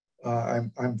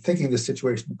 I'm thinking the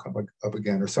situation will come up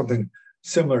again, or something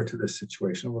similar to this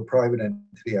situation of a private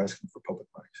entity asking for public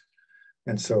money.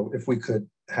 And so if we could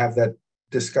have that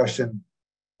discussion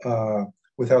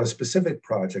without a specific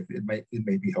project, it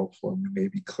may be helpful, and we may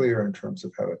be clear in terms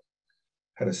of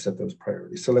how to set those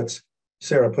priorities. So let's,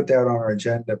 Sarah, put that on our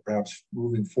agenda, perhaps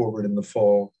moving forward in the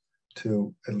fall,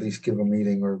 to at least give a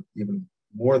meeting, or even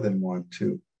more than one,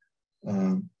 to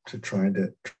trying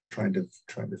to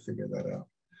figure that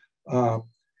out.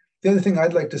 The other thing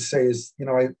I'd like to say is, you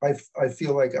know, I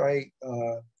feel like I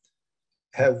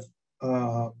have,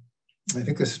 I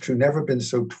think this is true, never been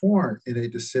so torn in a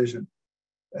decision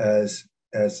as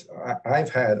I've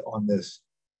had on this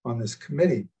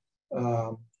committee,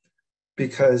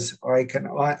 because I can,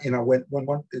 you know, when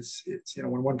one it's you know,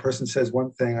 when one person says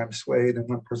one thing, I'm swayed, and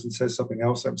one person says something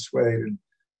else, I'm swayed, and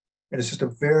it's just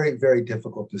a very, very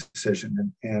difficult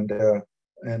decision. And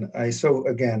I so,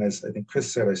 again, as I think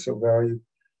Chris said, I so value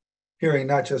hearing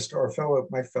not just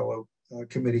my fellow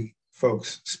committee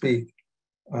folks speak,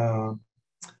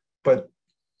 but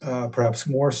perhaps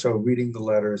more so reading the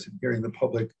letters and hearing the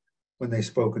public when they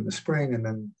spoke in the spring,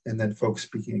 and then folks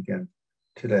speaking again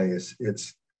today. It's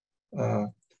you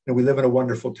know, we live in a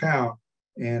wonderful town,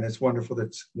 and it's wonderful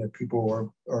that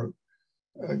people are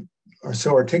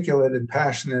so articulate and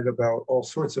passionate about all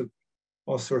sorts of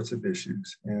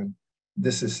issues, and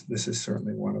this is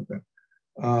certainly one of them.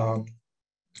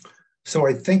 So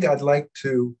I think I'd like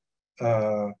to,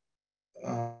 I'm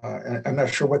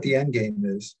not sure what the end game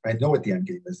is. I know what the end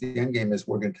game is. The end game is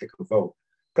we're going to take a vote,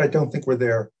 but I don't think we're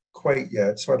there quite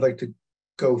yet. So I'd like to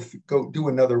go do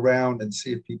another round and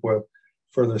see if people have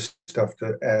further stuff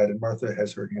to add. And Martha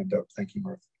has her hand up. Thank you,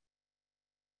 Martha.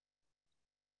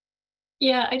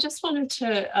 Yeah, I just wanted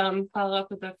to follow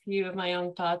up with a few of my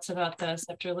own thoughts about this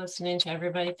after listening to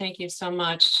everybody. Thank you so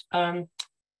much.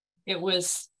 It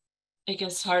was, I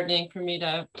guess, heartening for me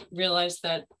to realize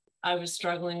that I was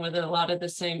struggling with a lot of the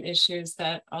same issues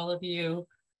that all of you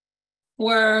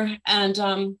were. And,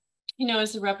 you know,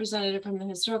 as a representative from the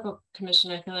Historical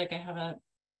Commission, I feel like I have a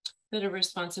bit of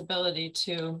responsibility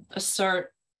to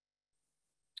assert,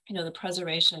 you know, the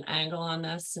preservation angle on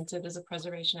this, since it is a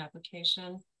preservation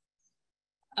application.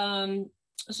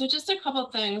 So just a couple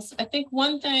of things. I think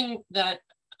one thing that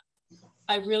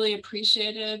I really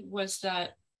appreciated was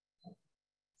that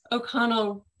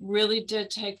O'Connell really did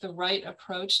take the right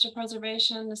approach to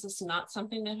preservation. This is not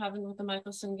something that happened with the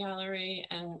Michelson Gallery,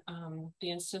 and the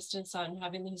insistence on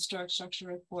having the historic structure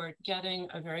report, getting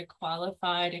a very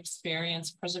qualified,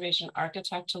 experienced preservation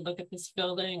architect to look at this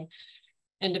building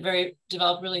and to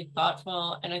develop really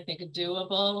thoughtful and I think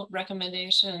doable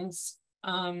recommendations.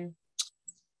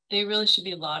 They really should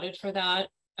be lauded for that.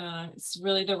 It's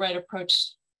really the right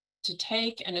approach to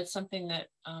take, and it's something that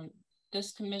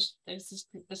this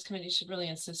committee should really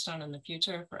insist on in the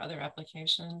future for other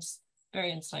applications.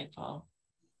 Very insightful.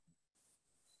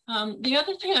 The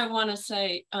other thing I want to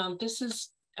say, I'm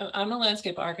a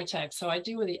landscape architect, so I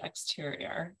deal with the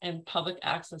exterior and public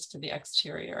access to the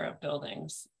exterior of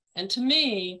buildings. And to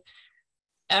me,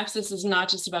 access is not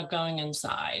just about going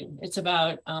inside. It's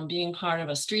about being part of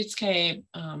a streetscape,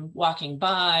 walking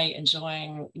by,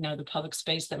 enjoying, you know, the public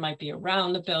space that might be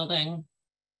around the building.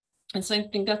 And so I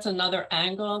think that's another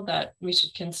angle that we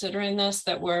should consider in this,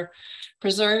 that we're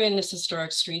preserving this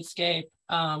historic streetscape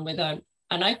with an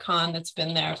icon that's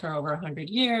been there for over 100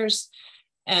 years.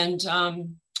 And,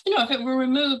 you know, if it were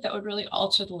removed, that would really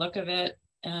alter the look of it.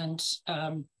 And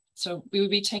so we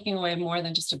would be taking away more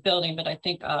than just a building, but I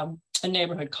think a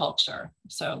neighborhood culture.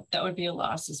 So that would be a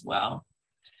loss as well.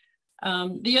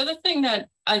 The other thing that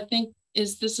I think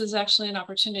is this is actually an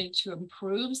opportunity to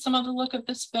improve some of the look of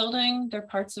this building. There are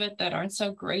parts of it that aren't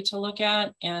so great to look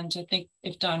at. And I think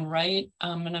if done right,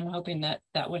 and I'm hoping that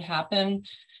that would happen,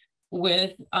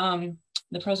 with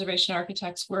the preservation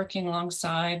architects working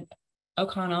alongside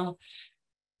O'Connell,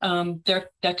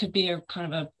 that could be a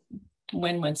kind of a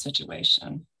win-win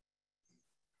situation.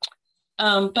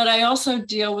 But I also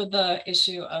deal with the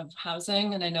issue of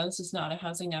housing, and I know this is not a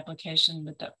housing application,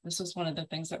 but this was one of the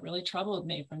things that really troubled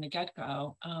me from the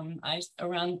get-go. I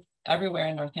around everywhere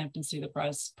in Northampton see the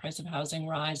price of housing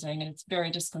rising, and it's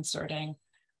very disconcerting.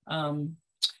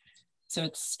 So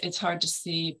it's hard to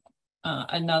see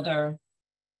another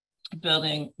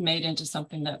building made into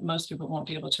something that most people won't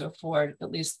be able to afford,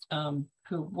 at least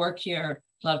who work here,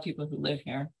 a lot of people who live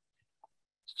here.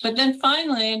 But then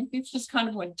finally, and this is kind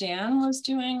of what Dan was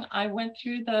doing, I went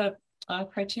through the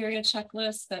criteria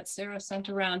checklist that Sarah sent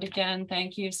around again.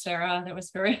 Thank you, Sarah. That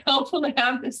was very helpful to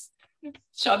have this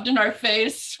shoved in our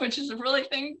face, which is a really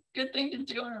good thing to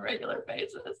do on a regular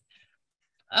basis.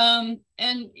 And,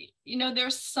 you know,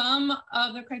 there's some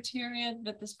of the criteria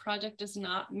that this project does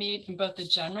not meet in both the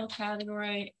general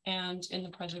category and in the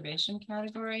preservation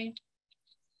category.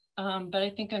 But I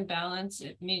think on balance,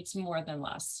 it meets more than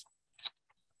less.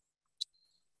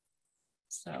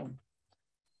 So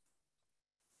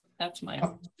that's my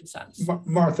sense.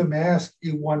 Martha, may I ask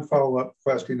you one follow-up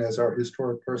question as our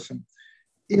historic person?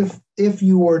 If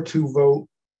you were to vote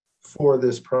for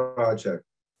this project,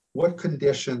 what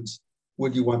conditions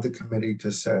would you want the committee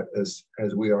to set as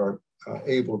we are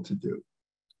able to do?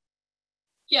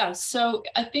 Yeah, so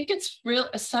I think it's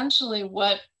essentially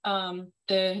what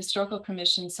the Historical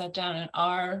Commission set down in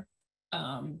our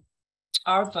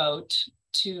vote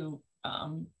to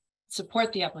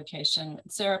support the application.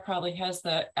 Sarah probably has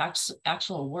the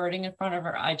actual wording in front of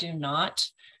her. I do not,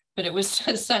 but it was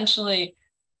essentially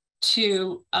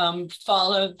to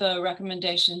follow the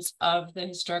recommendations of the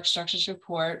Historic Structures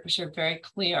Report, which are very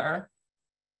clear,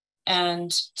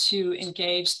 and to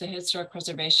engage the historic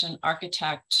preservation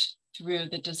architect through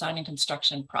the design and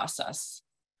construction process,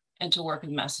 and to work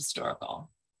with Mass Historical.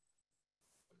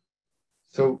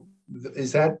 So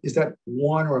is that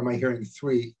one, or am I hearing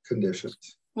three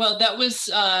conditions? Well, that was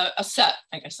a set,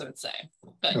 I guess I would say.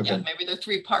 But okay. Yeah, maybe there are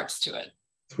three parts to it.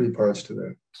 Three parts to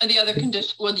that. And the other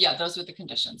condition, well, yeah, those were the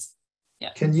conditions.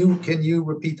 Yeah. Can you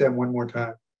repeat them one more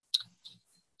time?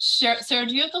 Sarah,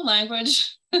 do you have the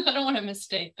language? I don't want to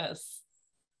mistake this.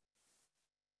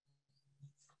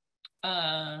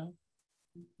 So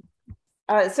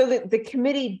the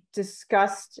committee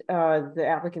discussed the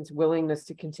applicant's willingness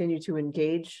to continue to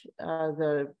engage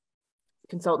the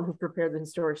consultant who prepared the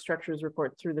historic structures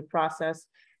report through the process,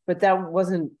 but that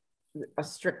wasn't a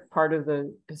strict part of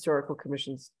the Historical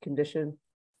Commission's condition.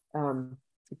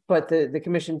 But the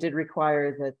commission did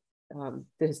require that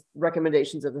the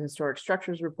recommendations of the historic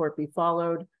structures report be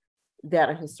followed, that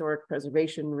a historic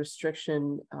preservation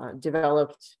restriction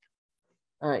developed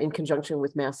in conjunction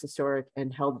with Mass Historic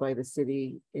and held by the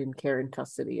city in care and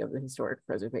custody of the historic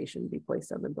preservation be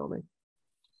placed on the building.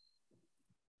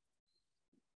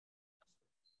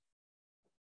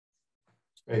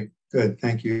 Great, good,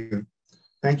 thank you.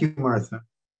 Thank you, Martha.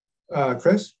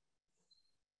 Chris?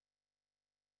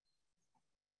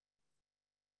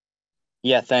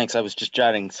 Yeah, thanks. I was just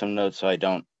jotting some notes so I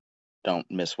don't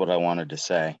miss what I wanted to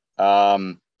say.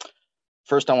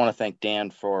 First, I want to thank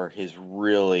Dan for his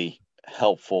really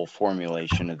helpful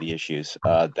formulation of the issues.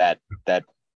 That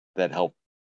helped.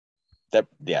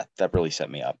 That really set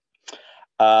me up.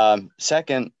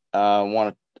 Second, I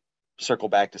want to circle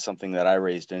back to something that I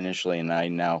raised initially, and I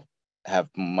now have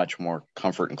much more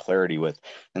comfort and clarity with,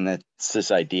 and that's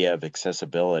this idea of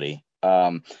accessibility.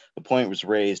 The point was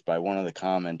raised by one of the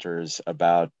commenters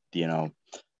about,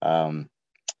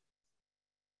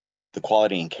 the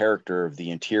quality and character of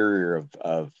the interior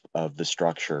of the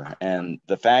structure. And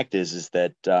the fact is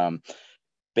that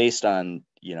based on,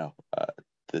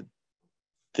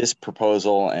 this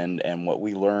proposal and what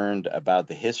we learned about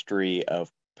the history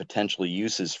of potential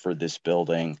uses for this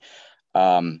building,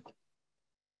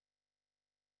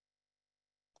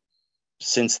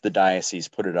 since the diocese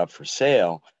put it up for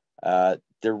sale,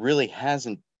 there really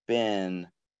hasn't been,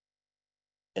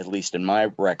 at least in my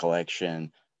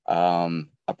recollection,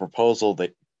 a proposal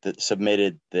that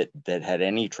submitted that had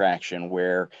any traction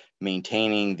where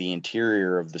maintaining the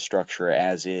interior of the structure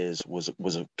as is was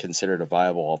considered a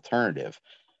viable alternative.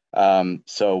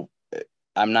 So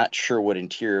I'm not sure what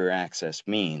interior access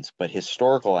means, but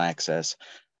historical access,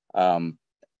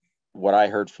 what I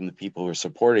heard from the people who are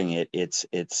supporting it, it's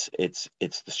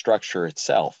the structure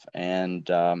itself, and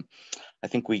I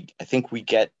think we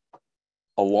get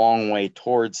a long way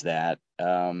towards that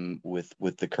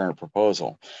with the current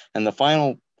proposal. And the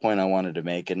final point I wanted to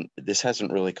make, and this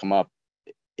hasn't really come up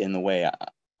in the way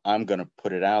I'm going to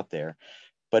put it out there,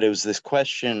 but it was this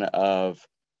question of,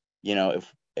 you know,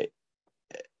 if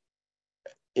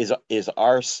is the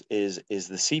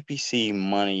CPC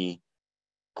money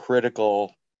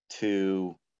critical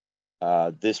to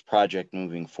this project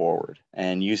moving forward,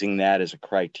 and using that as a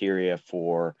criteria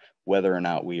for whether or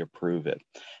not we approve it.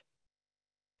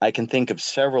 I can think of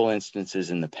several instances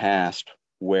in the past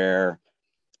where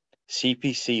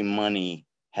CPC money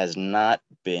has not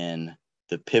been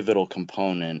the pivotal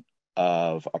component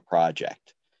of a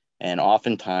project. And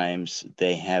oftentimes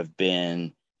they have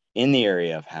been in the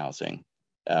area of housing,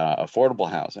 affordable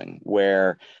housing,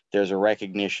 where there's a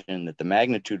recognition that the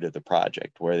magnitude of the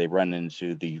project, where they run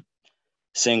into the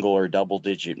single or double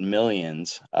digit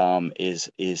millions, is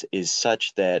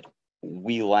such that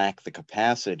we lack the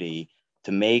capacity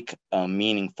to make a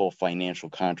meaningful financial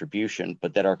contribution,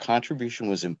 but that our contribution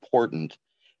was important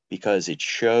because it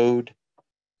showed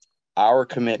our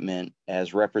commitment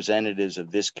as representatives of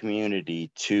this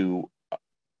community to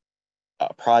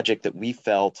a project that we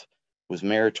felt was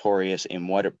meritorious in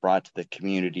what it brought to the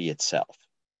community itself.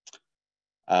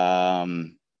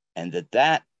 And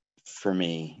that, for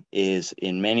me, is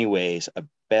in many ways a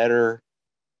better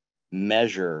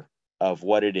measure of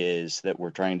what it is that we're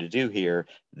trying to do here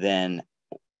than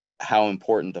how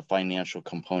important the financial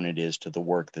component is to the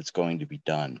work that's going to be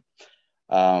done.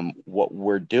 What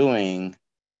we're doing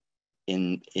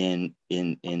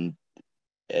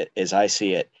as I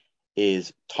see it,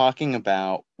 is talking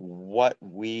about what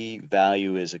we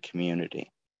value as a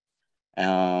community.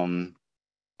 And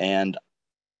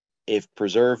if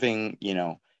preserving, you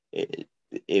know,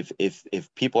 if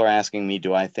people are asking me,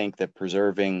 do I think that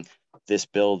preserving this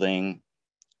building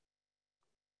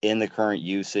in the current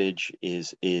usage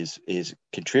is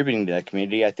contributing to that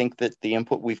community, I think that the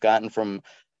input we've gotten from,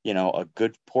 you know, a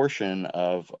good portion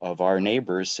of our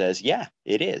neighbors says, yeah,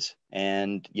 it is.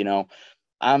 And, you know,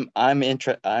 I'm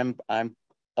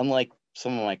unlike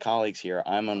some of my colleagues here,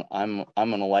 I'm an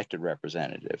elected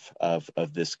representative of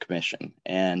this commission.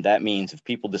 And that means if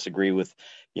people disagree with,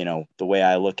 you know, the way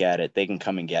I look at it, they can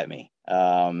come and get me.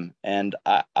 And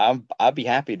I'll be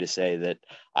happy to say that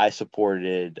I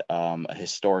supported a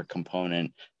historic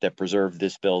component that preserved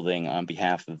this building on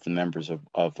behalf of the members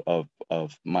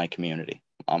of my community.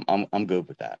 I'm good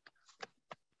with that.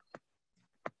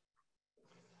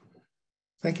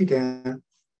 Thank you, Dan.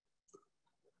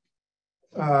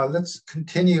 Let's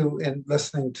continue in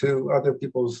listening to other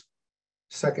people's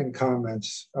second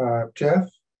comments. Jeff,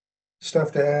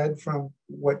 stuff to add from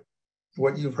what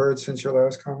you've heard since your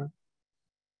last comment?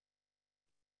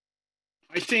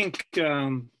 I think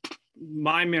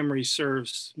my memory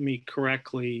serves me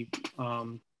correctly.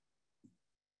 The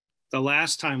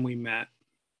last time we met,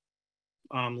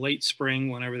 late spring,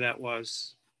 whenever that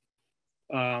was,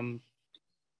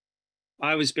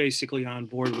 I was basically on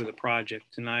board with the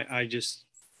project, and I just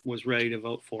was ready to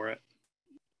vote for it.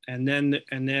 And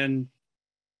then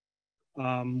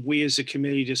we as a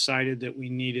committee decided that we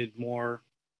needed more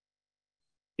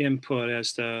input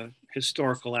as to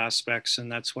historical aspects,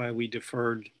 and that's why we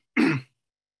deferred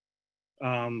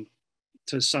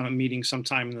to some meeting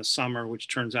sometime in the summer, which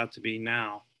turns out to be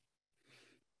now.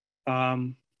 And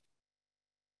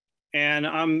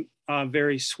I'm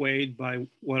very swayed by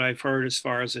what I've heard as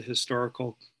far as a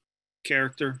historical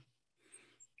character.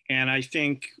 And I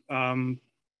think I'm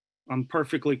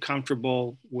perfectly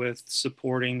comfortable with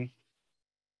supporting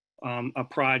a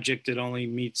project that only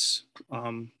meets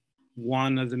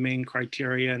one of the main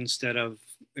criteria, instead of,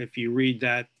 if you read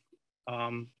that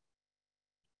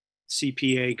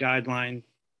CPA guideline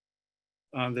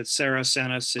that Sarah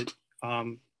sent us, it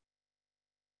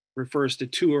refers to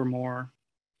two or more.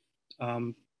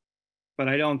 But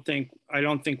I don't think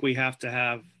we have to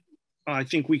have, I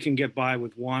think we can get by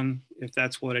with one if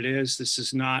that's what it is. This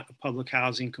is not a public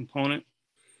housing component.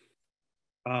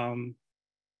 I'm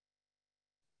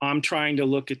trying to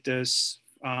look at this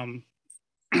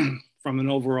from an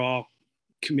overall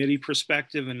committee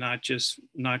perspective and not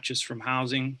just from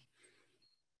housing.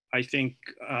 I think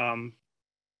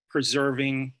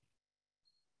preserving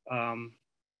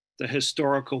the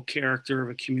historical character of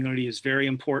a community is very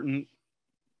important.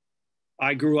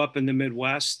 I grew up in the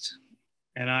Midwest,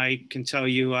 and I can tell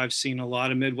you I've seen a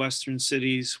lot of Midwestern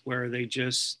cities where they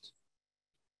just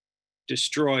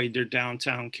destroyed their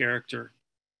downtown character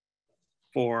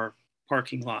for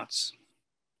parking lots,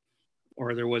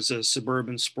 or there was a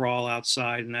suburban sprawl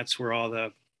outside, and that's where all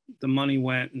the money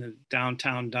went, and the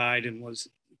downtown died, and was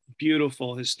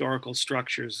beautiful historical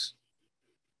structures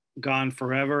gone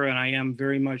forever. And I am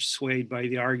very much swayed by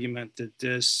the argument that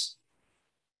this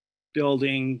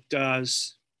building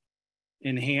does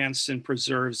enhance and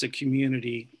preserves the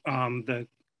community. The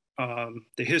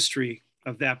the history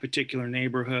of that particular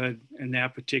neighborhood and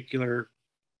that particular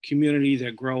community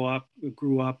that grew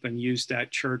up and used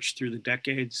that church through the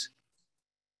decades.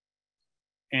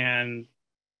 And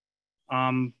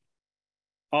I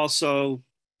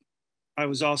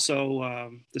was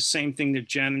also the same thing that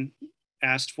Jen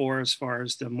asked for as far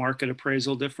as the market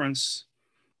appraisal difference,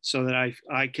 so that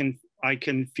I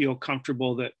can feel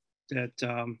comfortable that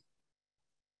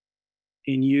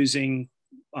in using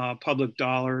public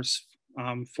dollars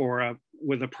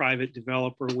with a private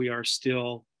developer, we are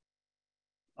still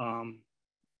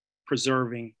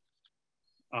preserving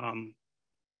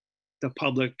the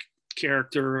public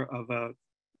character of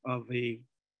a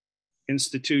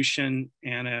institution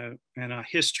and a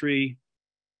history.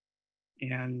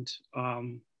 And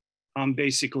I'm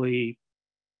basically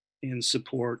in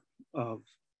support of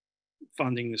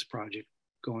funding this project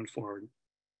going forward.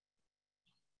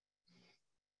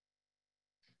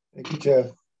 Thank you, Jeff.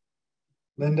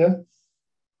 Linda?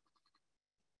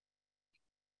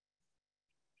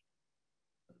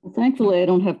 Well, thankfully, I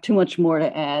don't have too much more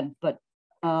to add, but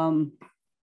I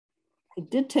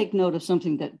did take note of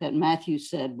something that Matthew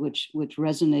said, which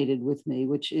resonated with me,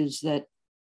 which is that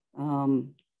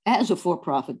as a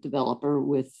for-profit developer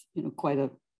with quite a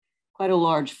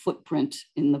large footprint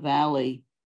in the valley,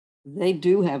 they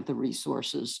do have the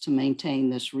resources to maintain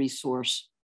this resource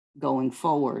going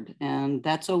forward, and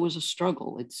that's always a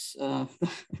struggle. It's the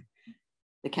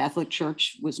Catholic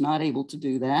Church was not able to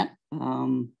do that.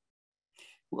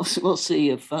 We'll see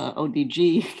if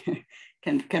ODG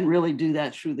can really do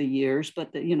that through the years,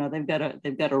 but they've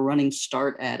got a running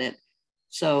start at it.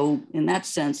 So in that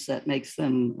sense, that makes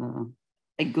them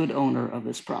a good owner of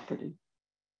this property.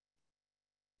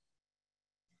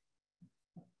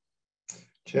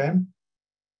 Jen?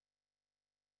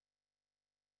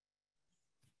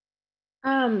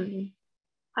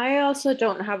 I also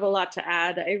don't have a lot to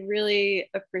add. I really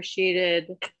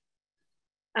appreciated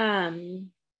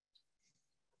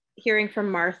hearing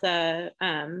from Martha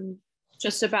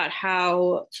just about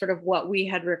how sort of what we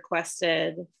had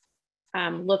requested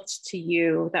looked to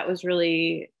you. That was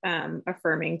really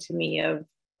affirming to me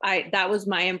that was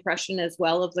my impression as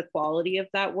well of the quality of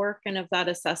that work and of that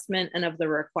assessment and of the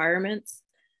requirements,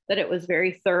 that it was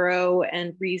very thorough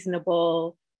and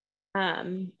reasonable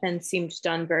and seemed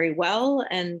done very well,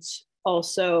 and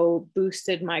also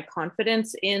boosted my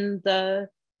confidence in the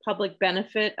public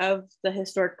benefit of the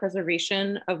historic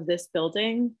preservation of this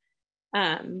building,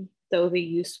 though the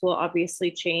use will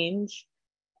obviously change.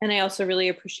 And I also really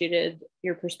appreciated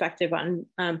your perspective on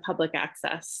public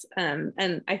access.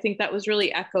 And I think that was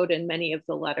really echoed in many of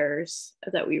the letters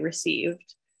that we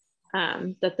received,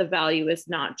 that the value is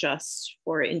not just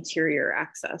for interior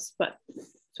access, but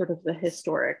sort of the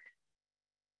historic,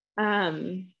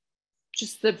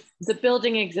 just the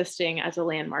building existing as a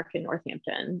landmark in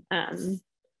Northampton,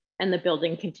 and the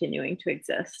building continuing to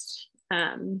exist.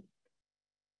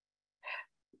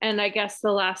 And I guess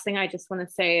the last thing I just want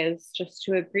to say is just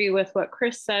to agree with what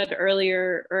Chris said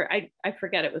earlier, or I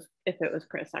forget if it was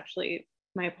Chris, actually,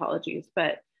 my apologies.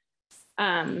 But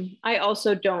I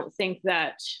also don't think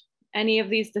that any of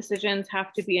these decisions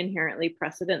have to be inherently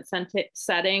precedent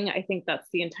setting. I think that's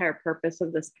the entire purpose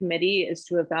of this committee, is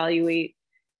to evaluate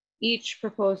each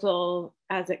proposal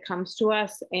as it comes to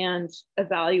us and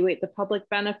evaluate the public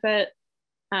benefit.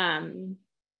 And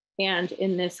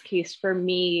in this case, for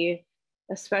me,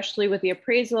 especially with the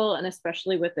appraisal and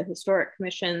especially with the Historic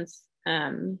Commission's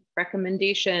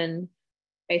recommendation,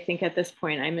 I think at this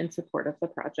point I'm in support of the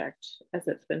project as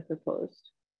it's been proposed.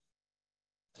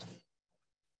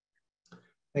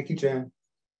 Thank you, Jan.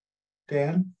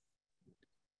 Dan?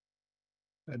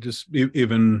 Just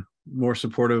even more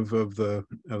supportive of the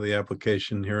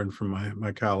application, hearing from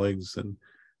my colleagues, and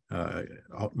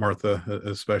Martha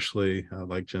especially,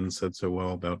 like Jen said so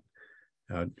well about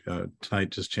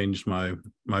tonight, just changed my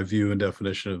view and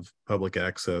definition of public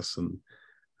access and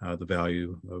the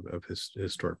value of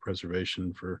historic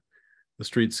preservation for the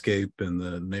streetscape and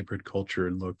the neighborhood culture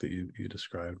and look that you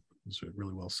described. It was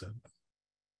really well said.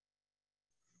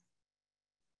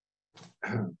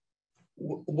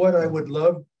 What I would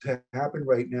love to happen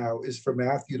right now is for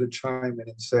Matthew to chime in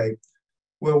and say,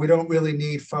 well, we don't really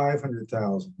need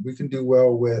 500,000. We can do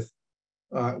well with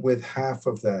half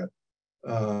of that,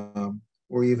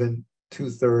 or even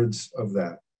 2/3 of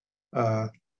that.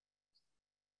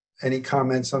 Any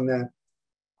comments on that?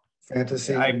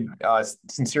 Fantasy? I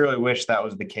sincerely wish that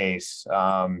was the case,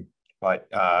 but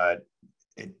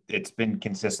it's been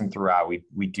consistent throughout.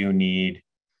 We do need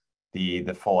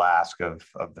the full ask of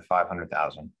the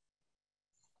 500,000.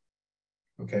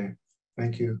 Okay,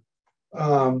 thank you.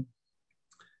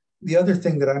 the other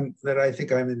thing that I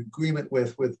think I'm in agreement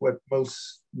with what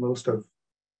most of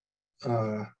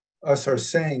us are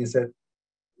saying is that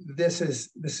this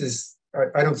is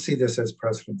I don't see this as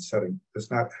precedent setting. It does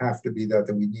not have to be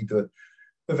that we need to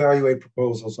evaluate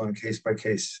proposals on a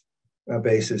case-by-case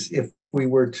basis. If we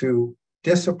were to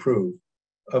disapprove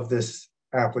of this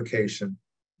application,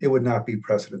 it would not be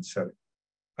precedent setting.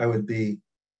 I would be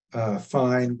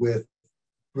fine with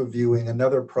reviewing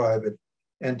another private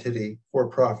entity,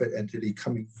 for-profit entity,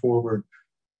 coming forward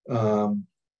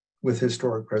with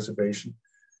historic preservation,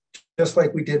 just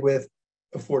like we did with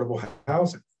affordable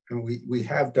housing. And we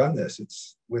have done this.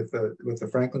 It's with the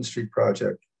Franklin Street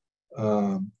project,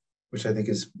 which I think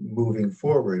is moving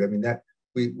forward. I mean, that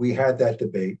we had that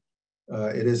debate.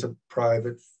 It is a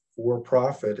private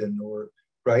for-profit, or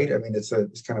right. I mean, it's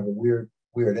kind of a weird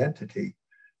entity,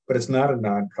 but it's not a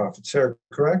nonprofit. Sarah,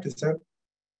 correct? Is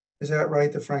that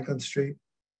right? The Franklin Street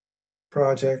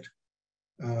project.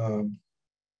 That's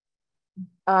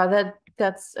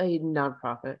a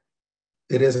nonprofit.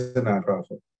 It is a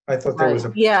nonprofit. I thought there was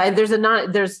a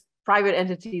there's private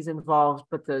entities involved,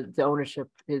 but the ownership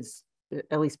is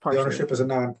at least partially. The ownership is a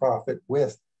nonprofit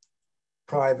with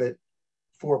private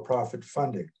for-profit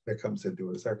funding that comes into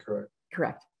it. Is that correct?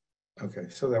 Correct. Okay,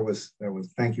 so that was.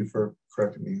 Thank you for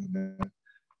correcting me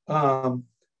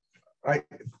on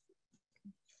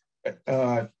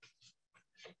that.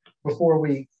 Before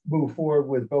we move forward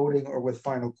with voting or with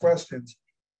final questions,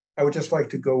 I would just like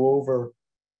to go over,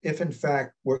 if in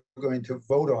fact we're going to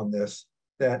vote on this,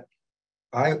 that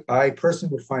I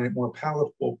personally would find it more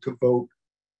palatable to vote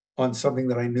on something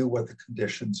that I knew what the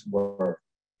conditions were.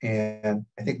 And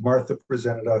I think Martha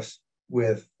presented us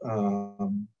with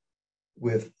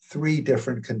 3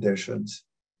 different conditions.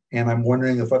 And I'm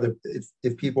wondering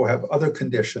if people have other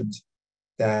conditions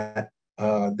that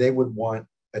they would want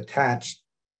attached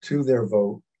to their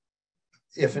vote,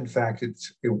 if in fact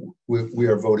we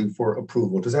are voting for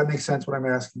approval. Does that make sense what I'm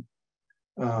asking?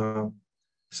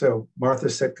 So Martha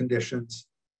said conditions,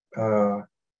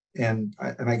 and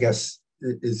I guess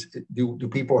do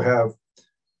people have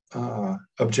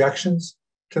objections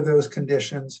to those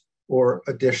conditions or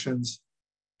additions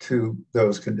to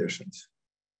those conditions?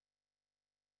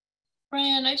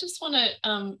 Brian, I just want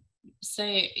to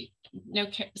say,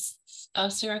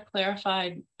 Sarah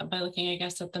clarified by looking, I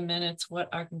guess, at the minutes what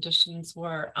our conditions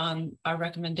were on our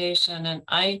recommendation. And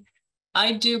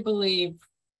I do believe,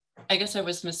 I guess I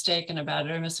was mistaken about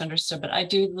it or misunderstood, but I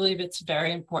do believe it's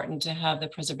very important to have the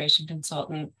preservation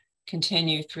consultant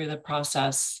continue through the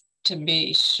process to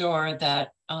be sure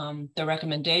that the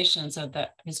recommendations of the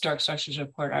historic structures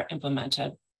report are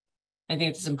implemented. I think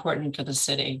it's important for the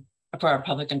city, for our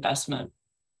public investment.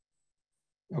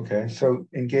 Okay, so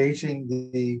engaging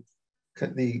the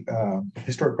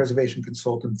historic preservation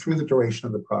consultant through the duration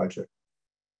of the project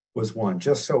was one.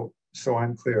 Just so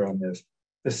I'm clear on this.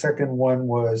 The second one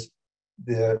was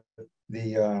that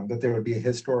there would be a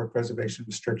historic preservation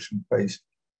restriction placed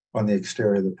on the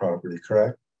exterior of the property,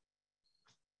 correct?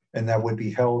 And that would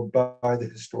be held by the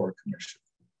Historic Commission.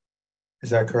 Is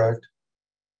that correct?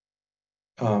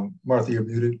 Martha, you're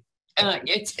muted.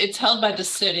 It's held by the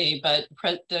city, but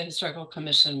the Historical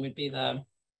Commission would be the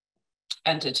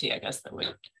entity, I guess, that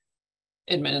would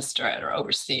administer it or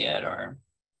oversee it. Or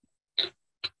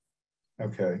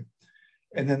okay,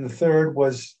 and then the third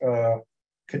was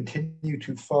continue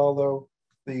to follow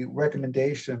the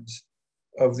recommendations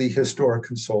of the historic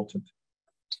consultant.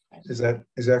 Is that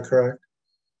correct?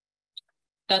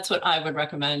 That's what I would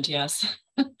recommend. Yes.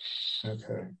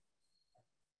 Okay.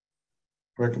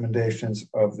 Recommendations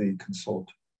of the consultant.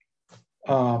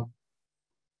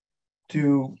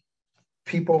 Do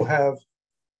people have,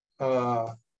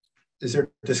 is there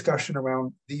discussion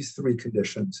around these 3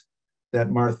 conditions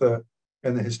that Martha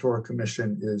and the Historic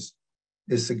Commission is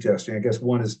suggesting? I guess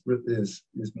one is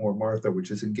more Martha,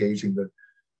 which is engaging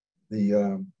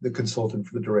the consultant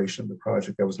for the duration of the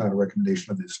project. That was not a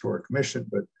recommendation of the Historic Commission,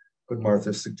 but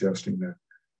Martha's suggesting that.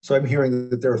 So I'm hearing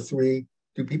that there are 3.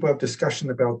 Do people have discussion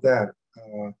about that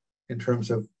in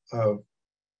terms of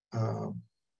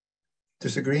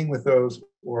disagreeing with those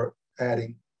or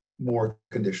adding more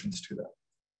conditions to that?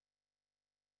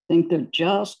 I think they're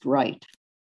just right.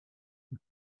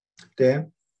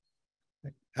 Dan?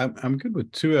 I'm good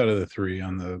with 2 out of the 3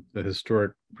 on the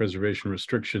historic preservation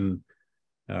restriction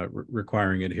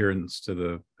requiring adherence to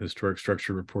the historic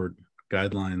structure report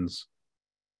guidelines.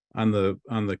 On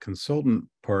the consultant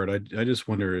part, I just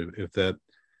wonder if that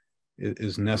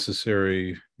is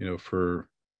necessary, for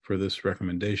this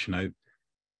recommendation. I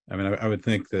mean, I would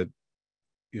think that,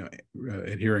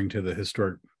 adhering to the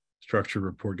historic structure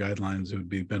report guidelines, it would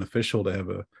be beneficial to have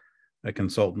a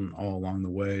consultant all along the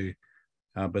way,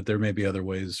 but there may be other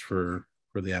ways for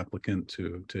the applicant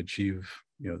to achieve,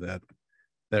 you know,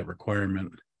 that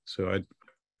requirement. So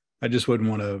I just wouldn't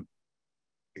want to,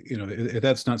 you know, if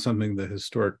that's not something the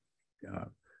historic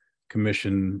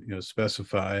commission, you know,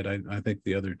 specified, I think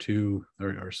the other two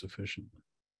are sufficient.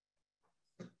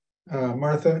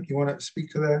 Martha, you want to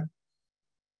speak to that?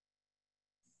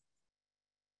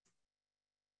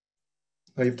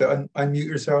 You have to unmute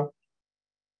yourself.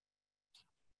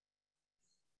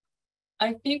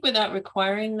 I think without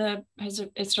requiring the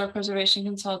historic preservation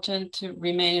consultant to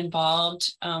remain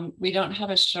involved, we don't have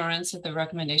assurance that the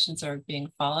recommendations are being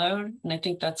followed. And I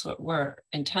think that's what we're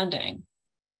intending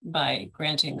by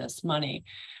granting this money.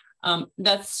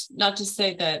 That's not to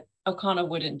say that O'Connell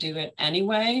wouldn't do it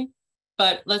anyway,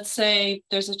 but let's say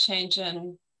there's a change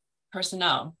in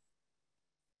personnel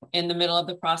in the middle of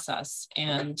the process,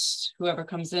 and whoever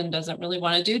comes in doesn't really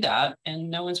want to do that, and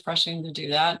no one's pressuring to do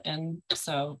that, and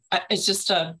so it's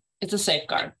just it's a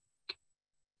safeguard.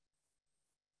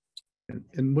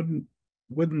 And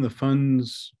wouldn't the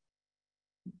funds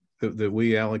that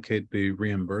we allocate be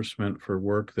reimbursement for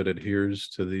work that adheres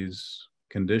to these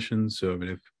conditions? So I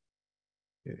mean,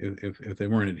 if they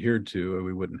weren't adhered to,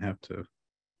 we wouldn't have to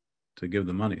give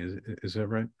the money. Is that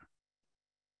right,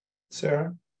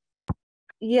 Sarah?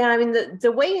 Yeah, I mean,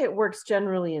 the way it works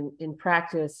generally in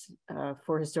practice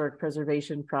for historic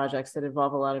preservation projects that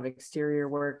involve a lot of exterior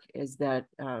work is that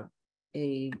an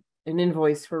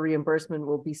invoice for reimbursement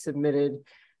will be submitted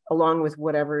along with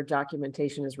whatever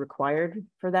documentation is required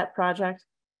for that project.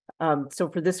 So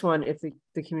for this one, if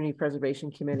the Community Preservation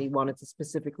Committee wanted to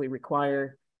specifically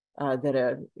require that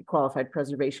a qualified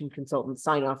preservation consultant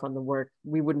sign off on the work,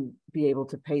 we wouldn't be able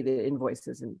to pay the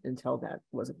invoices until that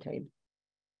was obtained.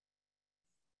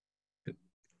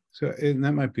 So, and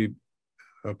that might be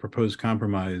a proposed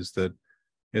compromise, that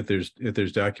if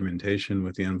there's documentation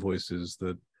with the invoices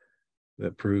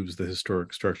that proves the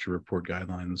historic structure report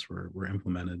guidelines were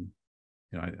implemented,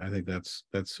 you know, I think that's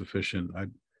sufficient.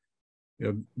 You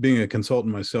know, being a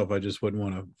consultant myself, I just wouldn't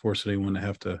want to force anyone to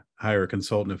have to hire a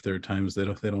consultant if there are times they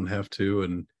don't have to,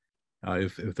 and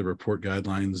if the report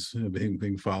guidelines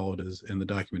being followed and the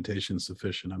documentation is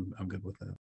sufficient, I'm good with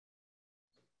that.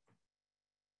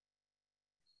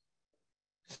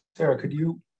 Sarah, could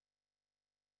you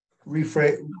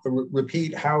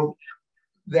repeat how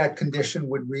that condition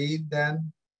would read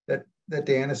then, that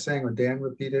Dan is saying, or Dan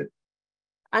repeat it?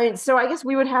 So I guess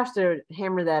we would have to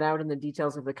hammer that out in the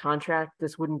details of the contract.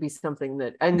 This wouldn't be something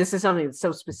that, and this is something that's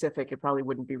so specific, it probably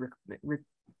wouldn't be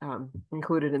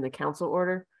included in the council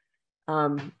order.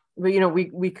 But, you know,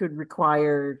 we could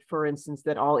require, for instance,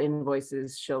 that all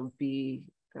invoices shall be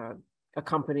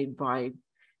accompanied by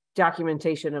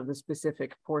documentation of the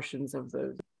specific portions of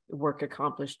the work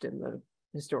accomplished in the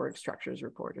historic structures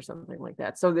report or something like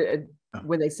that. So that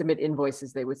when they submit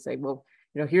invoices, they would say, well,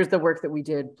 you know, here's the work that we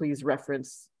did, please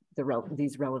reference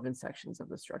these relevant sections of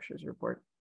the structures report.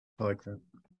 I like that.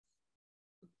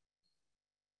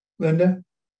 Linda?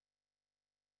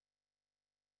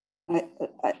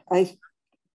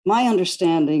 My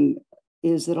understanding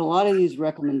is that a lot of these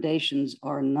recommendations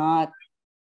are not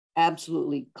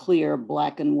absolutely clear,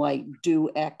 black and white, do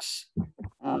X,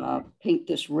 paint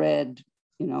this red,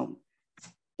 you know,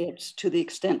 it's to the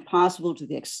extent possible, to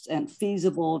the extent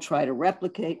feasible, try to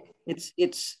replicate.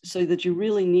 It's so that you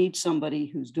really need somebody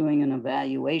who's doing an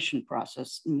evaluation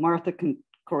process. Martha can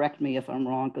correct me if I'm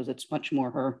wrong, because it's much more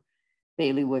her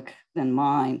bailiwick than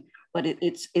mine, but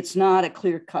it's not a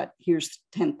clear cut, here's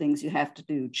 10 things you have to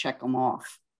do, check them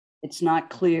off. It's not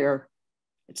clear.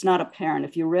 It's not apparent.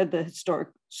 If you read the historic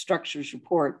structures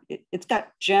report, it's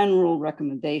got general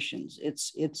recommendations.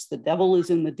 It's the devil is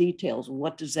in the details.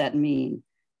 What does that mean?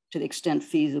 To the extent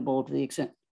feasible, to the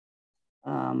extent.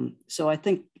 So I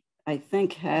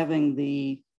think having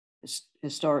the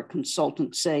historic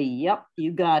consultant say, yep,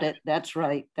 you got it. That's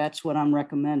right. That's what I'm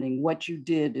recommending. What you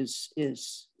did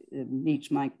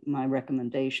meets my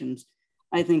recommendations,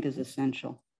 I think is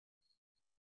essential.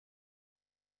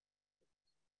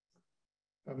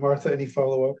 Martha, any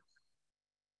follow-up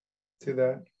to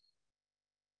that?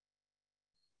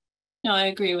 No, I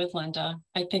agree with Linda.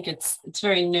 I think it's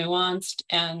very nuanced,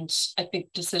 and I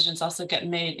think decisions also get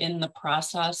made in the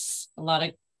process. A lot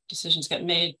of decisions get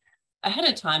made ahead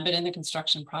of time, but in the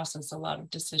construction process, a lot of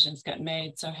decisions get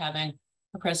made. So having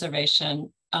a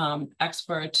preservation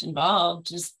expert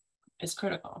involved is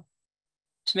critical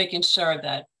to making sure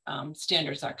that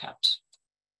standards are kept.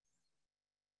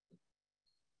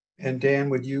 And Dan,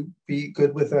 would you be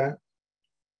good with that?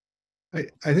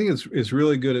 I think it's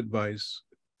really good advice.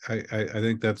 I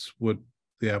think that's what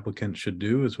the applicant should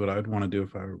do, is what I'd want to do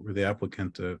if I were the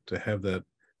applicant, to have that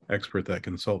expert, that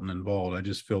consultant involved. I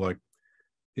just feel like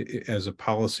as a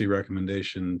policy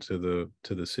recommendation to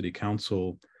the city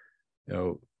council, you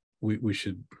know, we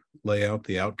should lay out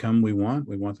the outcome we want.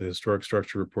 We want the historic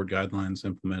structure report guidelines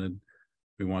implemented.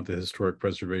 We want the historic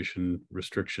preservation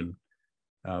restriction.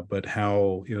 But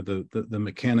how, you know, the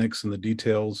mechanics and the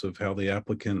details of how the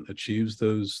applicant achieves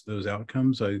those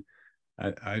outcomes,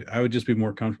 I would just be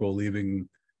more comfortable leaving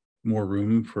more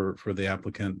room for the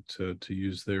applicant to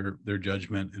use their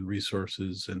judgment and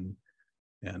resources and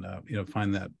you know,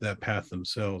 find that path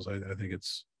themselves. I think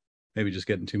it's maybe just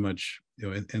getting too much, you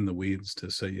know, in the weeds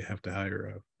to say you have to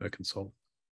hire a consultant.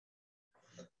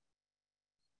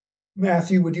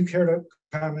 Matthew, would you care to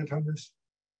comment on this?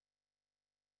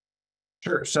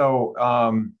 Sure. So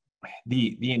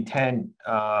the intent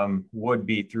would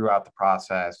be throughout the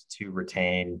process to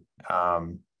retain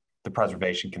the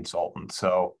preservation consultant.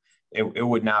 So it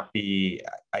would not be,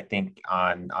 I think,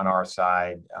 on our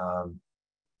side,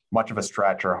 much of a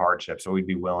stretch or hardship. So we'd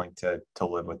be willing to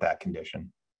live with that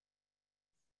condition.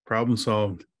 Problem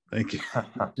solved. Thank you.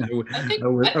 I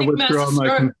withdraw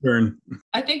my concern.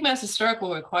 I think Mass Historic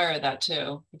will require that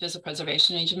too. If there's a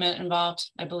preservation easement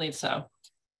involved, I believe so.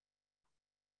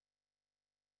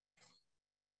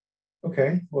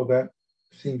 Okay, well, that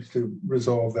seems to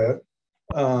resolve that.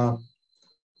 So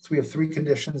we have 3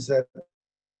 conditions that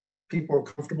people are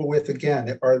comfortable with.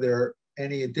 Again, are there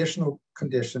any additional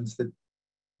conditions that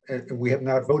we have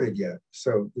not voted yet?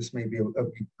 So this may be a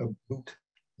moot,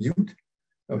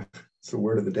 it's the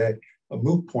word of the day, a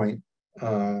moot point,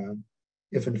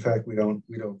 if in fact we don't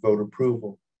vote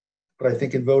approval. But I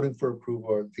think in voting for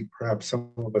approval, I think perhaps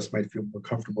some of us might feel more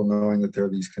comfortable knowing that there are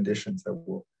these conditions that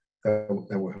will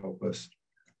help us.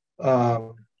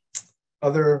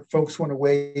 Other folks want to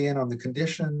weigh in on the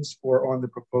conditions or on the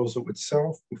proposal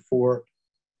itself before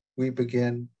we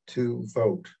begin to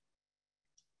vote?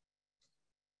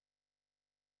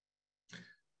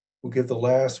 We'll give the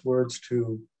last words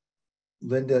to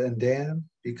Linda and Dan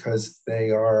because they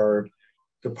are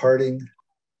departing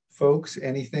folks.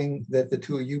 Anything that the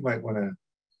two of you might want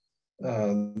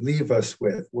to leave us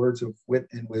with, words of wit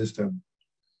and wisdom?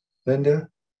 Linda?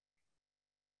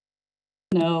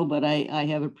 No, but I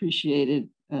have appreciated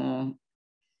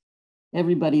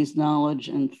everybody's knowledge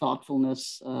and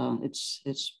thoughtfulness.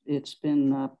 It's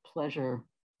been a pleasure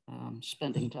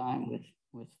spending time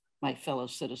with my fellow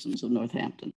citizens of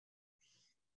Northampton.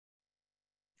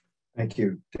 Thank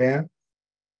you. Dan?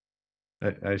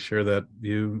 I share that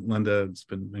view, Linda. It's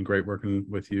been great working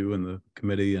with you and the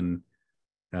committee and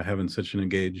having such an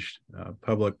engaged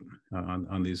public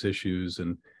on these issues,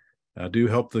 and do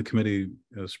help the committee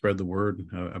spread the word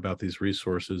about these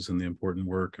resources and the important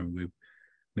work. And we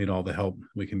need all the help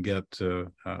we can get to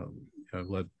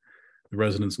let the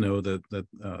residents know that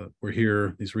we're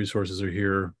here, these resources are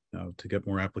here to get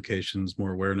more applications,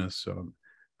 more awareness. So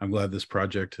I'm glad this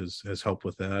project has helped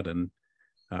with that, and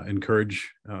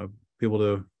encourage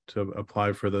people to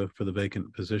apply for the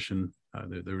vacant position.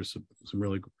 There was some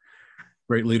really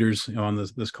great leaders on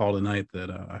this call tonight that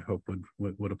I hope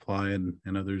would apply,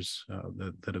 and others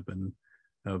that have been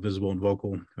visible and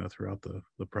vocal throughout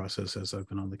the process as I've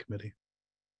been on the committee.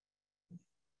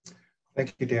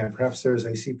 Thank you, Dan. Perhaps there's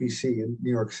a CPC in New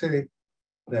York City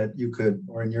that you could,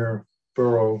 or in your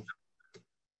borough,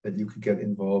 that you could get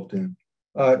involved in.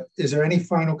 Is there any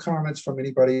final comments from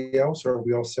anybody else, or are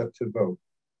we all set to vote?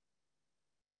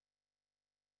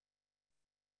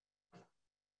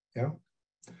 Yeah.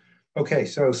 Okay,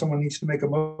 so someone needs to make a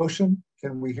motion.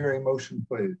 Can we hear a motion,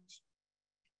 please?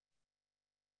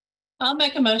 I'll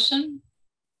make a motion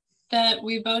that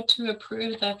we vote to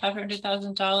approve the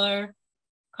 $500,000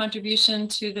 contribution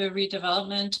to the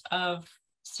redevelopment of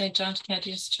St. John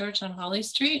Cantius Church on Holly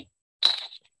Street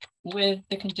with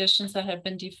the conditions that have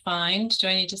been defined. Do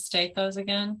I need to state those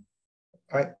again?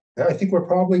 I think we're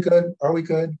probably good. Are we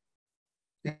good?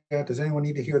 Yeah, does anyone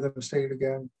need to hear them state it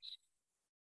again?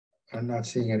 I'm not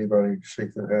seeing anybody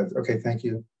shake their heads. Okay, thank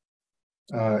you.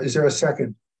 Is there a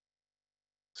second?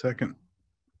 Second.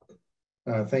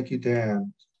 Thank you,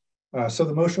 Dan. So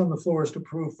the motion on the floor is to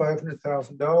approve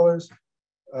 $500,000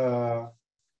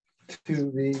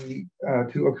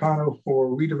 to O'Connell for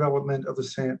redevelopment of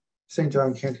the St.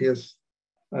 John Cantius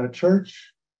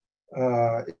Church.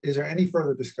 Is there any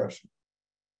further discussion?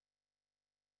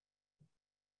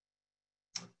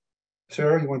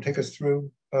 Sarah, you want to take us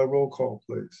through a roll call,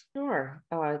 please? Sure.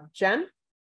 Jen?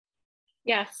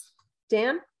 Yes.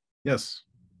 Dan? Yes.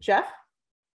 Jeff?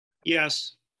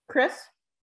 Yes. Chris?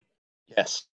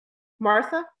 Yes.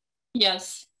 Martha?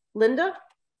 Yes. Linda?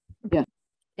 Yes.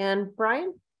 And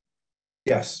Brian?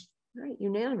 Yes. All right,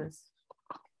 unanimous.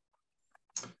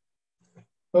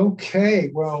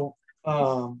 Okay, well,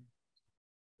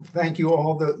 thank you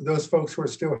all those folks who are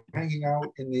still hanging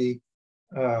out in the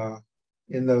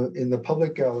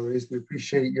public galleries. We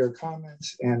appreciate your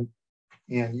comments and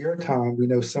your time. We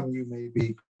know some of you may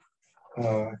be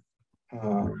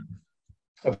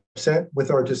upset with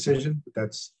our decision, but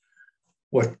that's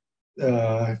what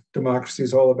democracy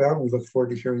is all about. We look forward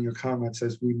to hearing your comments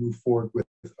as we move forward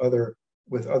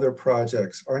with other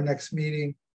projects. Our next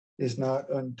meeting is not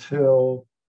until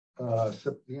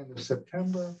the end of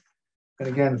September. And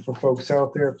again, for folks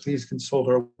out there, please consult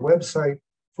our website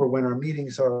for when our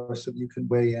meetings are, so you can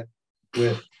weigh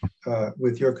in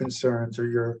with your concerns or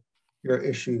your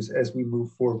issues as we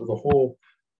move forward with a whole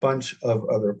bunch of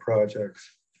other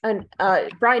projects. And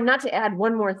Brian, not to add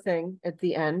one more thing at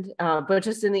the end, but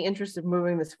just in the interest of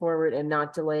moving this forward and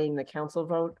not delaying the council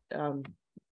vote,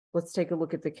 let's take a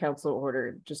look at the council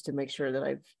order just to make sure that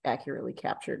I've accurately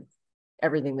captured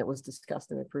everything that was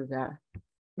discussed and approved that.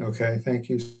 Okay, thank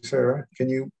you, Sarah. Can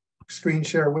you screen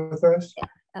share with us? Yeah,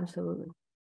 absolutely.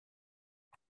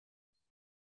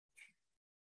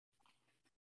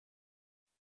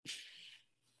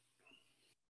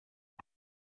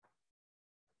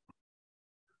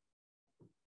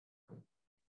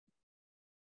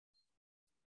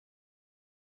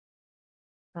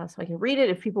 So I can read it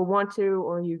if people want to,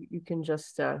 or you can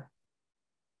just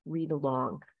read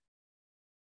along.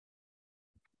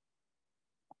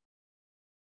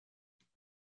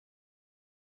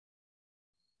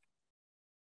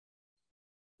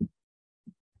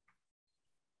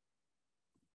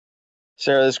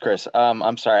 Sarah, this is Chris.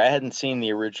 I'm sorry, I hadn't seen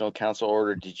the original council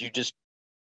order. Did you just?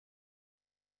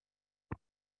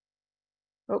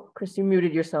 Oh, Chris, you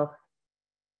muted yourself.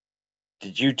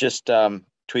 Did you just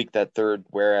tweak that third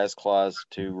whereas clause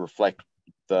to reflect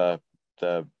the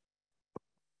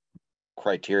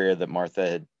criteria that Martha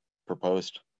had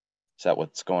proposed? Is that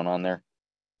what's going on there?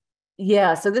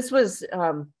 Yeah, so this was,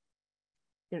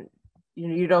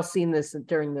 you'd all seen this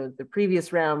during the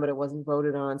previous round, but it wasn't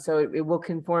voted on. So it will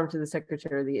conform to the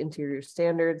Secretary of the Interior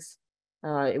standards.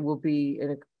 It will be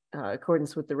in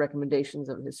accordance with the recommendations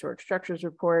of the Historic Structures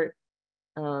Report,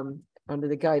 under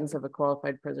the guidance of a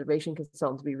qualified preservation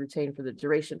consultant to be retained for the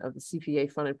duration of the CPA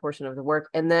funded portion of the work.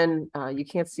 And then you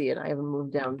can't see it, I haven't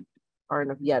moved down far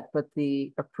enough yet, but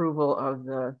the approval of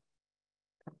the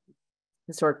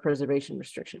historic preservation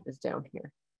restriction is down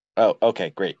here. Oh, okay,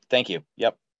 great. Thank you.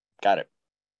 Yep, got it.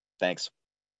 Thanks.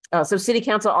 So City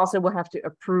Council also will have to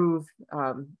approve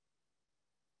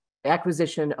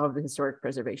acquisition of the historic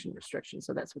preservation restriction.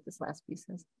 So that's what this last piece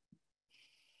says.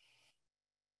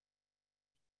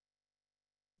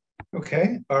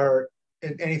 Okay,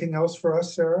 anything else for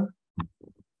us, Sarah?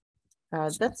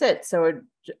 That's it. So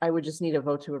I would just need a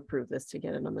vote to approve this to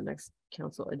get it on the next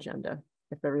council agenda.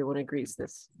 If everyone agrees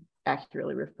this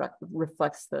accurately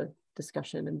reflects the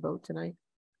discussion and vote tonight.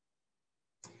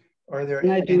 Are there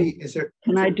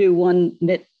Can I do one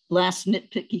last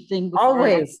nitpicky thing?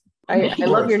 Always. I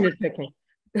love your nitpicking.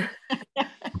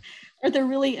 Are there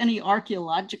really any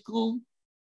archaeological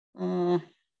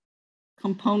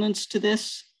components to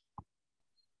this?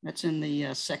 That's in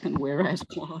the second whereas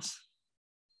clause.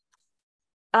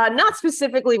 Not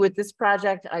specifically with this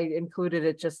project. I included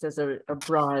it just as a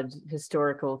broad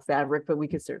historical fabric, but we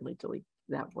could certainly delete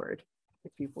that word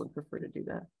if people would prefer to do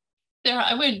that. Yeah,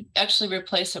 I would actually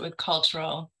replace it with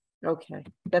cultural. Okay,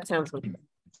 that sounds good.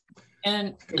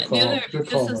 And Good the call. other, Good this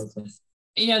call, is,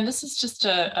 yeah, this is just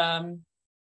a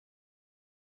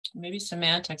maybe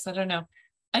semantics. I don't know.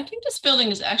 I think this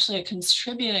building is actually a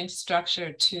contributing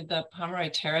structure to the Pomeroy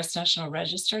Terrace National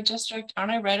Register District.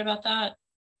 Aren't I right about that?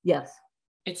 Yes.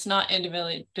 It's not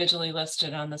individually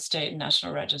listed on the state and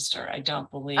national register, I don't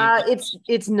believe.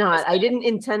 It's not. I didn't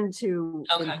intend to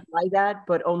imply that,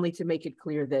 but only to make it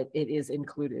clear that it is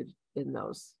included in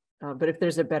those. But if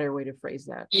there's a better way to phrase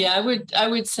that. Yeah, I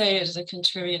would say it is a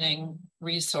contributing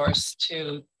resource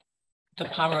to the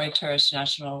Pomeroy Terrace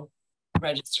National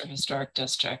Register Historic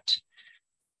District.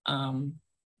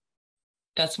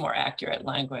 That's more accurate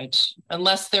language,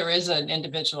 unless there is an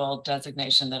individual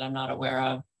designation that I'm not aware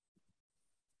of.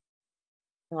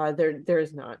 There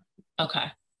is not. Okay,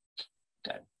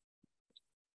 good.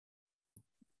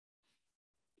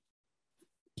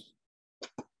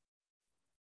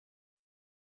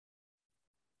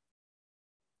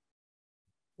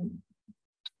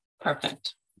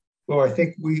 Perfect. Well, I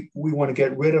think we want to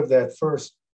get rid of that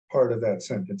first part of that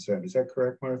sentence then. Is that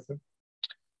correct, Martha?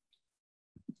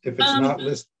 If it's not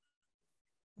listed.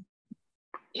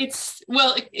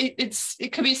 Well,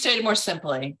 it could be stated more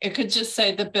simply. It could just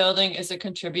say the building is a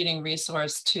contributing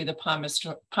resource to the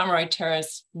Pomeroy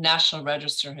Terrace National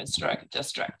Register Historic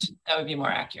District. That would be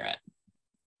more accurate.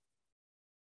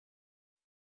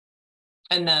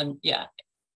 And then, yeah.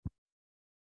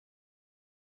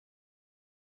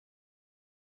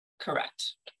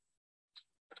 Correct.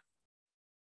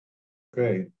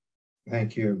 Great,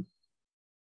 thank you.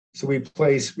 So we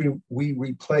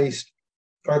replaced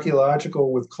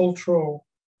archaeological with cultural.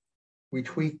 We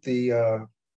tweaked the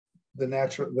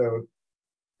National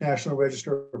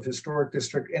Register of Historic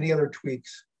District. Any other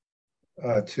tweaks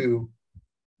to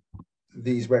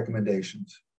these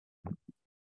recommendations?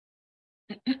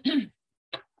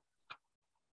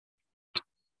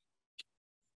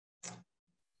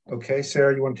 Okay,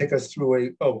 Sarah, you want to take us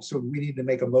through so we need to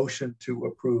make a motion to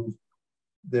approve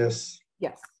this.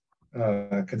 Yes.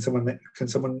 Can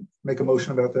someone make a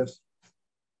motion about this?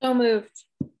 So moved.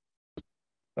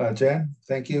 Jen,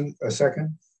 thank you. A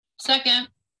second? Second.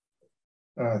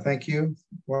 Thank you,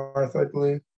 Martha, I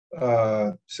believe.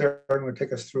 Sarah, you want to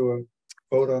take us through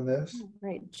a vote on this?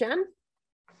 Right, Jen?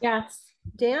 Yes.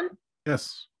 Dan?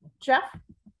 Yes. Jeff?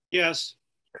 Yes.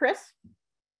 Chris?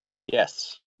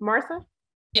 Yes. Martha?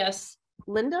 Yes.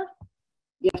 Linda?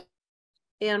 Yes.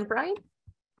 And Brian?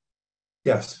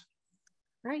 Yes.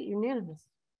 Right, unanimous.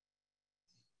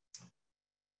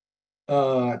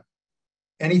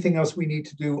 Anything else we need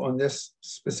to do on this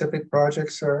specific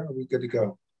project, Sarah? Are we good to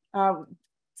go?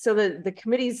 So the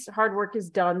committee's hard work is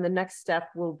done. The next step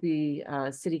will be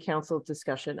city council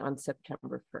discussion on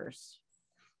September 1st.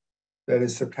 That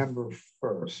is September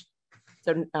 1st.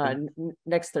 So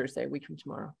next Thursday, a week from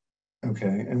tomorrow. Okay,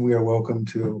 and we are welcome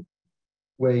to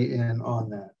weigh in on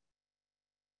that.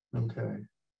 Okay.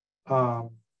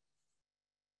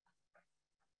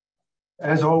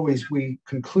 As always, we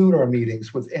conclude our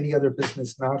meetings with any other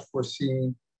business not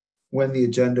foreseen when the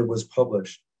agenda was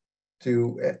published.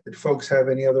 Do folks have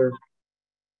any other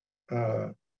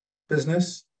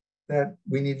business that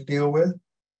we need to deal with?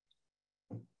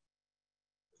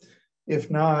 If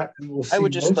not, we'll see. I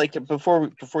would just like to,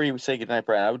 before you say goodnight,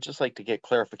 Brian, I would just like to get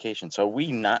clarification. So are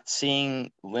we not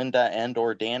seeing Linda and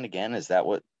or Dan again? Is that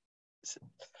what?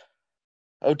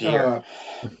 Oh dear.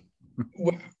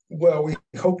 Well, we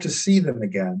hope to see them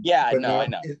again. Yeah, but no, I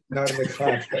know. Not in the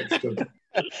context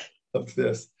of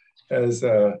this. As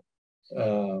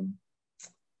and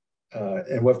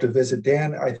we'll have to visit.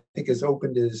 Dan, I think, has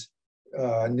opened his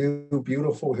new,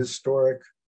 beautiful, historic,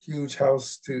 huge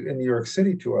house in New York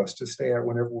City to us to stay at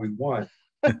whenever we want.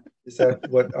 Is that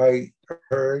what I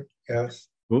heard? Yes.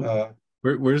 Well,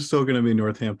 we're still going to be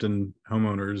Northampton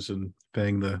homeowners and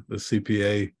paying the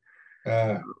CPA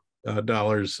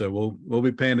dollars. So we'll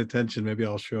be paying attention. Maybe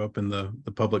I'll show up in the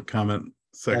public comment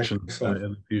section in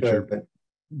the future. Good.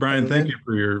 Brian, thank you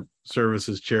for your service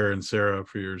as chair, and Sarah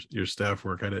for your staff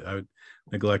work. I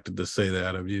neglected to say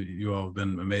that. You all have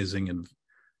been amazing and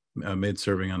made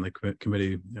serving on the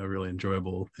committee really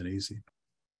enjoyable and easy.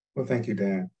 Well, thank you,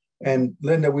 Dan. And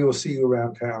Linda, we will see you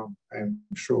around town, I'm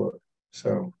sure.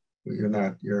 So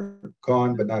you're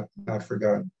gone, but not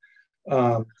forgotten.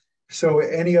 So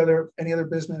any other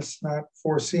business not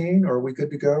foreseen, or are we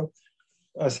good to go?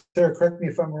 Sarah, correct me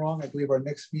if I'm wrong. I believe our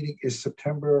next meeting is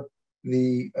September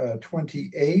the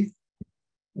 28th,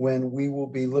 when we will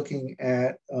be looking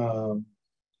at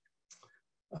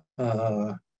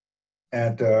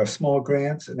small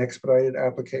grants and expedited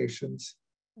applications,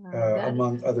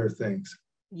 among other things.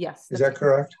 Yes. Is that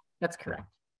correct? That's correct.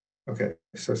 Okay,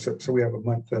 so we have a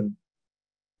month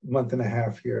and a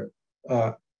half here.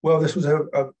 Well, this was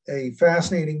a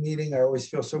fascinating meeting. I always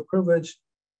feel so privileged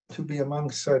to be among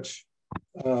such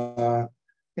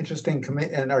interesting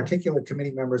and articulate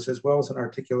committee members, as well as an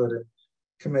articulate and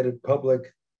committed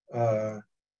public.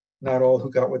 Not all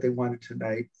who got what they wanted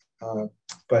tonight,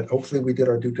 but hopefully we did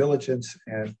our due diligence,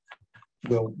 and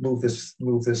we'll move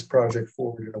this project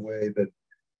forward in a way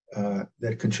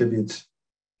that contributes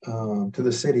to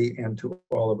the city and to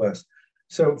all of us.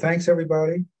 So thanks,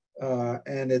 everybody.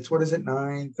 And it's, what is it,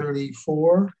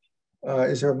 9:34?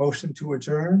 Is there a motion to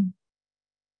adjourn?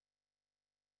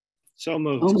 So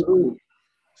moved.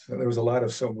 So there was a lot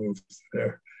of so moved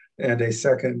there. And a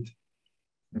second?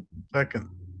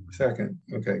 Second.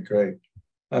 Okay, great.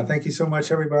 Thank you so much,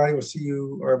 everybody. We'll see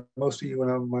you, or most of you, in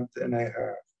a month and a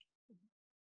half.